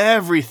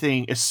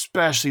 Everything,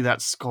 especially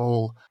that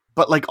skull.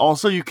 But, like,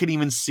 also you can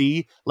even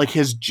see, like,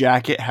 his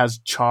jacket has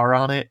char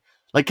on it.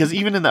 Like, because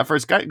even in that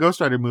first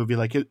Ghost Rider movie,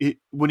 like,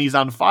 when he's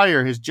on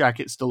fire, his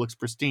jacket still looks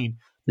pristine.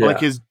 Yeah.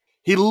 Like,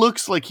 he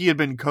looks like he had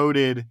been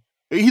coated.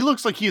 He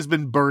looks like he has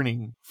been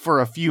burning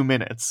for a few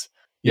minutes,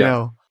 you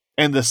know?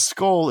 And the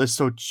skull is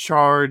so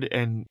charred,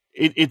 and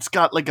it's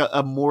got, like,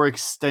 a more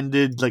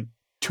extended, like,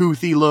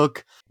 toothy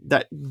look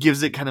that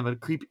gives it kind of a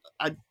creepy...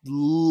 I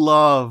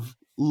love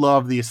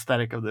the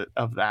aesthetic of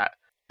that.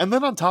 And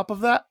then on top of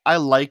that, I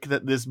like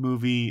that this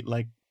movie,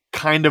 like,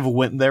 kind of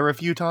went there a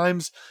few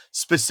times.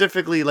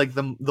 Specifically, like,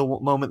 the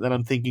moment that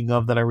I'm thinking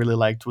of that I really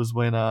liked was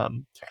when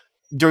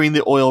during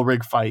the oil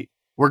rig fight,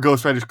 where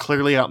Ghost Rider's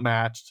clearly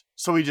outmatched,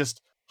 so he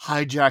just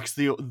hijacks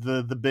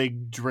the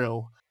big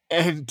drill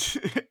and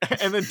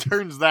then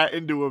turns that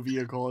into a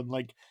vehicle and,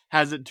 like,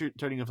 has it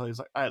turning in place.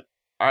 Like,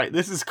 all right,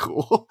 this is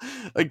cool.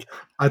 Like,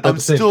 I thought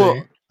the same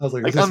thing. I was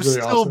like, I'm really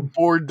still awesome.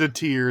 bored to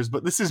tears,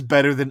 but this is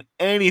better than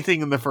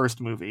anything in the first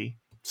movie.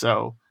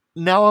 So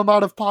now I'm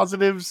out of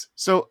positives.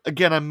 So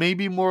again, I'm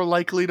maybe more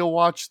likely to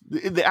watch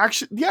the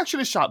action. The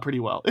action is shot pretty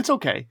well. It's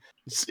okay,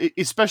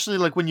 especially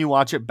like when you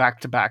watch it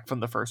back to back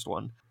from the first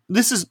one.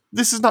 This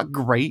is not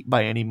great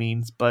by any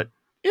means, but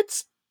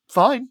it's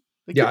fine.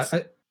 Like, yeah,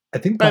 I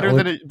think better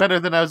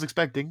than I was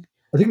expecting.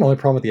 I think my only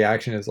problem with the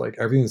action is, like,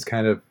 everything's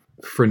kind of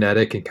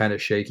frenetic and kind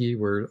of shaky,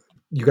 where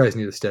you guys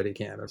need a steady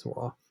cam as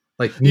well.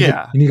 Like, you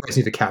guys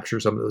need to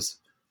capture some of those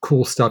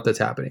cool stuff that's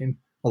happening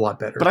a lot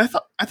better. But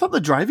I thought the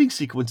driving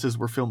sequences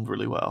were filmed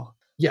really well.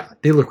 Yeah,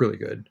 they look really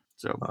good.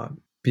 So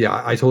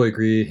yeah, I totally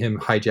agree. Him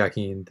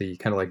hijacking the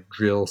kind of like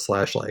drill /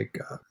 like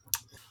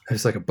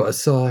it's like a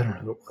buzzsaw. I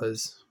don't know what it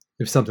was.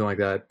 It was something like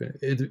that.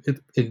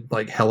 It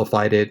like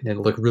hellified it and it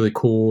looked really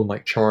cool and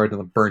like charred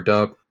and burnt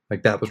up.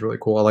 Like that was really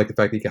cool. I like the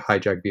fact that you could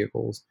hijack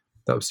vehicles.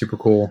 That was super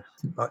cool.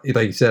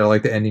 Like you said, I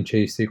like the ending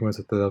chase sequence.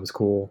 I thought that was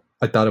cool.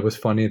 I thought it was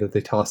funny that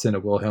they tossed in a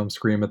Wilhelm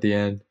scream at the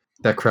end.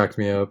 That cracked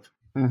me up.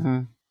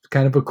 Mm-hmm.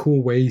 Kind of a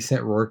cool way he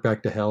sent Rourke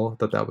back to hell. I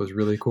thought that was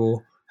really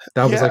cool.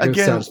 That was like a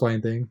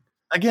satisfying thing.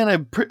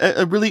 Again,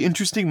 a really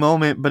interesting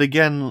moment, but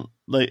again,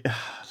 like,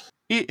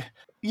 I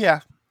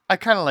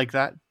kind of like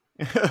that.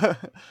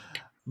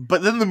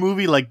 But then the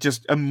movie like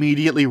just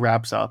immediately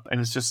wraps up,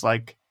 and it's just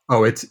like,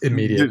 oh, it's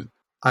immediate.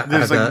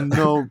 There's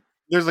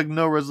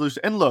no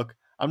resolution. And look,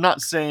 I'm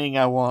not saying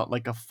I want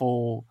like a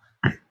full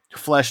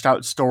fleshed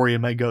out story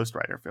in my Ghost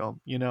Rider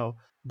film, you know,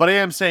 but I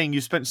am saying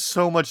you spent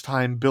so much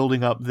time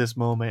building up this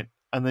moment,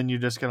 and then you're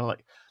just gonna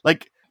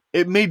like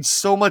it made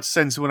so much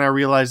sense when I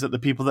realized that the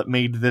people that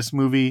made this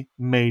movie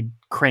made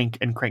Crank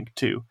and Crank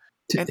 2.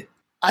 And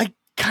I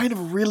kind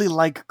of really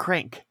like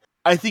Crank.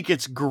 I think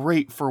it's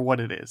great for what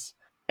it is.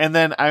 And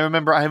then I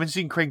remember I haven't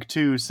seen Crank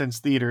 2 since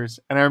theaters,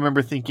 and I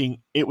remember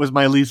thinking it was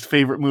my least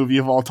favorite movie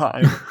of all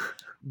time.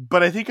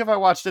 But I think if I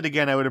watched it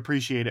again, I would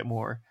appreciate it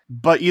more.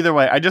 But either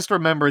way, I just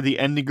remember the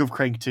ending of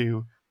Crank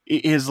 2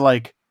 is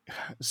like,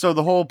 so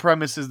the whole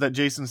premise is that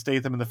Jason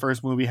Statham in the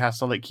first movie has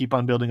to like keep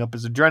on building up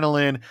his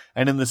adrenaline,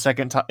 and in the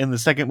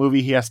second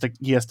movie he has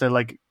to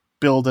like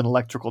build an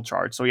electrical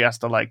charge. So he has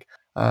to like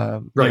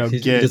right. He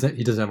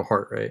doesn't have a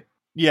heart, right?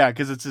 Yeah,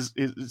 because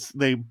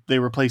they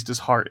replaced his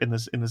heart in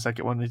the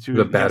second one.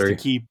 The battery.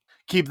 Has to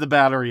keep the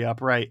battery up,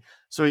 right?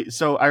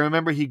 So I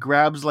remember he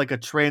grabs like a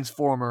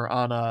transformer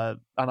on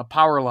a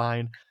power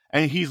line,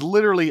 and he's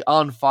literally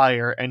on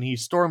fire, and he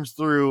storms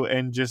through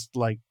and just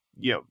like,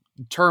 you know,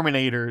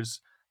 Terminators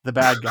the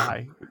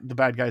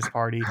bad guy's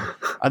party,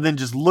 and then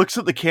just looks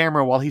at the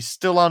camera while he's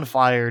still on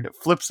fire,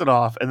 flips it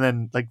off, and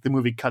then like the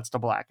movie cuts to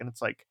black, and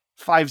it's like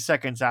 5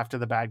 seconds after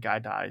the bad guy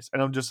dies.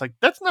 And I'm just like,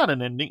 that's not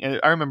an ending. And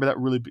I remember that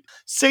really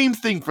same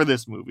thing for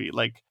this movie.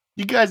 Like,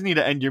 you guys need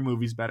to end your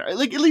movies better.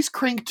 Like, at least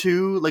Crank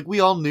 2, like, we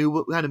all knew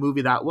what kind of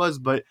movie that was,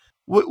 but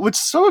what's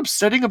so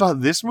upsetting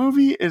about this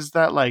movie is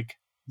that, like,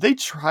 they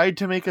tried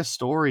to make a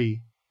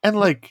story, and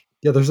like,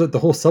 yeah, there's the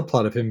whole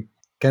subplot of him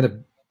kind of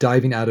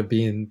diving out of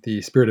being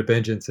the spirit of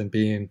vengeance and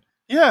being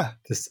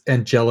this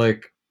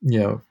angelic, you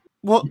know.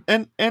 Well,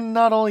 and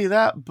not only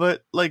that,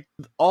 but like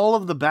all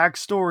of the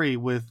backstory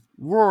with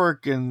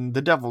Rourke and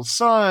the Devil's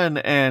Son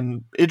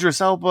and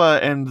Idris Elba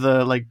and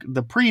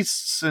the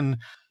priests, and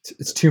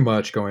it's too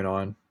much going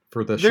on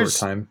for the short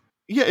time.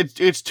 Yeah,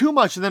 it's too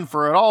much, and then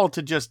for it all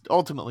to just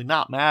ultimately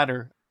not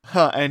matter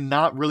and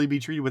not really be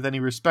treated with any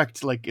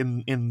respect, like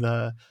in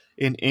the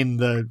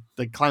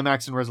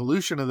climax and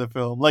resolution of the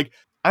film. Like,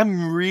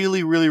 I'm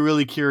really, really,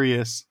 really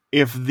curious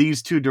if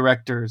these two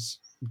directors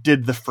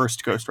did the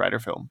first Ghost Rider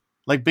film.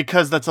 Like,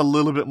 because that's a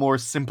little bit more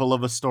simple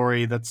of a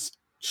story that's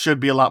should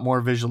be a lot more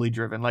visually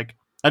driven. Like,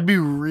 I'd be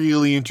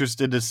really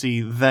interested to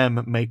see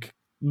them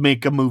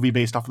make a movie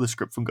based off of the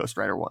script from Ghost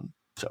Rider 1.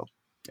 So,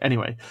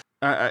 anyway,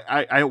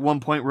 I at one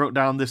point wrote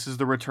down, this is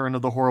the return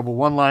of the horrible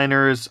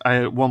one-liners.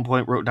 I at one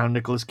point wrote down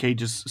Nicolas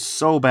Cage is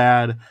so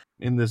bad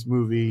in this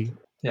movie.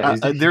 Yeah,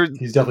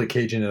 he's definitely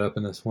caging it up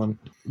in this one.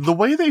 The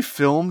way they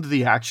filmed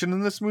the action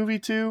in this movie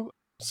too,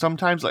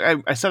 sometimes,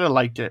 like I said, I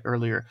liked it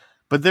earlier,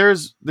 but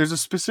there's a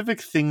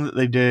specific thing that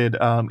they did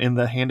in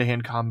the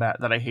hand-to-hand combat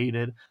that I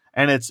hated,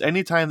 and it's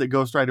anytime that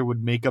Ghost Rider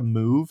would make a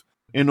move,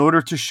 in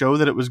order to show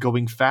that it was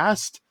going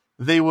fast,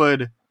 they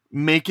would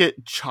make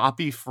it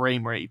choppy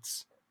frame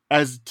rates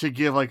as to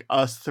give like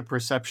us the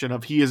perception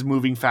of he is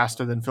moving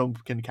faster than film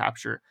can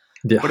capture.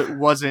 Yeah. But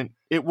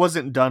it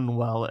wasn't done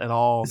well at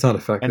all. It's not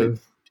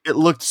effective. It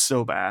looked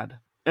so bad.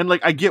 And like,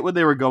 I get what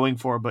they were going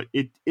for, but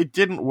it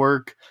didn't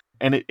work,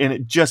 and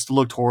it just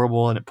looked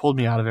horrible, and it pulled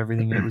me out of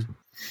everything. And it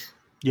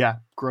was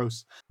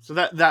gross. So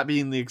that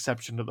being the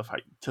exception to the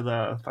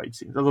fight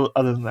scenes.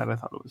 Other than that, I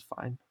thought it was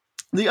fine.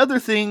 The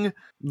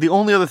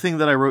only other thing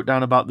that I wrote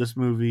down about this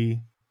movie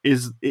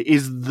is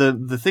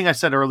the thing I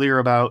said earlier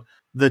about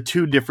the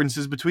two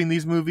differences between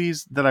these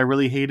movies that I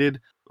really hated.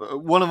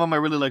 One of them I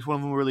really liked, one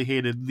of them I really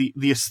hated.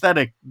 The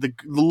aesthetic, the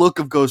look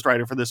of Ghost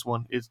Rider for this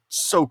one is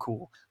so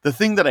cool. The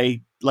thing that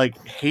I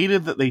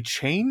hated that they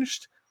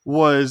changed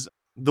was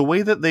the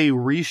way that they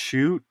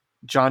reshoot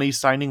Johnny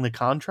signing the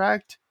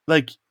contract.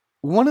 Like,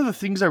 one of the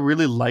things I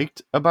really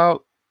liked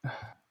about,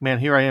 man,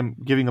 here I am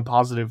giving a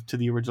positive to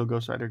the original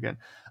Ghost Rider again.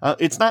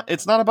 It's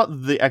not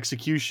about the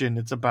execution.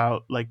 It's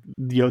about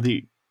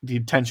the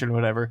intention or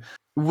whatever.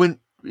 When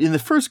in the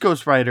first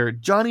Ghost Rider,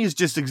 Johnny is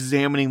just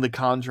examining the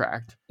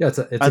contract. Yeah, it's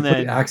a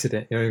complete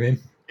accident. You know what I mean?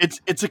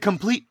 It's a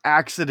complete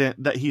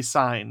accident that he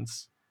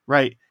signs,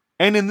 right?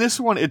 And in this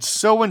one, it's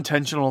so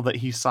intentional that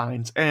he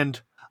signs.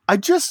 And I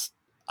just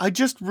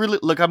really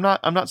look. I'm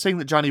not saying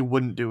that Johnny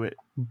wouldn't do it.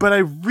 But I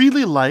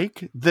really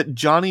like that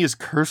Johnny is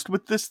cursed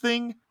with this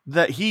thing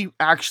that he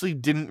actually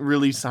didn't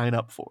really sign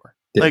up for.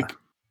 Yeah. Like,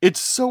 it's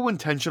so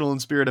intentional in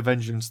Spirit of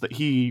Vengeance that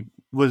he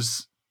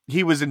was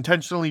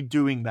intentionally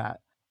doing that,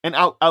 and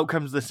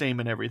outcomes the same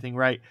and everything,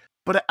 right?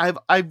 But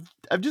I've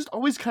just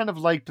always kind of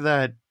liked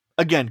that,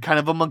 again, kind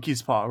of a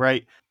monkey's paw,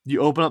 right?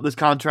 You open up this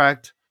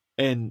contract,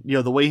 and you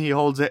know the way he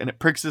holds it, and it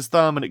pricks his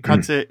thumb, and it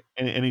cuts it,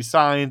 and he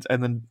signs,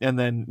 and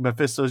then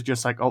Mephisto's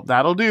just like, "Oh,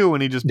 that'll do,"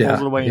 and he just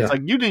pulls it away. And it's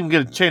like, you didn't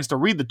get a chance to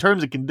read the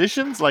terms and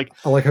conditions. Like,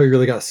 I like how he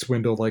really got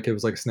swindled, like it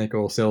was like a snake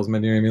oil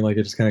salesman. You know what I mean? Like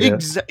it just kind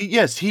of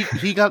yes,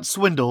 he got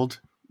swindled.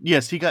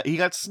 Yes, he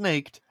got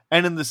snaked,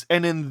 and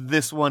in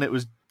this one, it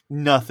was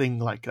nothing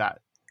like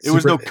that. It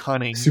was no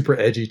cunning. Super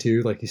edgy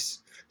too. Like he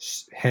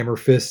hammer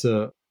fists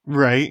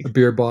right a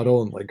beer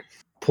bottle and like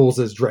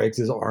drags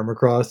his arm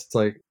across. It's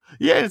like,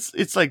 yeah,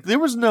 it's like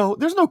there's no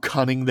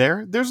cunning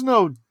there. There's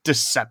no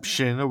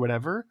deception or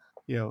whatever,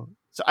 you know.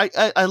 So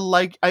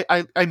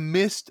I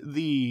missed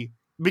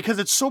because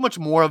it's so much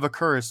more of a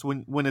curse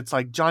when it's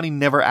like Johnny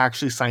never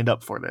actually signed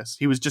up for this.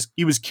 He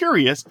was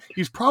curious.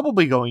 He's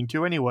probably going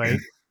to anyway,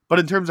 but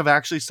in terms of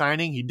actually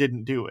signing, he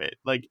didn't do it.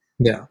 Like,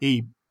 yeah,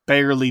 he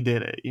barely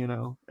did it, you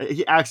know.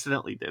 He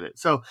accidentally did it.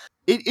 So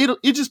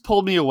it just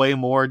pulled me away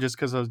more just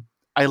because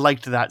I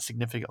liked that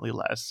significantly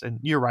less. And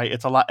you're right,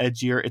 it's a lot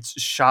edgier. It's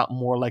shot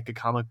more like a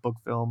comic book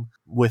film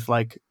with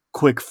like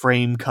quick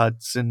frame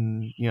cuts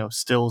and, you know,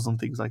 stills and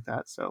things like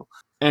that. So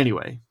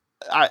anyway,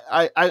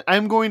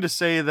 I'm going to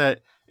say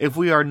that if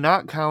we are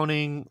not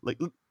counting, like,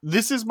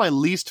 this is my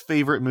least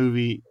favorite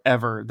movie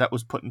ever that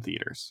was put in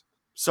theaters.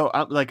 So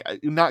I'm like,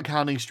 not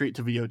counting straight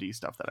to VOD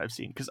stuff that I've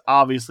seen, because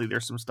obviously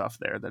there's some stuff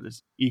there that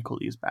is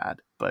equally as bad,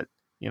 but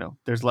you know,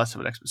 there's less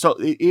of an expert. So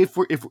if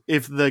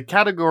the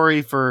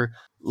category for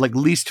like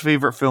least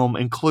favorite film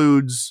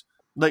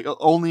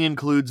only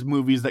includes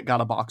movies that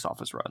got a box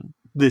office run,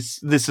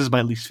 this is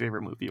my least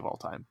favorite movie of all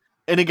time.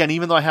 And again,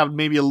 even though I have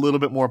maybe a little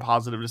bit more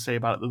positive to say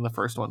about it than the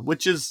first one,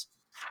 which is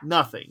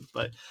nothing,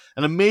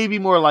 and I'm maybe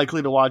more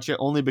likely to watch it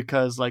only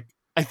because like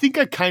I think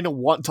I kind of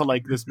want to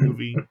like this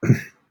movie.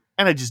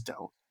 And I just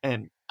don't,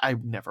 and I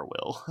never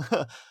will.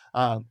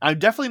 I'm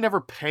definitely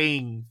never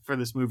paying for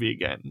this movie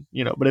again,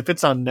 you know. But if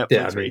it's on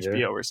Netflix or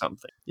HBO or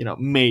something, you know,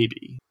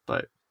 maybe.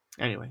 But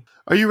anyway,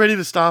 are you ready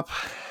to stop?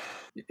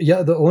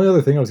 Yeah. The only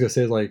other thing I was gonna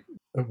say is like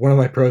one of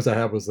my pros I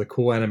have was the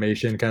cool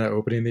animation kind of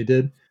opening they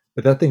did,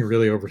 but that thing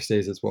really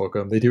overstays its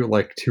welcome. They do it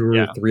like 2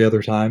 or 3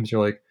 other times.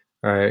 You're like,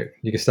 all right,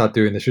 you can stop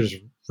doing this. You're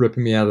just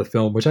ripping me out of the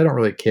film, which I don't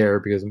really care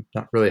because I'm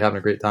not really having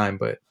a great time.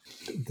 But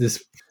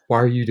why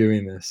are you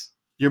doing this?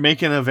 You're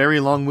making a very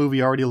long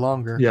movie already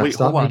longer. Yeah, wait,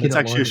 hold on. It's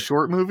actually a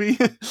short movie?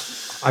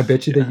 I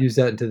bet you they used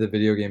that into the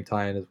video game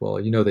tie-in as well.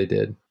 You know they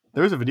did.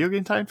 There was a video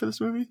game tie-in for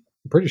this movie?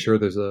 I'm pretty sure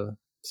there's a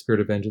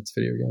Spirit of Vengeance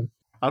video game.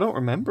 I don't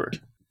remember.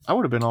 I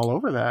would have been all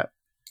over that.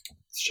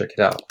 Let's check it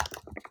out.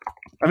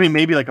 I mean,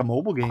 maybe like a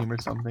mobile game or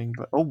something.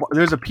 But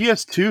there's a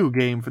PS2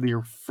 game for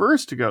your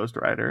first Ghost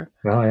Rider.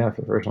 Oh, yeah,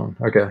 for the first one.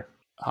 Okay.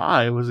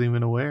 I wasn't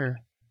even aware.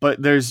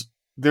 But there's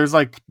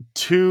like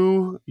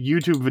 2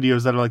 YouTube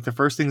videos that are like the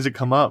first things that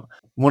come up.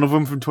 One of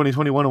them from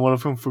 2021 and one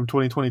of them from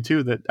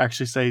 2022 that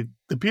actually say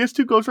the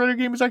PS2 Ghost Rider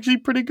game is actually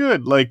pretty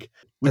good. Like,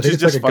 which is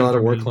just like a God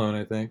of War clone,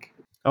 I think.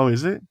 Oh,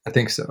 is it? I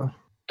think so.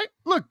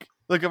 Look,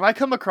 if I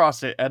come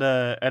across it at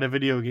a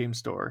video game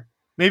store,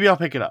 maybe I'll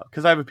pick it up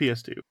because I have a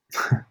PS2.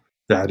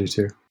 Yeah, I do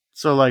too.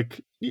 So like,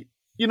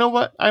 you know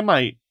what? I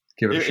might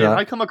give it a shot. If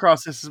I come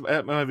across this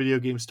at my video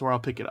game store, I'll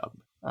pick it up.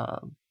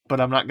 But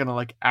I'm not gonna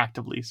like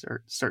actively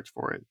search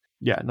for it.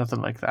 Yeah,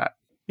 nothing like that.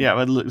 Yeah,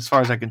 as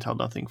far as I can tell,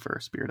 nothing for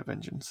Spirit of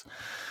Vengeance.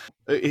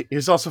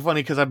 It's also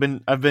funny because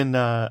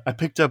I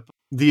picked up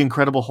the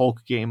Incredible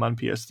Hulk game on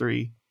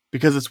PS3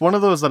 because it's one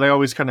of those that I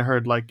always kind of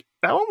heard like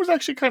that one was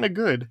actually kind of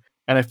good,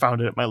 and I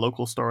found it at my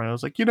local store and I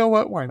was like, you know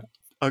what, why not?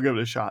 I'll give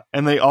it a shot.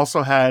 And they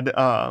also had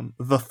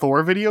the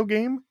Thor video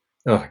game.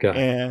 Oh god!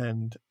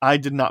 And I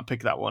did not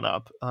pick that one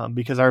up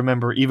because I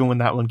remember even when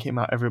that one came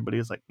out, everybody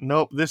was like,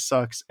 nope, this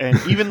sucks. And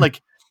even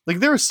like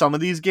there are some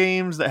of these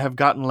games that have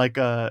gotten like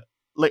a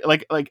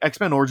like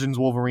X-Men Origins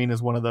Wolverine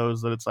is one of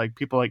those that it's like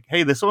people are like,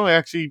 hey, this one is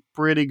actually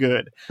pretty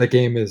good. That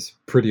game is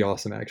pretty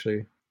awesome,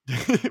 actually.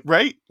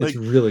 Right? It's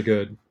really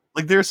good.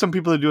 Like there are some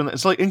people that are doing that.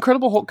 It's like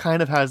Incredible Hulk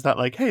kind of has that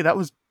like, hey, that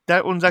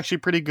one's actually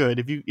pretty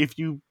good. If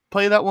you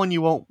play that one,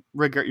 you won't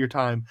regret your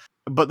time.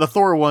 But the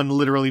Thor one,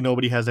 literally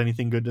nobody has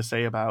anything good to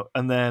say about.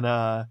 And then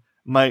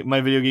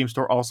my video game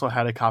store also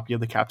had a copy of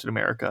the Captain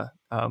America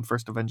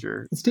First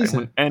Avenger. It's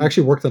decent. I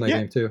actually worked on that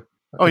game too.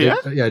 Oh,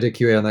 I did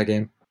QA on that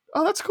game.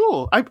 Oh, that's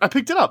cool. I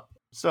picked it up.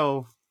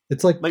 So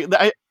it's like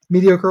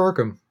mediocre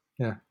Arkham.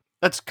 Yeah,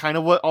 that's kind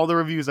of what all the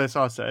reviews I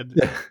saw said.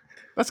 Yeah,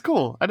 that's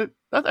cool. I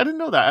didn't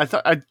know that. I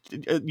thought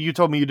you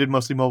told me you did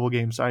mostly mobile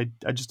games. So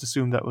I just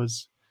assumed that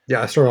was.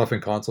 Yeah, I started off in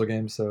console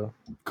games. So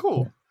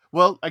cool. Yeah.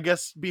 Well, I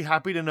guess be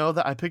happy to know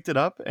that I picked it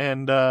up,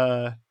 and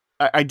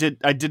I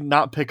did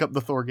not pick up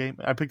the Thor game.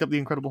 I picked up the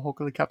Incredible Hulk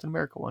and the Captain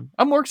America one.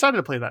 I'm more excited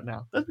to play that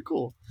now. That'd be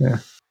cool. Yeah.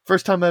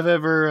 First time I've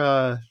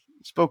ever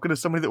spoken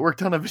as somebody that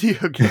worked on a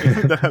video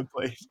game that I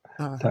played.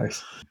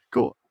 Nice.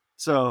 Cool.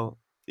 So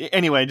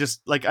anyway,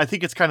 just like I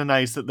think it's kind of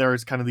nice that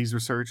there's kind of these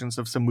resurgence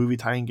of some movie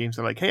tie-in games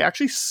that are like, hey,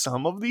 actually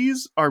some of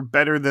these are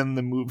better than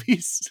the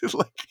movies.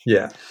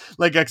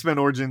 like X-Men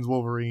Origins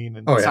Wolverine,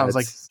 and it sounds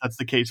like that's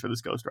the case for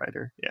this Ghost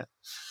Rider. Yeah.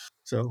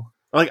 So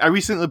like I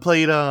recently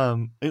played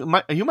you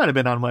might have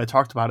been on when I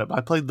talked about it, but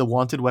I played the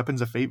Wanted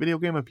Weapons of Fate video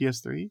game on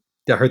PS3.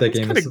 Yeah, I heard that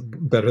game is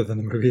better than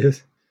the movie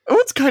is. Oh,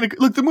 it's kind of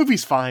look. The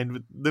movie's fine,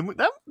 but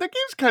that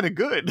game's kind of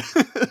good.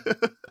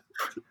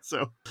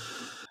 So,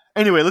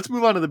 anyway, let's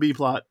move on to the B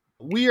plot.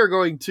 We are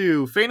going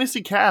to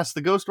fantasy cast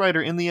the Ghost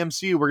Rider in the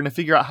MCU. We're going to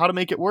figure out how to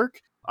make it work.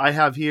 I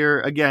have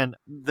here again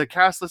the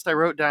cast list I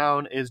wrote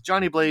down is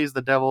Johnny Blaze,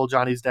 the Devil,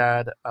 Johnny's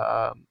dad,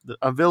 a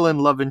villain,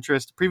 love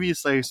interest,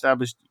 previously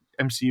established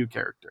MCU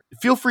character.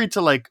 Feel free to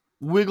like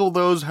wiggle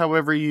those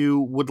however you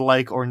would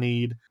like or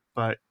need,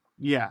 but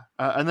yeah,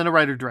 and then a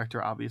writer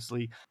director,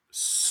 obviously.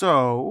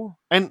 So,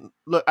 and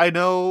look, I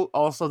know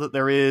also that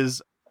there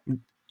is,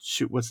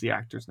 what's the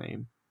actor's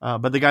name?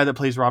 But the guy that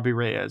plays Robbie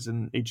Reyes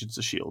in Agents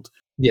of S.H.I.E.L.D.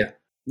 Yeah.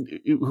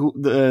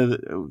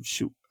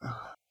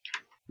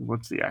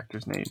 What's the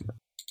actor's name?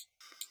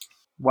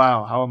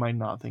 Wow, how am I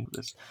not thinking of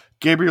this?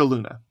 Gabriel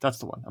Luna. That's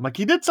the one. I'm like,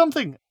 he did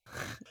something.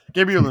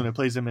 Gabriel Luna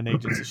plays him in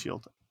Agents of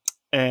S.H.I.E.L.D.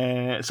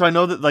 And so I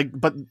know that like,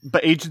 but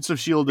Agents of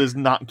S.H.I.E.L.D. is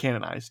not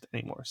canonized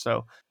anymore.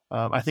 So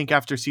I think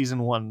after season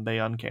 1, they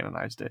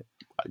uncanonized it.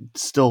 It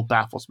still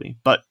baffles me,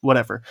 but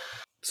whatever.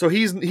 So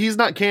he's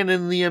not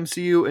canon in the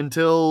MCU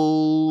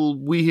until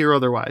we hear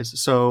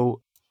otherwise.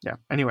 So yeah.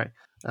 Anyway,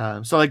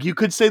 so like you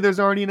could say there's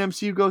already an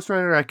MCU Ghost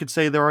Rider. I could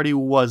say there already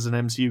was an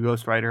MCU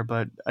Ghost Rider,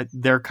 but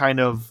they're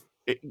kind of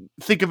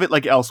think of it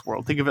like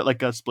Elseworld. Think of it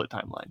like a split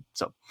timeline.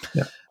 So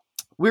yeah,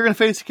 we're gonna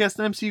fantasy cast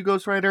an MCU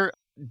Ghost Rider.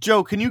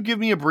 Joe, can you give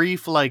me a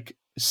brief like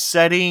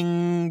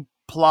setting,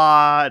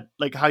 plot,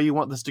 like how you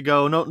want this to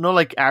go? No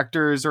like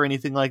actors or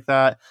anything like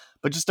that,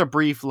 but just a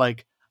brief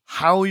like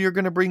how you're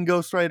going to bring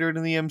Ghost Rider to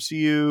the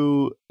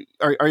MCU.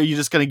 Are you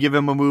just going to give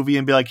him a movie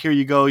and be like, here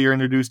you go, you're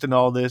introduced in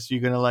all this?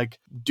 You're going to like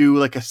do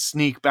like a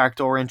sneak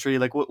backdoor entry?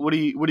 Like what are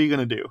you going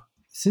to do?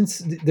 Since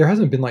there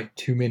hasn't been like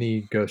too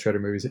many Ghost Rider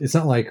movies, it's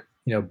not like,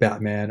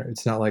 Batman, or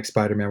it's not like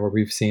Spider-Man where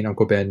we've seen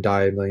Uncle Ben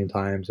die a million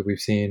times, or we've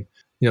seen,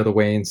 the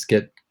Waynes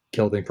get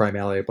killed in Crime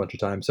Alley a bunch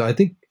of times. So I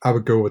think I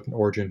would go with an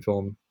origin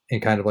film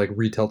and kind of like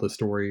retell the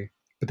story,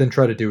 but then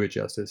try to do it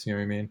justice. You know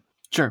what I mean?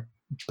 Sure.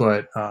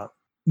 But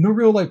no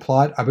real like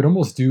plot. I would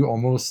almost do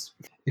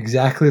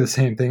exactly the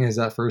same thing as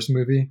that first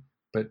movie,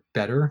 but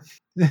better.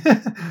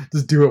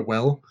 Just do it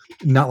well.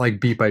 Not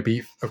like beat by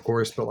beat, of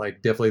course, but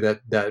like definitely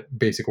that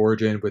basic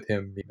origin with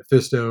him being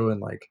Mephisto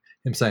and like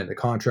him signing the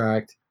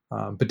contract,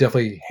 but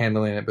definitely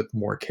handling it with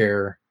more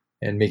care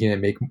and making it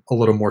make a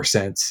little more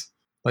sense.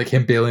 Like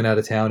him bailing out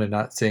of town and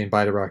not saying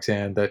bye to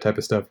Roxanne, that type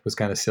of stuff was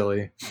kind of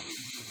silly.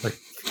 Like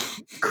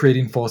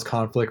creating false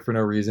conflict for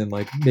no reason,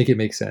 like make it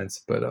make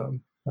sense. But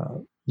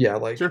yeah,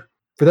 like sure.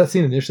 For that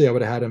scene initially, I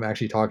would have had him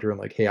actually talk to her and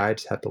like, hey, I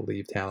just have to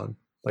leave town.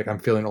 Like I'm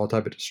feeling all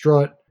type of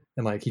distraught.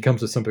 And like he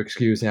comes with some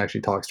excuse and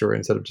actually talks to her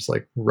instead of just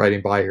like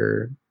riding by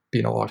her,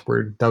 being all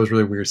awkward. That was a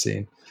really weird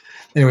scene.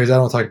 Anyways, I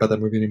don't want to talk about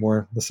that movie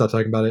anymore. Let's stop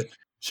talking about it.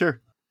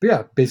 Sure. But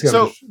yeah, basically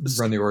I would just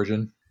run the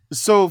origin.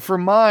 So for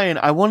mine,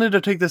 I wanted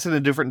to take this in a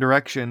different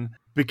direction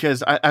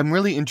because I'm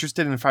really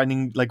interested in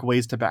finding like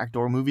ways to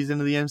backdoor movies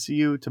into the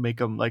MCU to make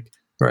them like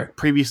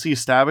previously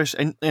established.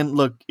 And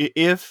look,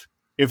 if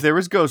there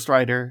was Ghost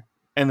Rider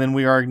and then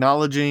we are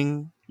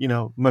acknowledging,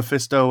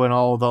 Mephisto and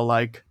all the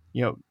like,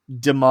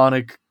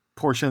 demonic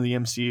portion of the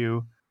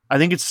MCU, I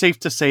think it's safe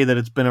to say that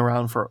it's been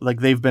around for like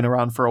they've been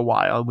around for a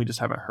while and we just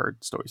haven't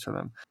heard stories from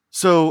them.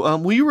 So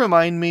will you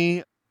remind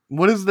me,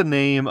 what is the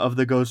name of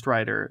the Ghost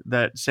Rider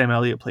that Sam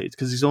Elliott plays?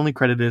 Because he's only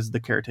credited as the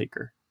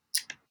caretaker.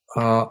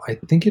 I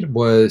think it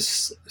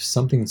was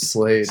something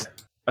Slade.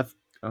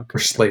 Or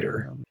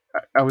Slater.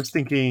 I was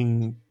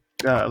thinking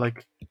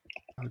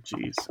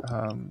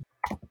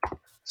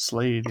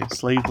Slade.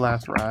 Slade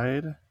Last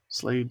Ride?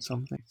 Slade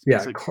something?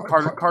 Yeah. Like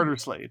Carter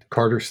Slade.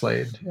 Carter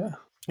Slade, yeah.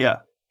 Yeah.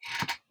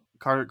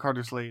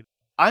 Carter Slade.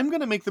 I'm going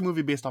to make the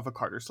movie based off of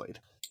Carter Slade,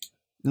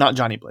 not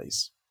Johnny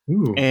Blaze.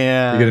 Ooh.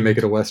 And you're going to make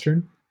it a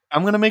Western?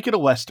 I'm going to make it a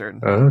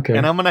Western. Oh, okay.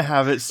 And I'm going to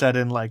have it set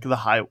in like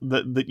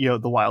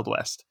the Wild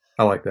West.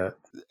 I like that.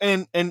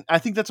 And I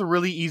think that's a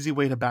really easy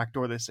way to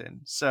backdoor this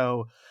in.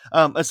 So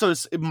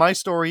my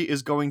story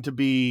is going to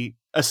be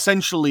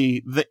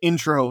essentially the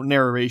intro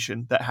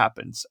narration that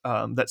happens,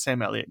 that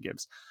Sam Elliott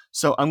gives.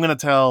 So I'm going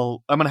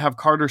to have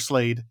Carter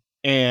Slade,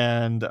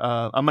 and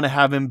I'm going to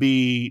have him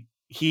be,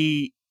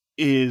 he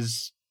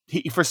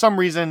for some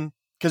reason,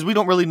 because we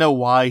don't really know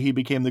why he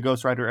became the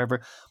Ghost Rider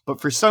ever, but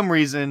for some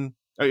reason,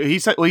 he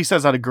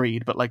says out of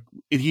greed, but like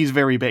he's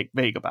very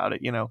vague about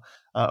it,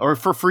 or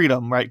for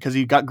freedom, right? Because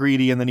he got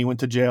greedy and then he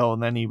went to jail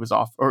and then he was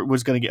off or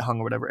was going to get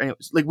hung or whatever.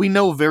 Anyways, like we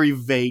know very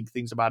vague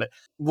things about it.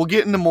 We'll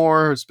get into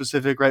more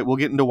specific, right? We'll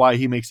get into why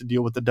he makes a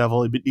deal with the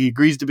devil. He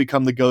agrees to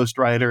become the Ghost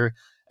Rider,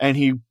 and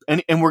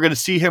we're going to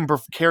see him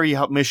carry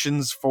out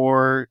missions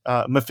for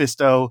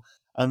Mephisto.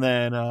 And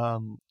then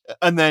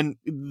and then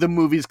the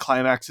movie's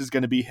climax is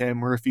going to be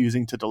him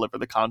refusing to deliver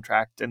the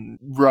contract and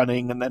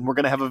running, and then we're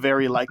going to have a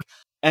very like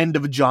end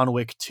of John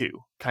Wick 2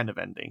 kind of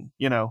ending,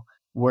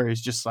 where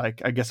he's just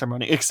like, I guess I'm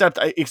running. Except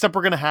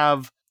we're going to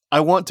have. I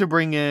want to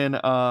bring in.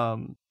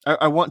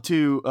 I want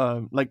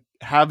to like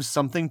have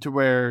something to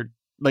where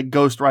like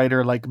Ghost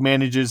Rider like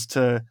manages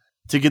to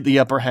get the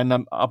upper hand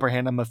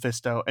on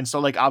Mephisto, and so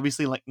like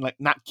obviously like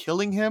not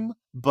killing him,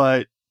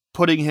 but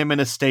putting him in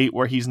a state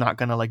where he's not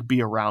gonna like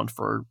be around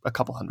for a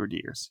couple hundred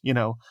years,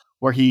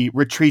 where he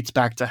retreats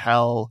back to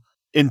hell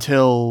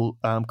until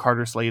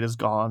Carter Slade is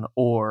gone,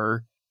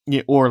 or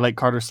like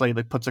Carter Slade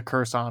like puts a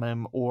curse on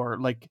him, or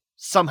like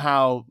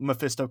somehow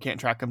Mephisto can't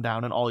track him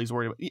down and all he's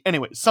worried about.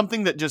 Anyway,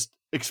 something that just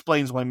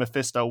explains why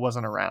Mephisto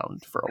wasn't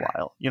around for a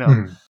while,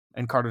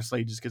 and Carter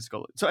Slade just gets to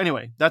go. So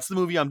anyway, that's the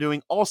movie I'm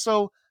doing.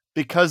 Also,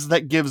 because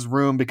that gives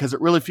room, because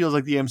it really feels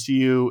like the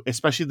MCU,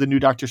 especially the new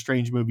Doctor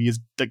Strange movie, is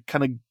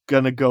kind of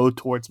going to go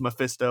towards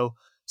Mephisto.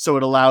 So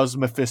it allows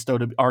Mephisto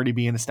to already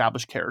be an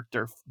established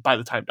character by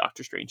the time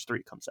Doctor Strange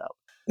 3 comes out.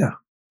 Yeah.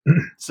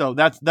 So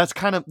that's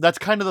kind of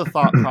the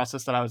thought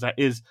process that I was at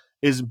is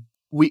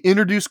we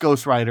introduce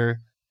Ghost Rider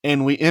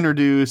and we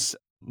introduce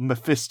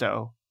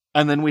Mephisto,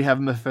 and then we have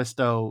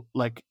Mephisto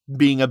like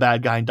being a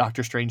bad guy in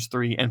Doctor Strange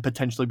 3 and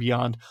potentially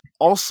beyond.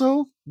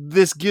 Also,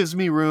 this gives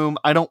me room.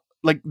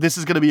 This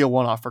is going to be a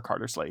one-off for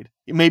Carter Slade.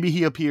 Maybe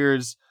he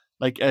appears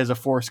like as a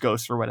Force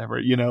Ghost or whatever,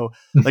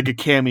 like a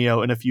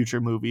cameo in a future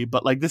movie.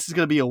 But like this is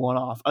going to be a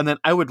one-off. And then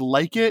I would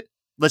like it.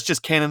 Let's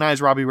just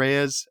canonize Robbie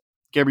Reyes,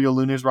 Gabriel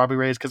Luna's Robbie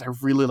Reyes, because I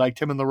really liked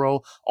him in the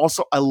role.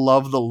 Also, I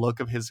love the look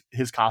of his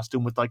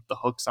costume with like the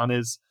hooks on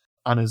his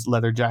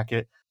leather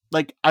jacket.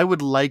 Like I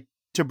would like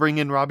to bring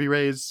in Robbie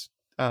Reyes,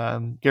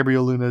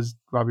 Gabriel Luna's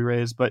Robbie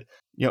Reyes, but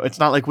it's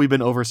not like we've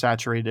been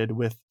oversaturated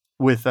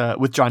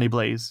with Johnny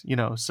Blaze,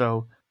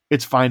 so.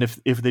 It's fine if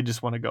they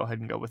just want to go ahead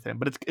and go with him.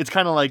 But it's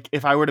kind of like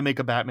if I were to make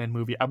a Batman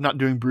movie, I'm not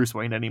doing Bruce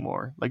Wayne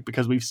anymore, like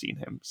because we've seen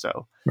him.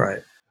 So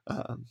right.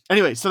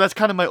 Anyway, so that's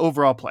kind of my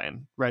overall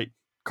plan, right?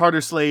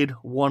 Carter Slade,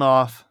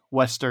 one-off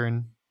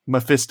Western,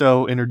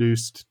 Mephisto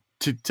introduced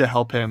to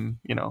help him,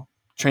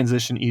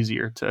 transition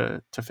easier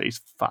to phase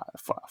 4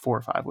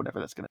 or 5, whatever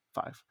that's going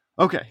to 5.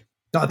 Okay.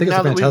 No, I think it's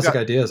a fantastic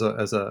idea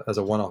as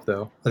a one-off,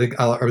 though.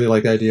 I really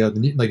like the idea.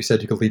 Like you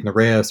said, you could lead in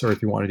Reyes, or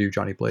if you want to do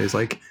Johnny Blaze,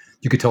 like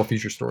you could tell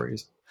future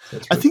stories.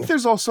 I think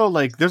there's also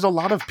like there's a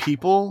lot of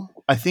people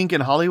I think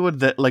in Hollywood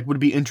that like would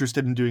be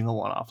interested in doing a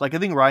one-off. Like I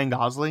think Ryan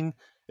Gosling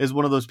is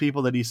one of those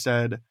people that he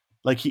said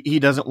like he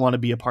doesn't want to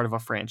be a part of a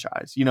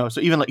franchise,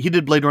 So even like he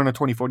did Blade Runner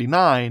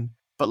 2049,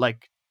 but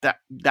like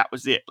that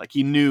was it. Like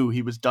he knew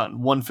he was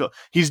done. One film.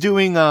 He's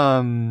doing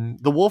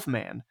The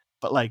Wolfman,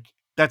 but like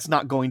that's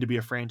not going to be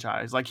a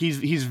franchise. Like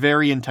he's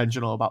very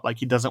intentional about like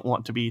he doesn't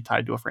want to be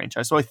tied to a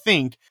franchise. So I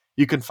think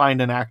you can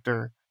find an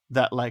actor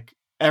that like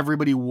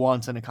everybody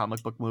wants in a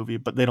comic book movie,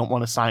 but they don't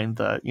want to sign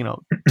the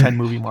 10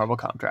 movie Marvel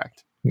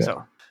contract. Yeah.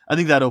 So I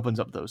think that opens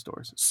up those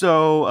doors.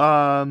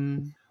 So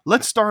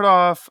let's start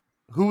off.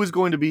 Who is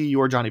going to be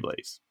your Johnny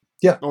Blaze?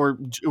 Yeah, or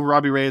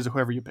Robbie Reyes or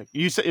whoever you pick.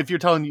 You said you're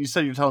telling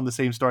the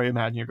same story.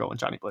 Imagine you're going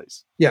Johnny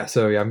Blaze. Yeah,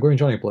 so I'm going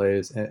Johnny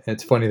Blaze, and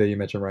it's funny that you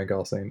mentioned Ryan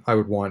Gosling. I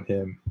would want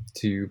him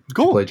to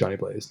play Johnny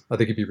Blaze. I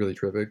think it'd be really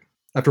terrific.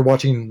 After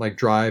watching like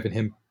Drive and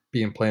him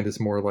being planned as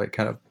more like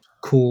kind of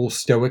cool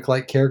stoic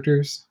like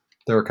characters,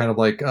 that are kind of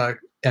like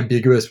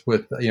ambiguous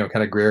with kind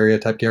of gray area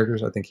type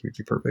characters, I think he would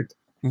be perfect.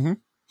 Mm-hmm.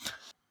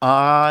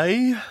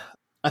 I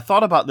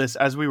thought about this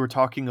as we were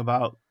talking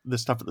about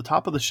this stuff at the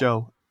top of the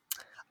show.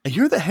 I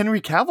hear that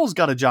Henry Cavill's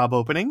got a job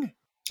opening.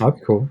 That'd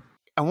be cool.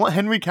 I want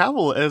Henry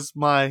Cavill as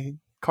my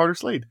Carter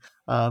Slade,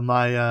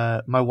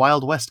 my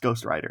Wild West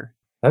Ghost Rider.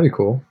 That'd be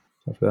cool.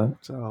 After that.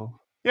 So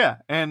yeah,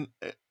 and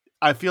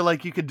I feel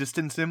like you could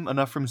distance him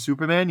enough from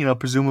Superman.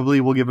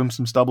 Presumably we'll give him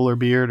some stubble or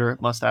beard or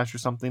mustache or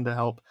something to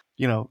help,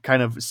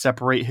 kind of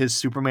separate his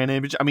Superman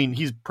image. I mean,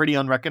 he's pretty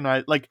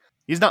unrecognizable. Like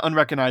he's not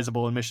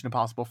unrecognizable in Mission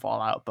Impossible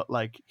Fallout, but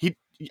like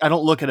I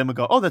don't look at him and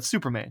go, oh, that's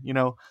Superman.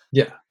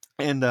 Yeah.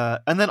 And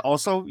then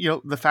also,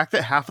 the fact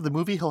that half of the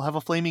movie he'll have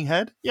a flaming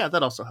head. Yeah,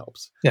 that also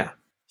helps. Yeah.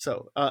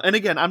 So, and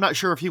again, I'm not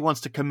sure if he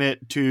wants to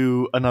commit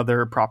to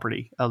another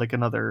property, like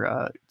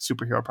another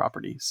superhero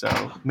property.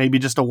 So maybe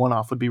just a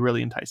one-off would be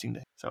really enticing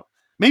to him. So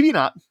maybe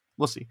not.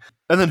 We'll see.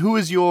 And then who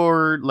is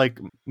your like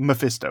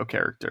Mephisto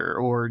character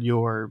or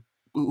your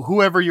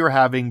whoever you're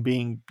having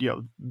being,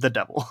 the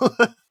devil?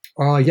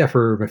 Yeah,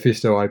 for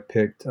Mephisto, I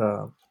picked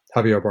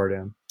Javier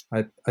Bardem.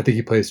 I think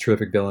he plays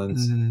terrific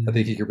villains. I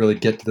think he could really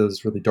get to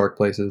those really dark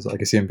places. I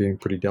can see him being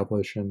pretty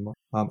devilish, and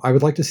I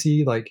would like to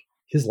see like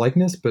his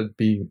likeness, but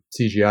be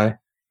CGI.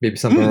 Maybe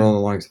something along the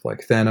lines of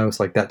like Thanos,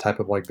 like that type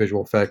of like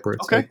visual effect where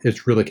it's like,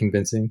 it's really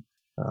convincing.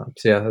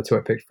 So yeah, that's who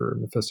I picked for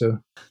Mephisto.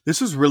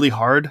 This was really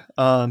hard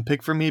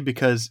pick for me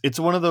because it's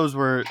one of those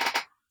where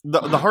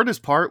the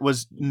hardest part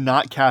was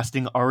not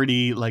casting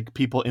already like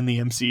people in the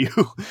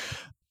MCU,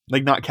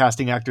 like not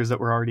casting actors that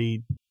were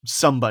already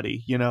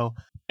somebody,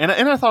 And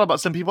I thought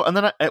about some people, and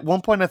then at one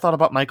point I thought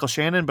about Michael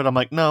Shannon, but I'm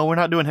like, no, we're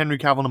not doing Henry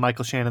Cavill and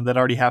Michael Shannon. That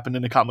already happened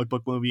in a comic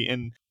book movie,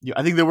 and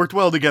I think they worked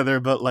well together.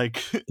 But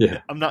like,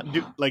 I'm not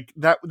like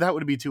that. That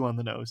would be too on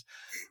the nose.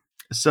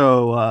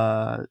 So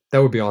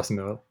that would be awesome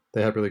though.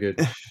 They have really good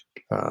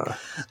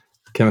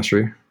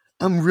chemistry.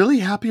 I'm really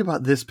happy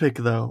about this pick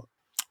though.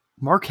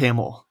 Mark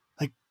Hamill.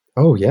 Like,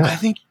 oh yeah, I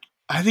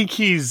think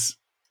he's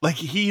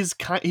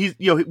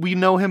we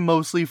know him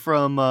mostly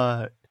from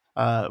Luke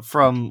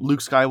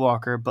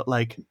Skywalker, but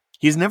like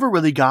he's never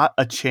really got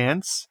a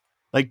chance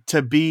like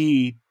to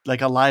be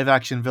like a live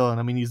action villain.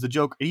 I mean, he's the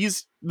Joker.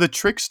 He's the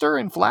trickster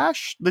in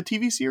Flash, the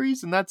TV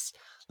series, and that's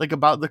like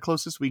about the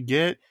closest we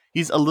get.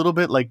 He's a little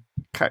bit like,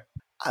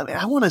 I mean,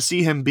 I want to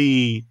see him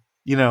be,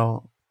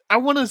 I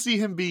want to see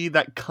him be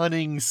that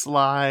cunning,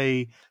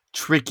 sly,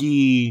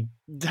 tricky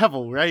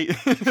devil, right?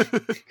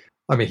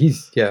 I mean,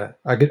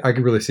 I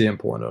could really see him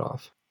pulling it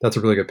off. That's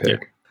a really good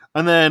pick. Yeah.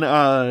 And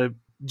then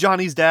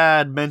Johnny's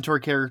dad, mentor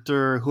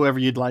character, whoever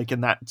you'd like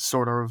in that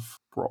sort of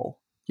role.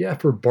 Yeah,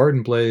 for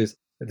Barton Blaze,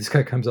 this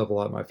guy comes up a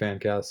lot in my fan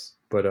casts,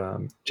 but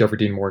Jeffrey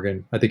Dean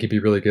Morgan, I think he'd be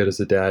really good as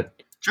a dad.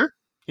 Sure.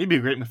 He'd be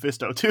a great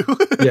Mephisto too.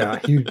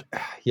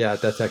 Yeah,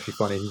 that's actually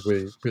funny.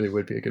 He really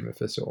would be a good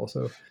Mephisto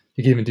also.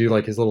 He could even do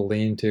like his little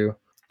lean too.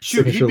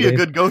 Shoot, he'd be a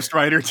good Ghost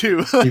Rider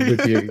too. He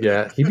would be,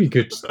 he'd be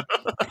good.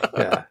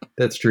 Yeah,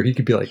 that's true. He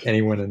could be like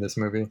anyone in this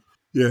movie.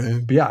 Yeah.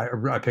 But yeah,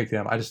 I picked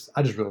him. I just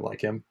really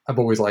like him. I've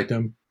always liked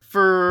him.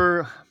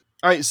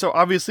 All right, so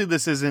obviously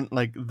this isn't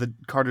like the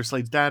Carter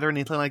Slade's dad or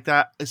anything like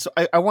that. So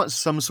I want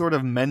some sort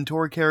of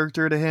mentor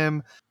character to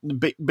him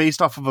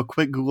based off of a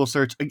quick Google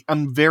search.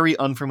 I'm very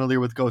unfamiliar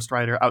with Ghost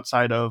Rider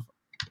outside of,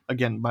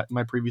 again,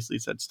 my previously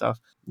said stuff.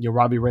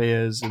 Robbie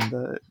Reyes and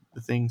the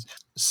things.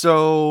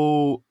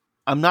 So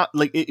I'm not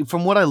like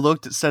from what I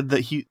looked, it said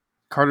that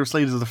Carter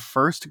Slade is the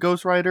first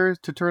Ghost Rider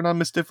to turn on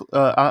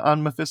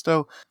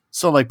Mephisto.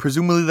 So like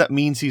presumably that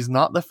means he's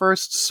not the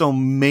first. So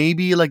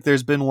maybe like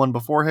there's been one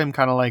before him,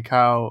 kind of like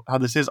how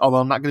this is. Although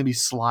I'm not going to be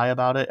sly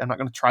about it. I'm not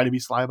going to try to be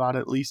sly about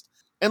it at least.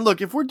 And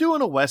look, if we're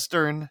doing a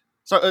Western,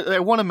 so I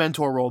want a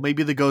mentor role,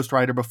 maybe the Ghost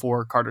Rider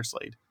before Carter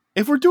Slade.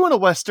 If we're doing a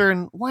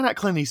Western, why not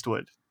Clint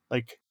Eastwood?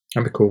 Like,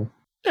 that'd be cool.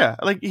 Yeah,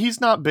 like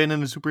he's not been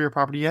in a superhero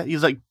property yet.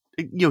 He's like,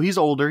 he's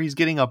older. He's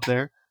getting up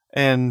there,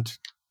 and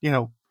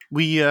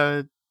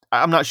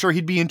I'm not sure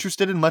he'd be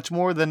interested in much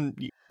more than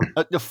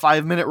a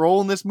 5-minute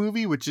role in this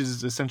movie, which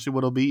is essentially what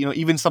it'll be.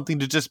 Even something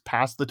to just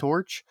pass the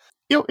torch.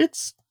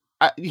 This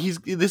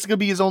is gonna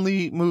be his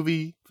only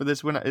movie for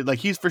this one. Like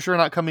he's for sure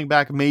not coming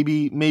back.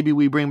 Maybe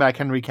we bring back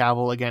Henry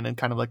Cavill again in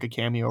kind of like a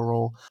cameo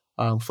role,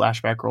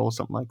 flashback role,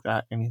 something like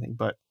that. Anything,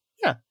 but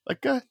yeah,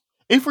 like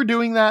if we're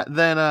doing that,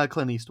 then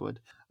Clint Eastwood.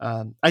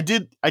 I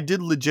did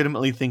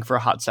legitimately think for a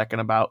hot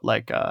second about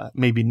like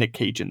maybe Nick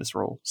Cage in this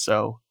role.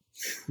 So.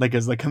 Like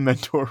as like a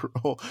mentor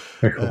role.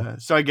 Cool.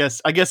 So I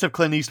guess if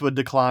Clint Eastwood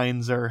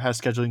declines or has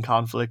scheduling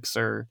conflicts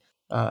or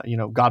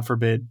God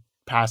forbid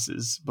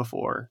passes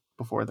before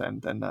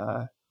then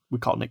we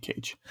call Nick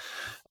Cage.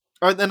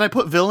 All right, then I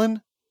put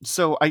villain.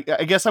 So I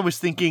guess I was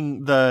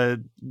thinking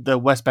the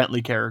Wes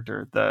Bentley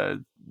character,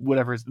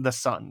 the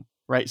son,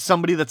 right?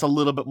 Somebody that's a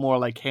little bit more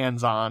like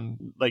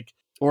hands-on, like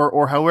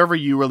or however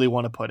you really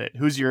want to put it.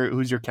 Who's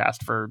your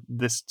cast for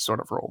this sort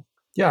of role?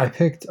 Yeah, I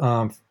picked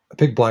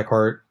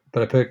Blackheart.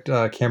 But I picked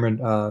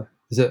Cameron.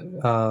 Is it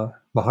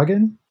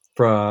Mahagan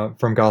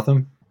from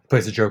Gotham? He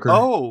plays the Joker.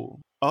 Oh,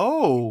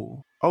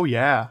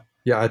 yeah.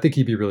 Yeah, I think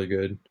he'd be really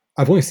good.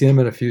 I've only seen him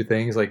in a few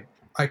things, like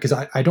because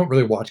I don't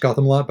really watch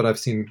Gotham a lot, but I've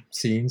seen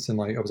scenes and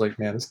like I was like,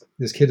 man,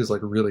 this kid is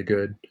like really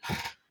good.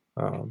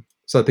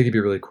 So I think he'd be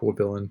a really cool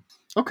villain.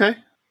 Okay,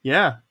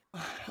 yeah.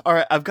 All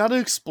right, I've got to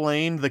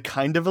explain the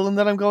kind of villain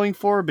that I'm going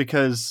for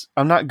because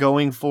I'm not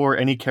going for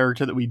any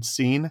character that we'd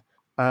seen.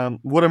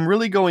 What I'm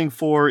really going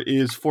for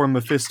is for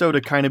Mephisto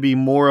to kind of be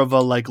more of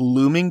a like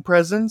looming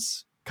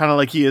presence, kind of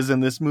like he is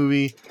in this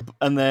movie.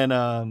 And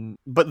then,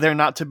 but they're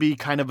not to be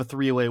kind of a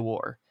 3-way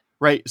war,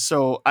 right?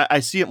 So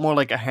I see it more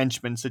like a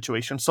henchman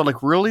situation. So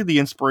like really the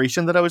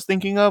inspiration that I was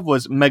thinking of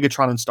was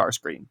Megatron and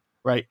Starscream,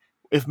 right?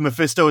 If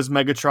Mephisto is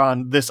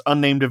Megatron, this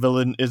unnamed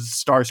villain is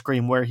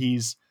Starscream, where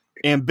he's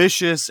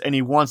ambitious and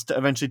he wants to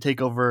eventually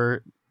take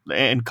over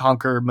and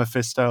conquer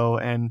Mephisto,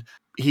 and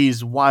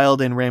he's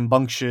wild and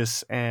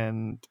rambunctious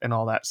and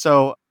all that.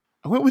 So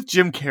I went with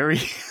Jim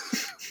Carrey.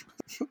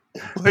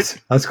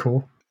 That's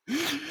cool.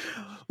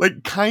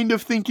 Like kind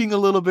of thinking a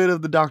little bit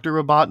of the Dr.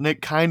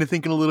 Robotnik, kind of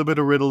thinking a little bit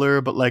of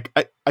Riddler, but like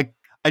I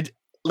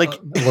like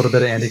a little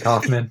bit of Andy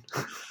Kaufman.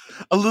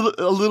 a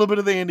little bit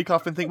of the Andy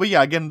Kaufman thing. But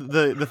yeah, again,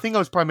 the thing I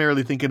was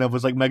primarily thinking of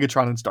was like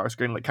Megatron and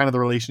Starscream, like kind of the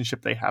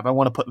relationship they have. I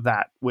want to put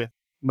that with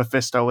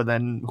Mephisto and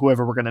then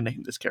whoever we're going to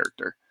name this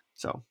character.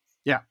 So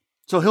yeah.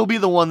 So he'll be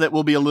the one that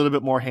will be a little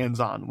bit more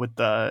hands-on with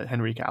the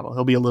Henry Cavill.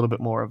 He'll be a little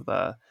bit more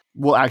of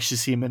we'll actually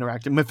see him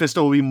interacting.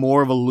 Mephisto will be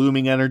more of a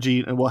looming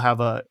energy, and we'll have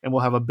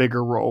a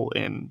bigger role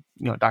in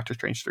Doctor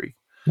Strange 3.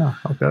 Yeah,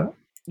 okay.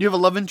 You have a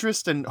love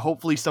interest and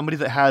hopefully somebody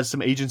that has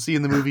some agency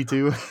in the movie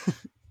too.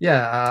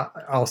 Yeah,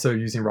 also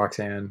using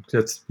Roxanne.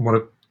 That's one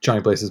of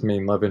Johnny Blaze's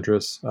main love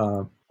interests.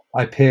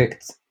 I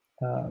picked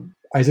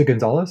Isa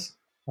Gonzalez.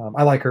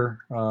 I like her.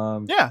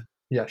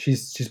 Yeah,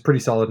 she's pretty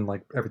solid in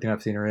like everything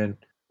I've seen her in.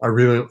 I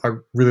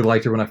really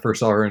liked her when I first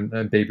saw her in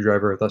Baby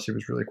Driver. I thought she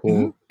was really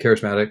cool,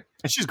 charismatic,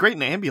 and she's great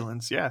in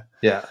Ambulance. Yeah.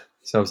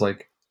 So I was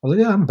like,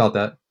 yeah, I'm about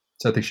that.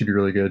 So I think she'd be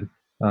really good.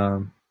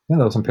 That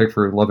was my pick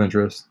for love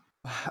interest.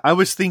 I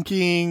was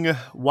thinking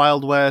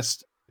Wild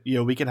West.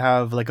 We could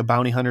have like a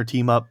bounty hunter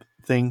team up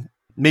thing.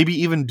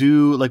 Maybe even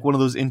do like one of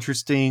those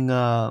interesting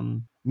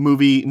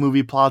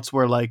movie plots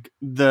where like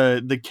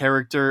the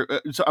character.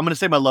 So I'm gonna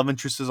say my love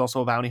interest is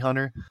also a bounty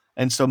hunter,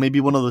 and so maybe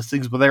one of those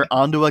things where they're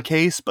onto a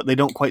case, but they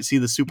don't quite see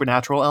the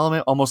supernatural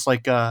element, almost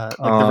like the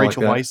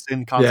Rachel Weisz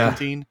in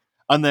Constantine. Yeah.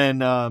 And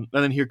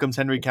then here comes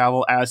Henry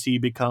Cavill as he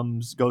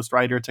becomes Ghost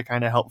Rider to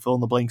kind of help fill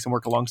in the blanks and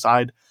work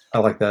alongside. I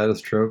like that as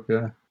a trope.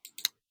 Yeah.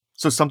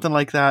 So something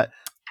like that.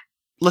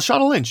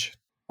 Lashana Lynch.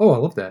 Oh, I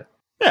love that.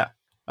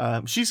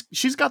 Yeah.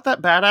 She's got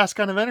that badass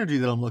kind of energy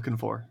that I'm looking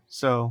for.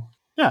 So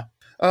yeah.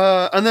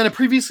 And then a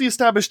previously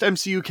established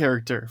MCU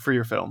character for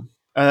your film.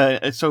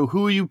 So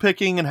who are you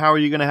picking, and how are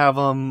you going to have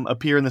them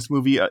appear in this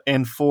movie,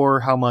 and for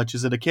how much?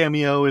 Is it a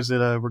cameo? Is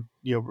it a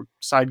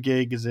side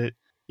gig? Is it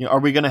are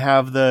we going to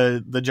have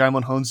the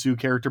Jaimon Hounsou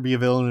character be a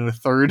villain in a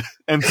third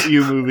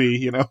MCU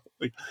movie?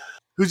 Like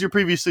who's your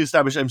previously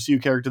established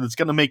MCU character that's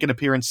going to make an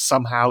appearance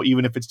somehow,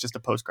 even if it's just a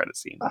post-credit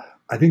scene?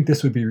 I think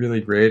this would be really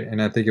great, and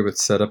I think it would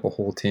set up a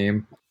whole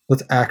team.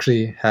 Let's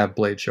actually have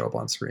Blade show up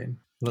on screen.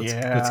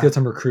 Let's get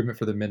some recruitment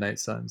for the Midnight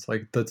Suns.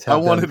 Like, let's have. I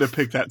wanted to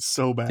pick that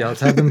so bad. Yeah,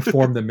 let's have them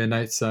form the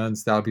Midnight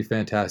Suns. That would be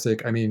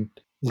fantastic. I mean,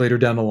 later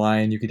down the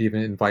line, you could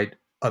even invite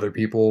other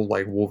people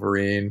like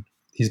Wolverine.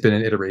 He's been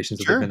in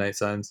iterations of the Midnight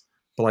Suns,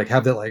 but like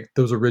have that like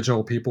those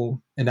original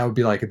people, and that would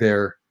be like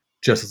their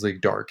Justice League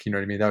Dark. You know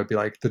what I mean? That would be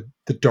like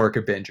the Dark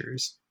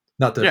Avengers.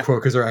 Not the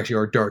quote, because there actually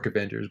are Dark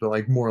Avengers, but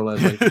like more or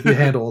less like you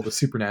handle all the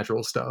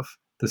supernatural stuff,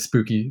 the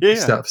spooky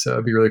stuff. So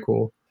it'd be really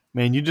cool.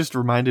 Man, you just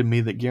reminded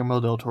me that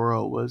Guillermo del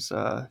Toro was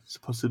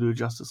supposed to do a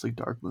Justice League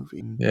Dark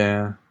movie.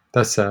 Yeah,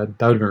 that's sad.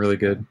 That would have been really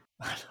good.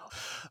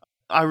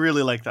 I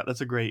really like that.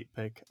 That's a great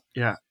pick.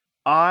 Yeah.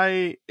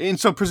 And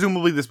so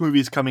presumably this movie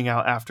is coming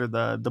out after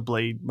the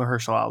Blade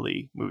Mahershala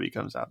Ali movie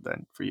comes out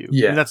then for you.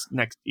 Yeah. And that's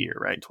next year,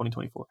 right?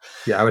 2024.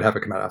 Yeah, I would have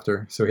it come out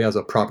after. So he has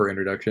a proper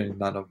introduction,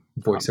 not a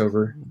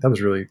voiceover. That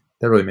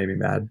really made me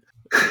mad.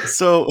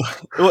 So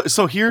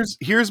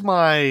here's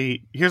my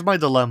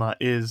dilemma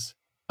is,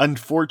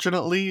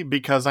 unfortunately,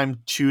 because I'm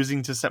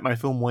choosing to set my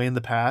film way in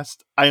the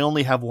past, I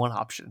only have one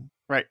option,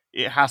 right?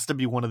 It has to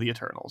be one of the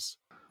Eternals.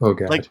 Oh,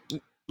 God.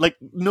 Like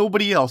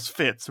nobody else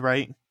fits,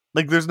 right?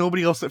 Like there's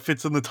nobody else that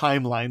fits in the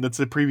timeline that's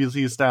a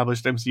previously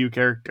established MCU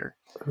character.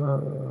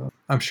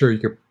 I'm sure you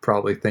could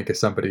probably think of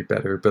somebody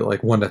better, but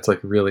like one that's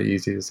like really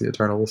easy is the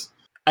Eternals.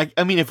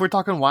 I mean, if we're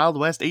talking Wild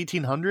West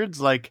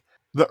 1800s, like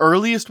the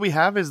earliest we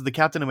have is the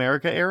Captain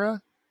America era.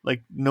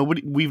 Like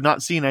we've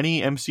not seen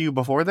any MCU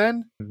before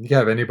then. You can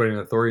have anybody in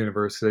the Thor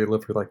universe. They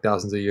live for like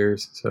thousands of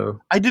years. So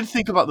I did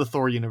think about the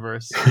Thor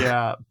universe,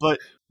 yeah, but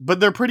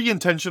they're pretty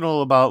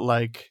intentional about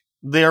like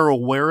they're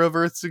aware of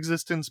Earth's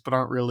existence, but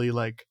aren't really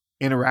like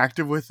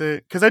interactive with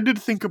it. Because I did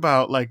think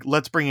about like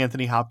let's bring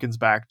Anthony Hopkins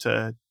back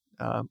to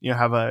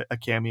have a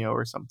cameo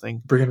or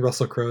something. Bring in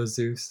Russell Crowe as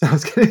Zeus. I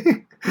was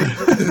kidding.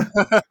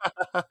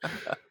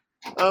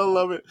 I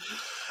love it.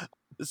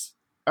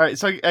 All right,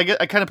 so I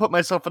kind of put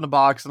myself in a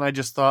box, and I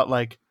just thought,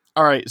 like,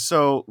 all right,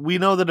 so we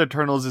know that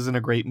Eternals isn't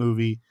a great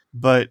movie,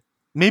 but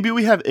maybe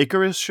we have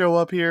Icarus show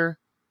up here,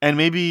 and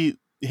maybe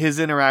his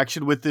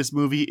interaction with this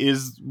movie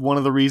is one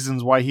of the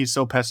reasons why he's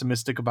so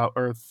pessimistic about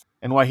Earth,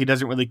 and why he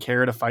doesn't really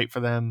care to fight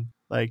for them.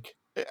 Like,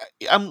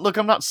 I'm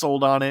not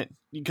sold on it,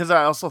 because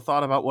I also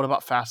thought about, what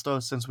about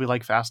Phastos, since we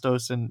like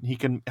Phastos, and he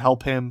can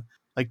help him,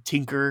 like,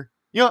 tinker.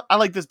 I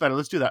like this better.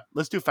 Let's do that.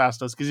 Let's do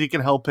Phastos, because he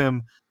can help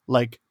him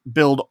like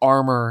build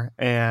armor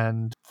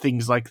and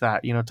things like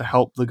that, to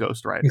help the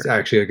Ghost Rider. He's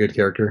actually a good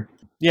character.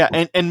 Yeah,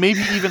 and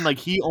maybe even like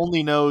he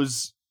only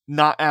knows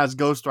not as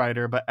Ghost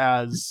Rider, but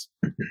as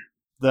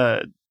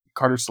the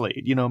Carter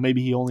Slade.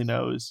 Maybe he only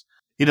knows,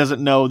 he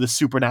doesn't know the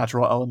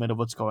supernatural element of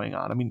what's going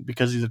on. I mean,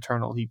 because he's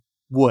eternal, he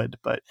would,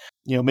 but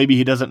maybe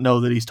he doesn't know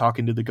that he's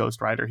talking to the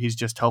Ghost Rider. He's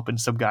just helping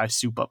some guy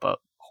soup up a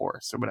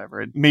horse or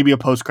whatever. Maybe a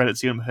post-credit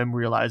scene of him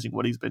realizing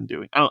what he's been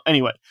doing.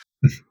 Anyway,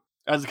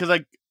 because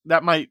like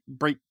that might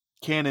break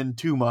canon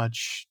too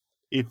much.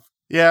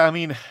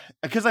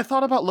 Because I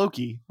thought about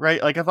Loki,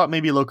 right? Like I thought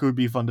maybe Loki would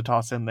be fun to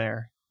toss in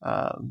there,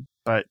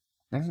 but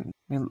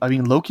I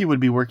mean Loki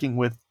would be working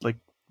with like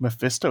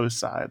Mephisto's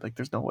side. Like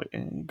there's no way. I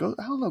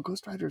don't know.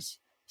 Ghost Rider's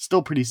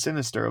still pretty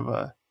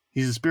sinister.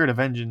 He's a spirit of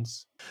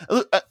vengeance.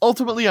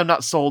 Ultimately, I'm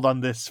not sold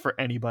on this for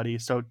anybody.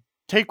 So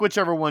take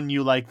whichever one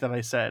you like that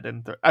I said.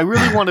 And I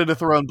really wanted to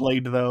throw in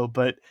Blade though,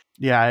 but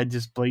yeah,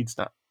 Blade's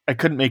not. I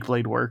couldn't make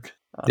Blade work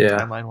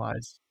timeline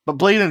wise. But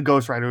Blade and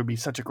Ghost Rider would be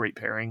such a great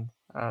pairing.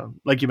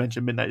 Like you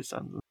mentioned, Midnight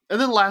Suns. And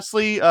then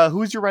lastly,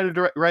 who is your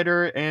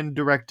writer and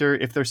director,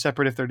 if they're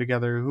separate, if they're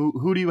together?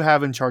 Who do you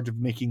have in charge of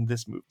making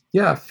this movie?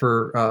 Yeah,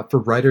 for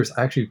writers,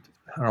 I don't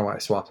know why I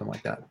swapped them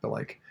like that, but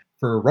like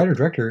for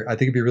writer-director, I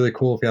think it'd be really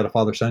cool if you had a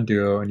father-son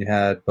duo and you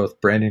had both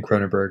Brandon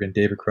Cronenberg and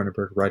David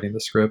Cronenberg writing the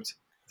script.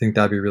 I think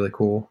that'd be really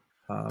cool.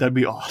 That'd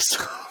be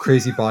awesome.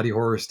 Crazy body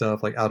horror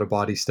stuff, like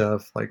out-of-body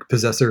stuff. Like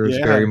Possessor is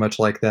very much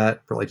like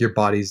that, where like your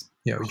body's,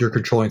 you're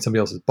controlling somebody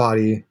else's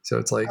body. So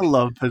it's like, I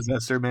love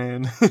Possessor,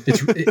 man.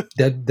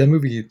 that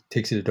movie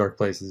takes you to dark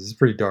places. It's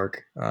pretty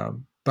dark, but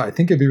I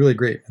think it'd be really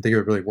great. I think it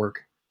would really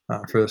work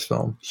for this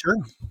film. Sure.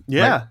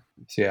 Yeah.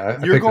 So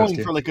yeah, you're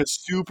going for like a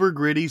super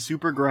gritty,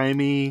 super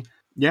grimy,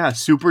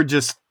 super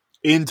just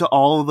into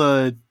all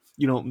the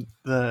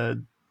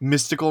the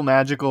mystical,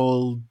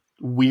 magical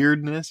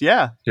weirdness.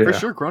 Yeah, for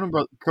sure.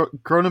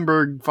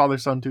 Cronenberg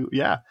father-son too.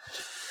 Yeah.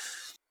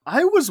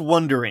 I was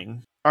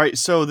wondering, all right,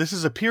 so this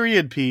is a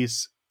period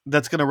piece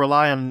that's going to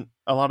rely on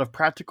a lot of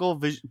practical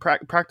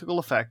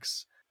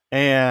effects,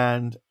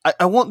 and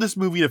I want this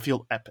movie to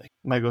feel epic.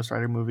 My Ghost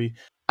Rider movie.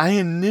 I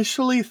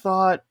initially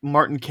thought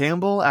Martin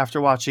Campbell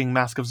after watching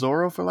Mask of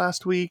Zorro for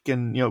last week,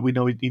 and we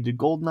know he did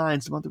Goldeneye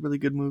and some other really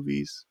good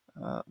movies.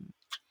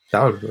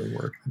 That would really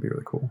work. That'd be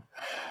really cool.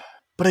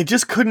 But I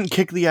just couldn't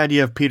kick the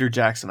idea of Peter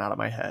Jackson out of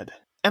my head.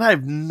 And I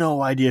have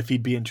no idea if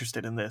he'd be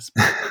interested in this.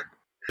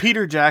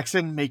 Peter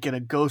Jackson making a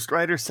Ghost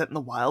Rider set in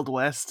the Wild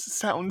West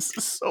sounds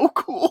so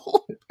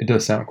cool. It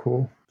does sound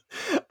cool.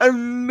 I have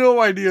no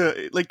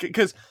idea. Like,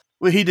 because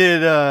he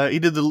did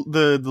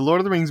the Lord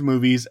of the Rings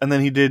movies, and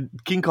then he did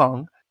King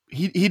Kong.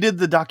 He did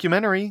the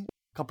documentary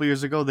a couple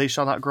years ago, They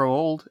Shall Not Grow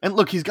Old. And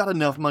look, he's got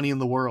enough money in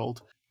the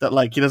world that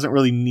like he doesn't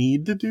really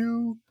need to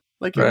do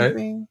like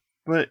anything.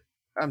 But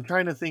I'm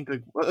trying to think,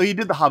 like, well, he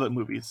did the Hobbit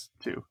movies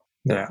too.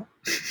 Yeah.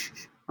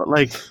 But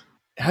like,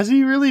 has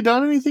he really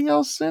done anything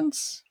else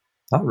since?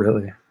 Not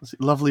really.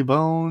 Lovely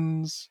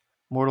Bones,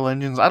 Mortal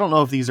Engines. I don't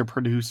know if these are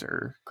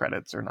producer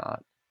credits or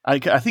not. I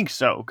think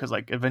so, because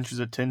like Adventures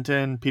of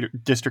Tintin,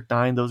 District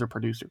 9, those are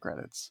producer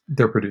credits.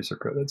 They're producer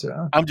credits,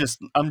 yeah. I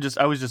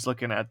was just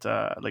looking at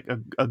like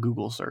a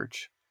Google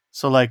search.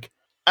 So like,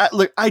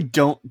 I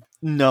don't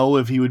know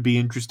if he would be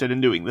interested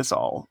in doing this at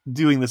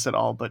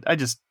all, but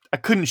I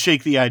couldn't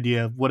shake the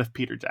idea of what if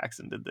Peter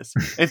Jackson did this.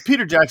 If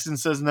Peter Jackson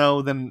says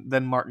no,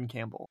 then Martin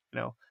Campbell,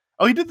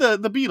 Oh, he did the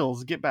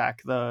Beatles, Get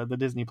Back, the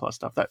Disney Plus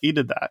stuff. That he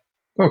did that.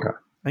 Okay.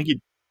 I think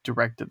he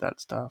directed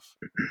that stuff.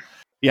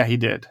 Yeah, he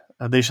did.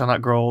 They Shall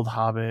Not Grow Old,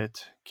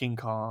 Hobbit, King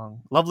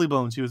Kong, Lovely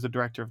Bones. He was the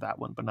director of that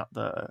one, but not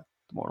the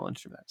Mortal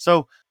Instrument.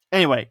 So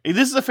anyway,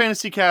 this is a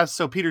fantasy cast.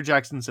 So Peter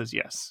Jackson says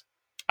yes.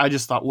 I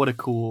just thought, what a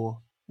cool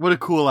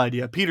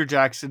idea. Peter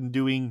Jackson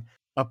doing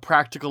a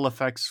practical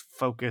effects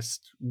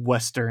focused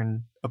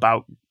Western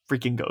about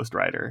freaking Ghost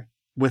Rider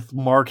with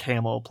Mark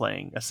Hamill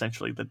playing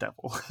essentially the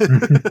devil.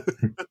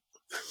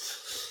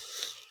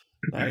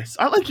 Nice.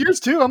 I like yours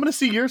too. I'm going to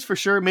see yours for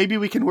sure. Maybe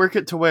we can work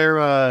it to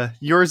where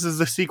yours is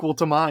the sequel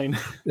to mine.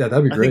 Yeah,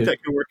 that'd be great. I think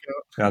that could work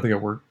out. Yeah, I think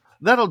it'll work.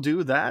 That'll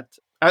do that.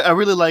 I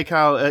really like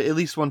how at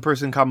least one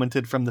person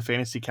commented from the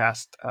fantasy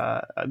cast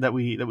that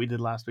we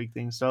did last week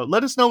things. So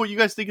let us know what you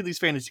guys think of these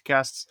fantasy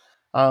casts.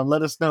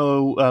 Let us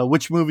know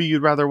which movie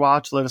you'd rather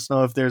watch. Let us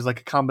know if there's like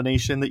a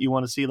combination that you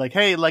want to see. Like,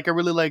 hey, like I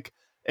really like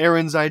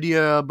Aaron's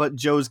idea, but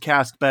Joe's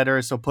cast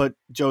better. So put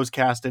Joe's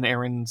cast in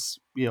Aaron's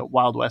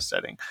Wild West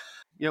setting.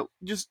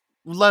 Just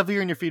love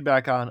hearing your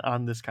feedback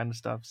on this kind of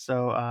stuff.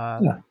 So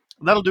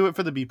that'll do it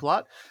for the B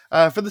plot.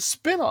 For the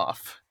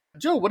spinoff,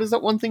 Joe, what is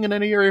that one thing in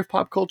any area of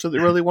pop culture that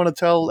you really want to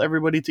tell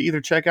everybody to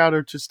either check out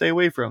or to stay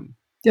away from?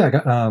 Yeah, I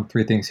got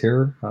 3 things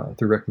here,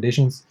 3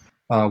 recommendations.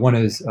 One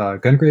is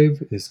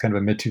Gungrave is kind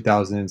of a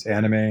mid-2000s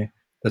anime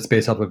that's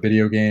based off a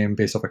video game,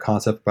 based off a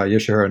concept by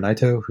Yoshihiro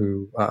Naito,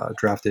 who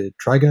drafted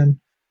Trigun.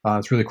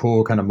 It's really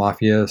cool, kind of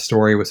mafia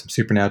story with some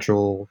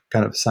supernatural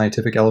kind of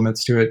scientific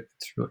elements to it.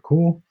 It's really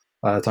cool.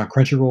 It's on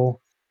Crunchyroll.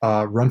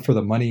 Run for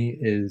the Money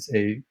is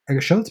a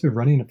show that's been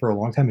running for a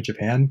long time in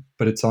Japan,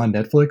 but it's on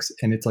Netflix,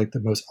 and it's like the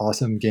most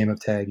awesome game of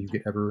tag you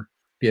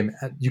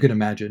could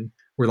imagine.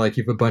 Where like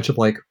you have a bunch of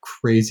like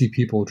crazy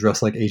people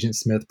dressed like Agent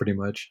Smith, pretty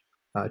much,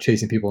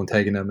 chasing people and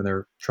tagging them, and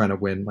they're trying to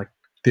win like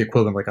the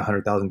equivalent of like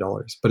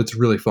 $100,000. But it's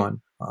really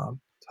fun.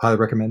 Highly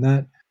recommend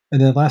that.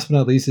 And then last but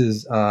not least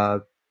is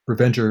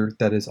Revenger,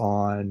 that is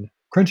on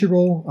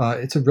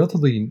Crunchyroll. It's a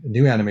relatively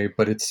new anime,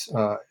 but it's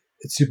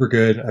super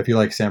good. If you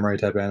like samurai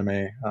type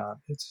anime,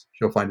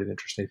 you'll find it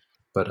interesting.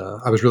 But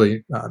I was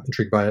really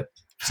intrigued by it.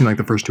 It seemed like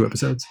the first 2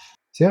 episodes.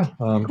 So yeah,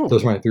 cool.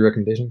 Those are my 3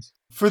 recommendations.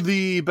 For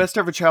the Best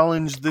Ever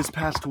Challenge this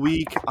past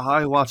week,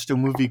 I watched a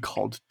movie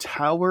called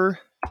Tower.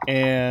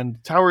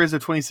 And Tower is a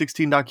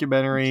 2016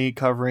 documentary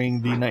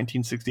covering the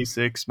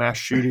 1966 mass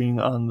shooting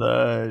on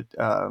the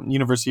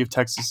University of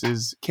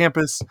Texas's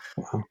campus.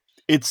 Wow.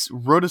 It's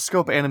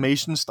rotoscope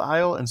animation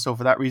style, and so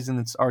for that reason,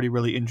 it's already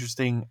really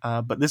interesting.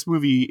 But this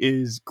movie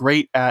is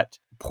great at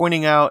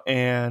pointing out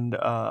and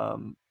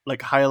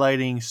like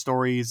highlighting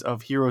stories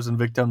of heroes and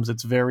victims.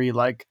 It's very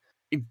like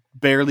it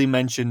barely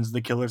mentions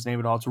the killer's name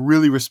at all. It's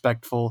really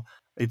respectful.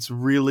 It's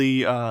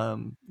really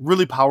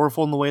really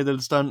powerful in the way that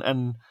it's done,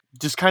 and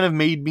just kind of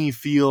made me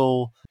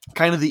feel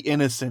kind of the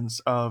innocence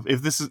of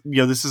if this is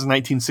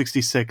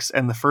 1966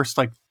 and the first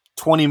like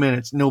 20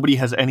 minutes, nobody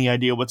has any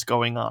idea what's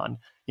going on.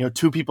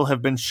 2 people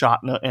have been shot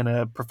and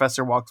a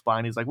professor walks by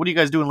and he's like, what are you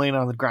guys doing laying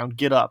on the ground?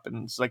 Get up.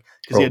 And it's like,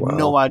 because he had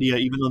no idea,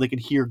 even though they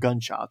could hear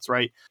gunshots,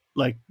 right?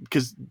 Like,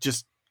 because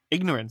just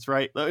ignorance,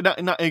 right?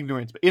 Not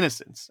ignorance, but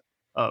innocence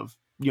of,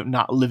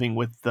 not living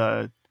with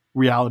the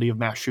reality of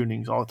mass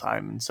shootings all the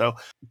time. And so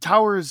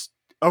Towers,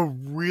 a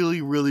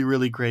really, really,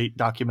 really great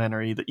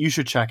documentary that you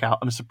should check out.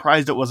 I'm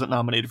surprised it wasn't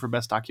nominated for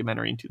Best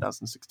Documentary in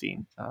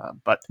 2016.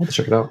 But let's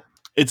check it out.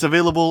 It's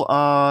available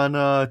on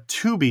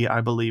Tubi,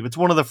 I believe. It's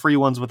one of the free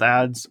ones with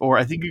ads, or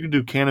I think you can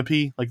do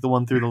Canopy, like the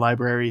one through the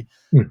library.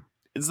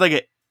 It's like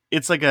a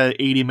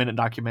 80-minute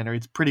documentary.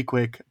 It's pretty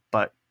quick,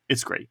 but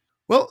it's great.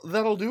 Well,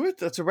 that'll do it.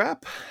 That's a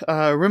wrap.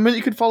 Remember,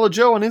 you can follow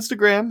Joe on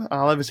Instagram.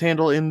 I'll have his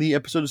handle in the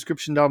episode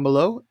description down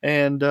below,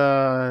 and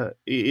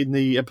in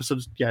the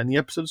episode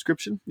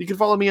description. You can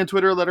follow me on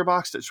Twitter,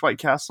 Letterboxd at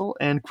Schweitcastle.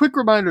 And quick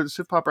reminder: the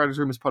Sif Pop Writers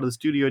Room is part of the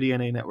Studio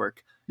DNA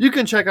network. You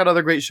can check out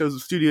other great shows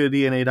at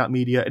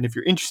StudioDNA.media. And if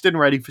you're interested in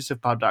writing for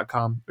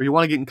SifPop.com, or you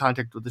want to get in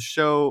contact with the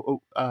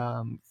show,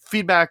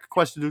 feedback,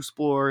 questions to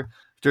explore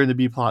during the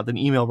B-plot, then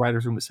email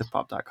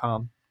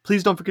writersroom@SifPop.com.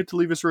 Please don't forget to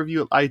leave us a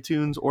review at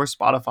iTunes or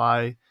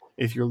Spotify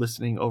if you're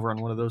listening over on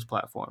one of those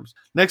platforms.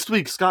 Next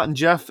week, Scott and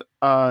Jeff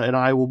and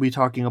I will be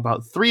talking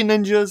about 3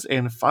 Ninjas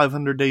and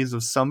 500 Days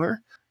of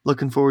Summer.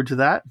 Looking forward to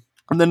that.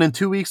 And then in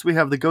 2 weeks, we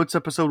have the Goats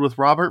episode with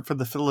Robert for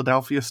the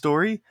Philadelphia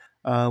story.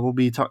 We'll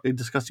be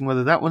discussing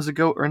whether that one's a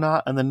goat or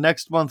not. And then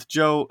next month,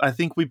 Joe, I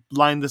think we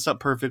lined this up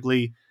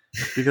perfectly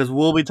because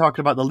we'll be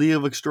talking about the League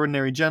of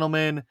Extraordinary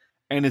Gentlemen.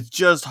 And it's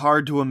just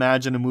hard to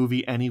imagine a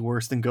movie any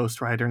worse than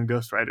Ghost Rider and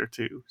Ghost Rider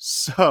 2.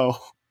 So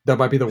that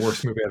might be the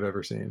worst movie I've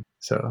ever seen.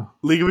 So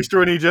League of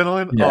Extraordinary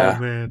Gentlemen? Yeah.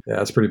 Oh, man.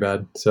 Yeah, it's pretty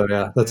bad. So,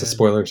 yeah, that's a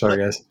spoiler. Sorry,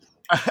 guys.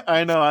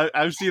 I know.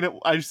 I've seen it.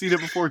 I've seen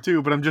it before,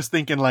 too. But I'm just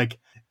thinking, like,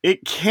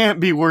 it can't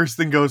be worse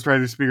than Ghost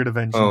Rider Spirit of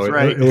Vengeance,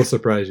 right? It will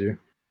surprise you.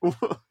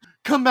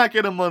 Come back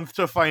in a month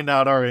to find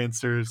out our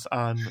answers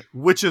on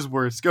which is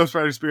worse, Ghost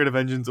Rider Spirit of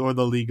Vengeance or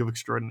the League of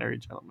Extraordinary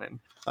Gentlemen.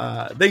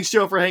 Thanks,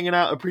 Joe, for hanging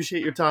out.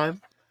 Appreciate your time.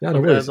 Yeah,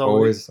 no worries.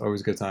 Always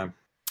a good time.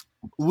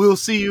 We'll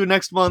see you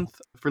next month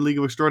for League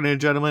of Extraordinary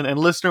Gentlemen. And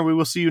listener, we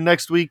will see you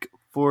next week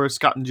for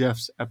Scott and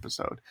Jeff's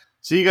episode.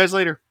 See you guys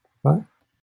later. Bye.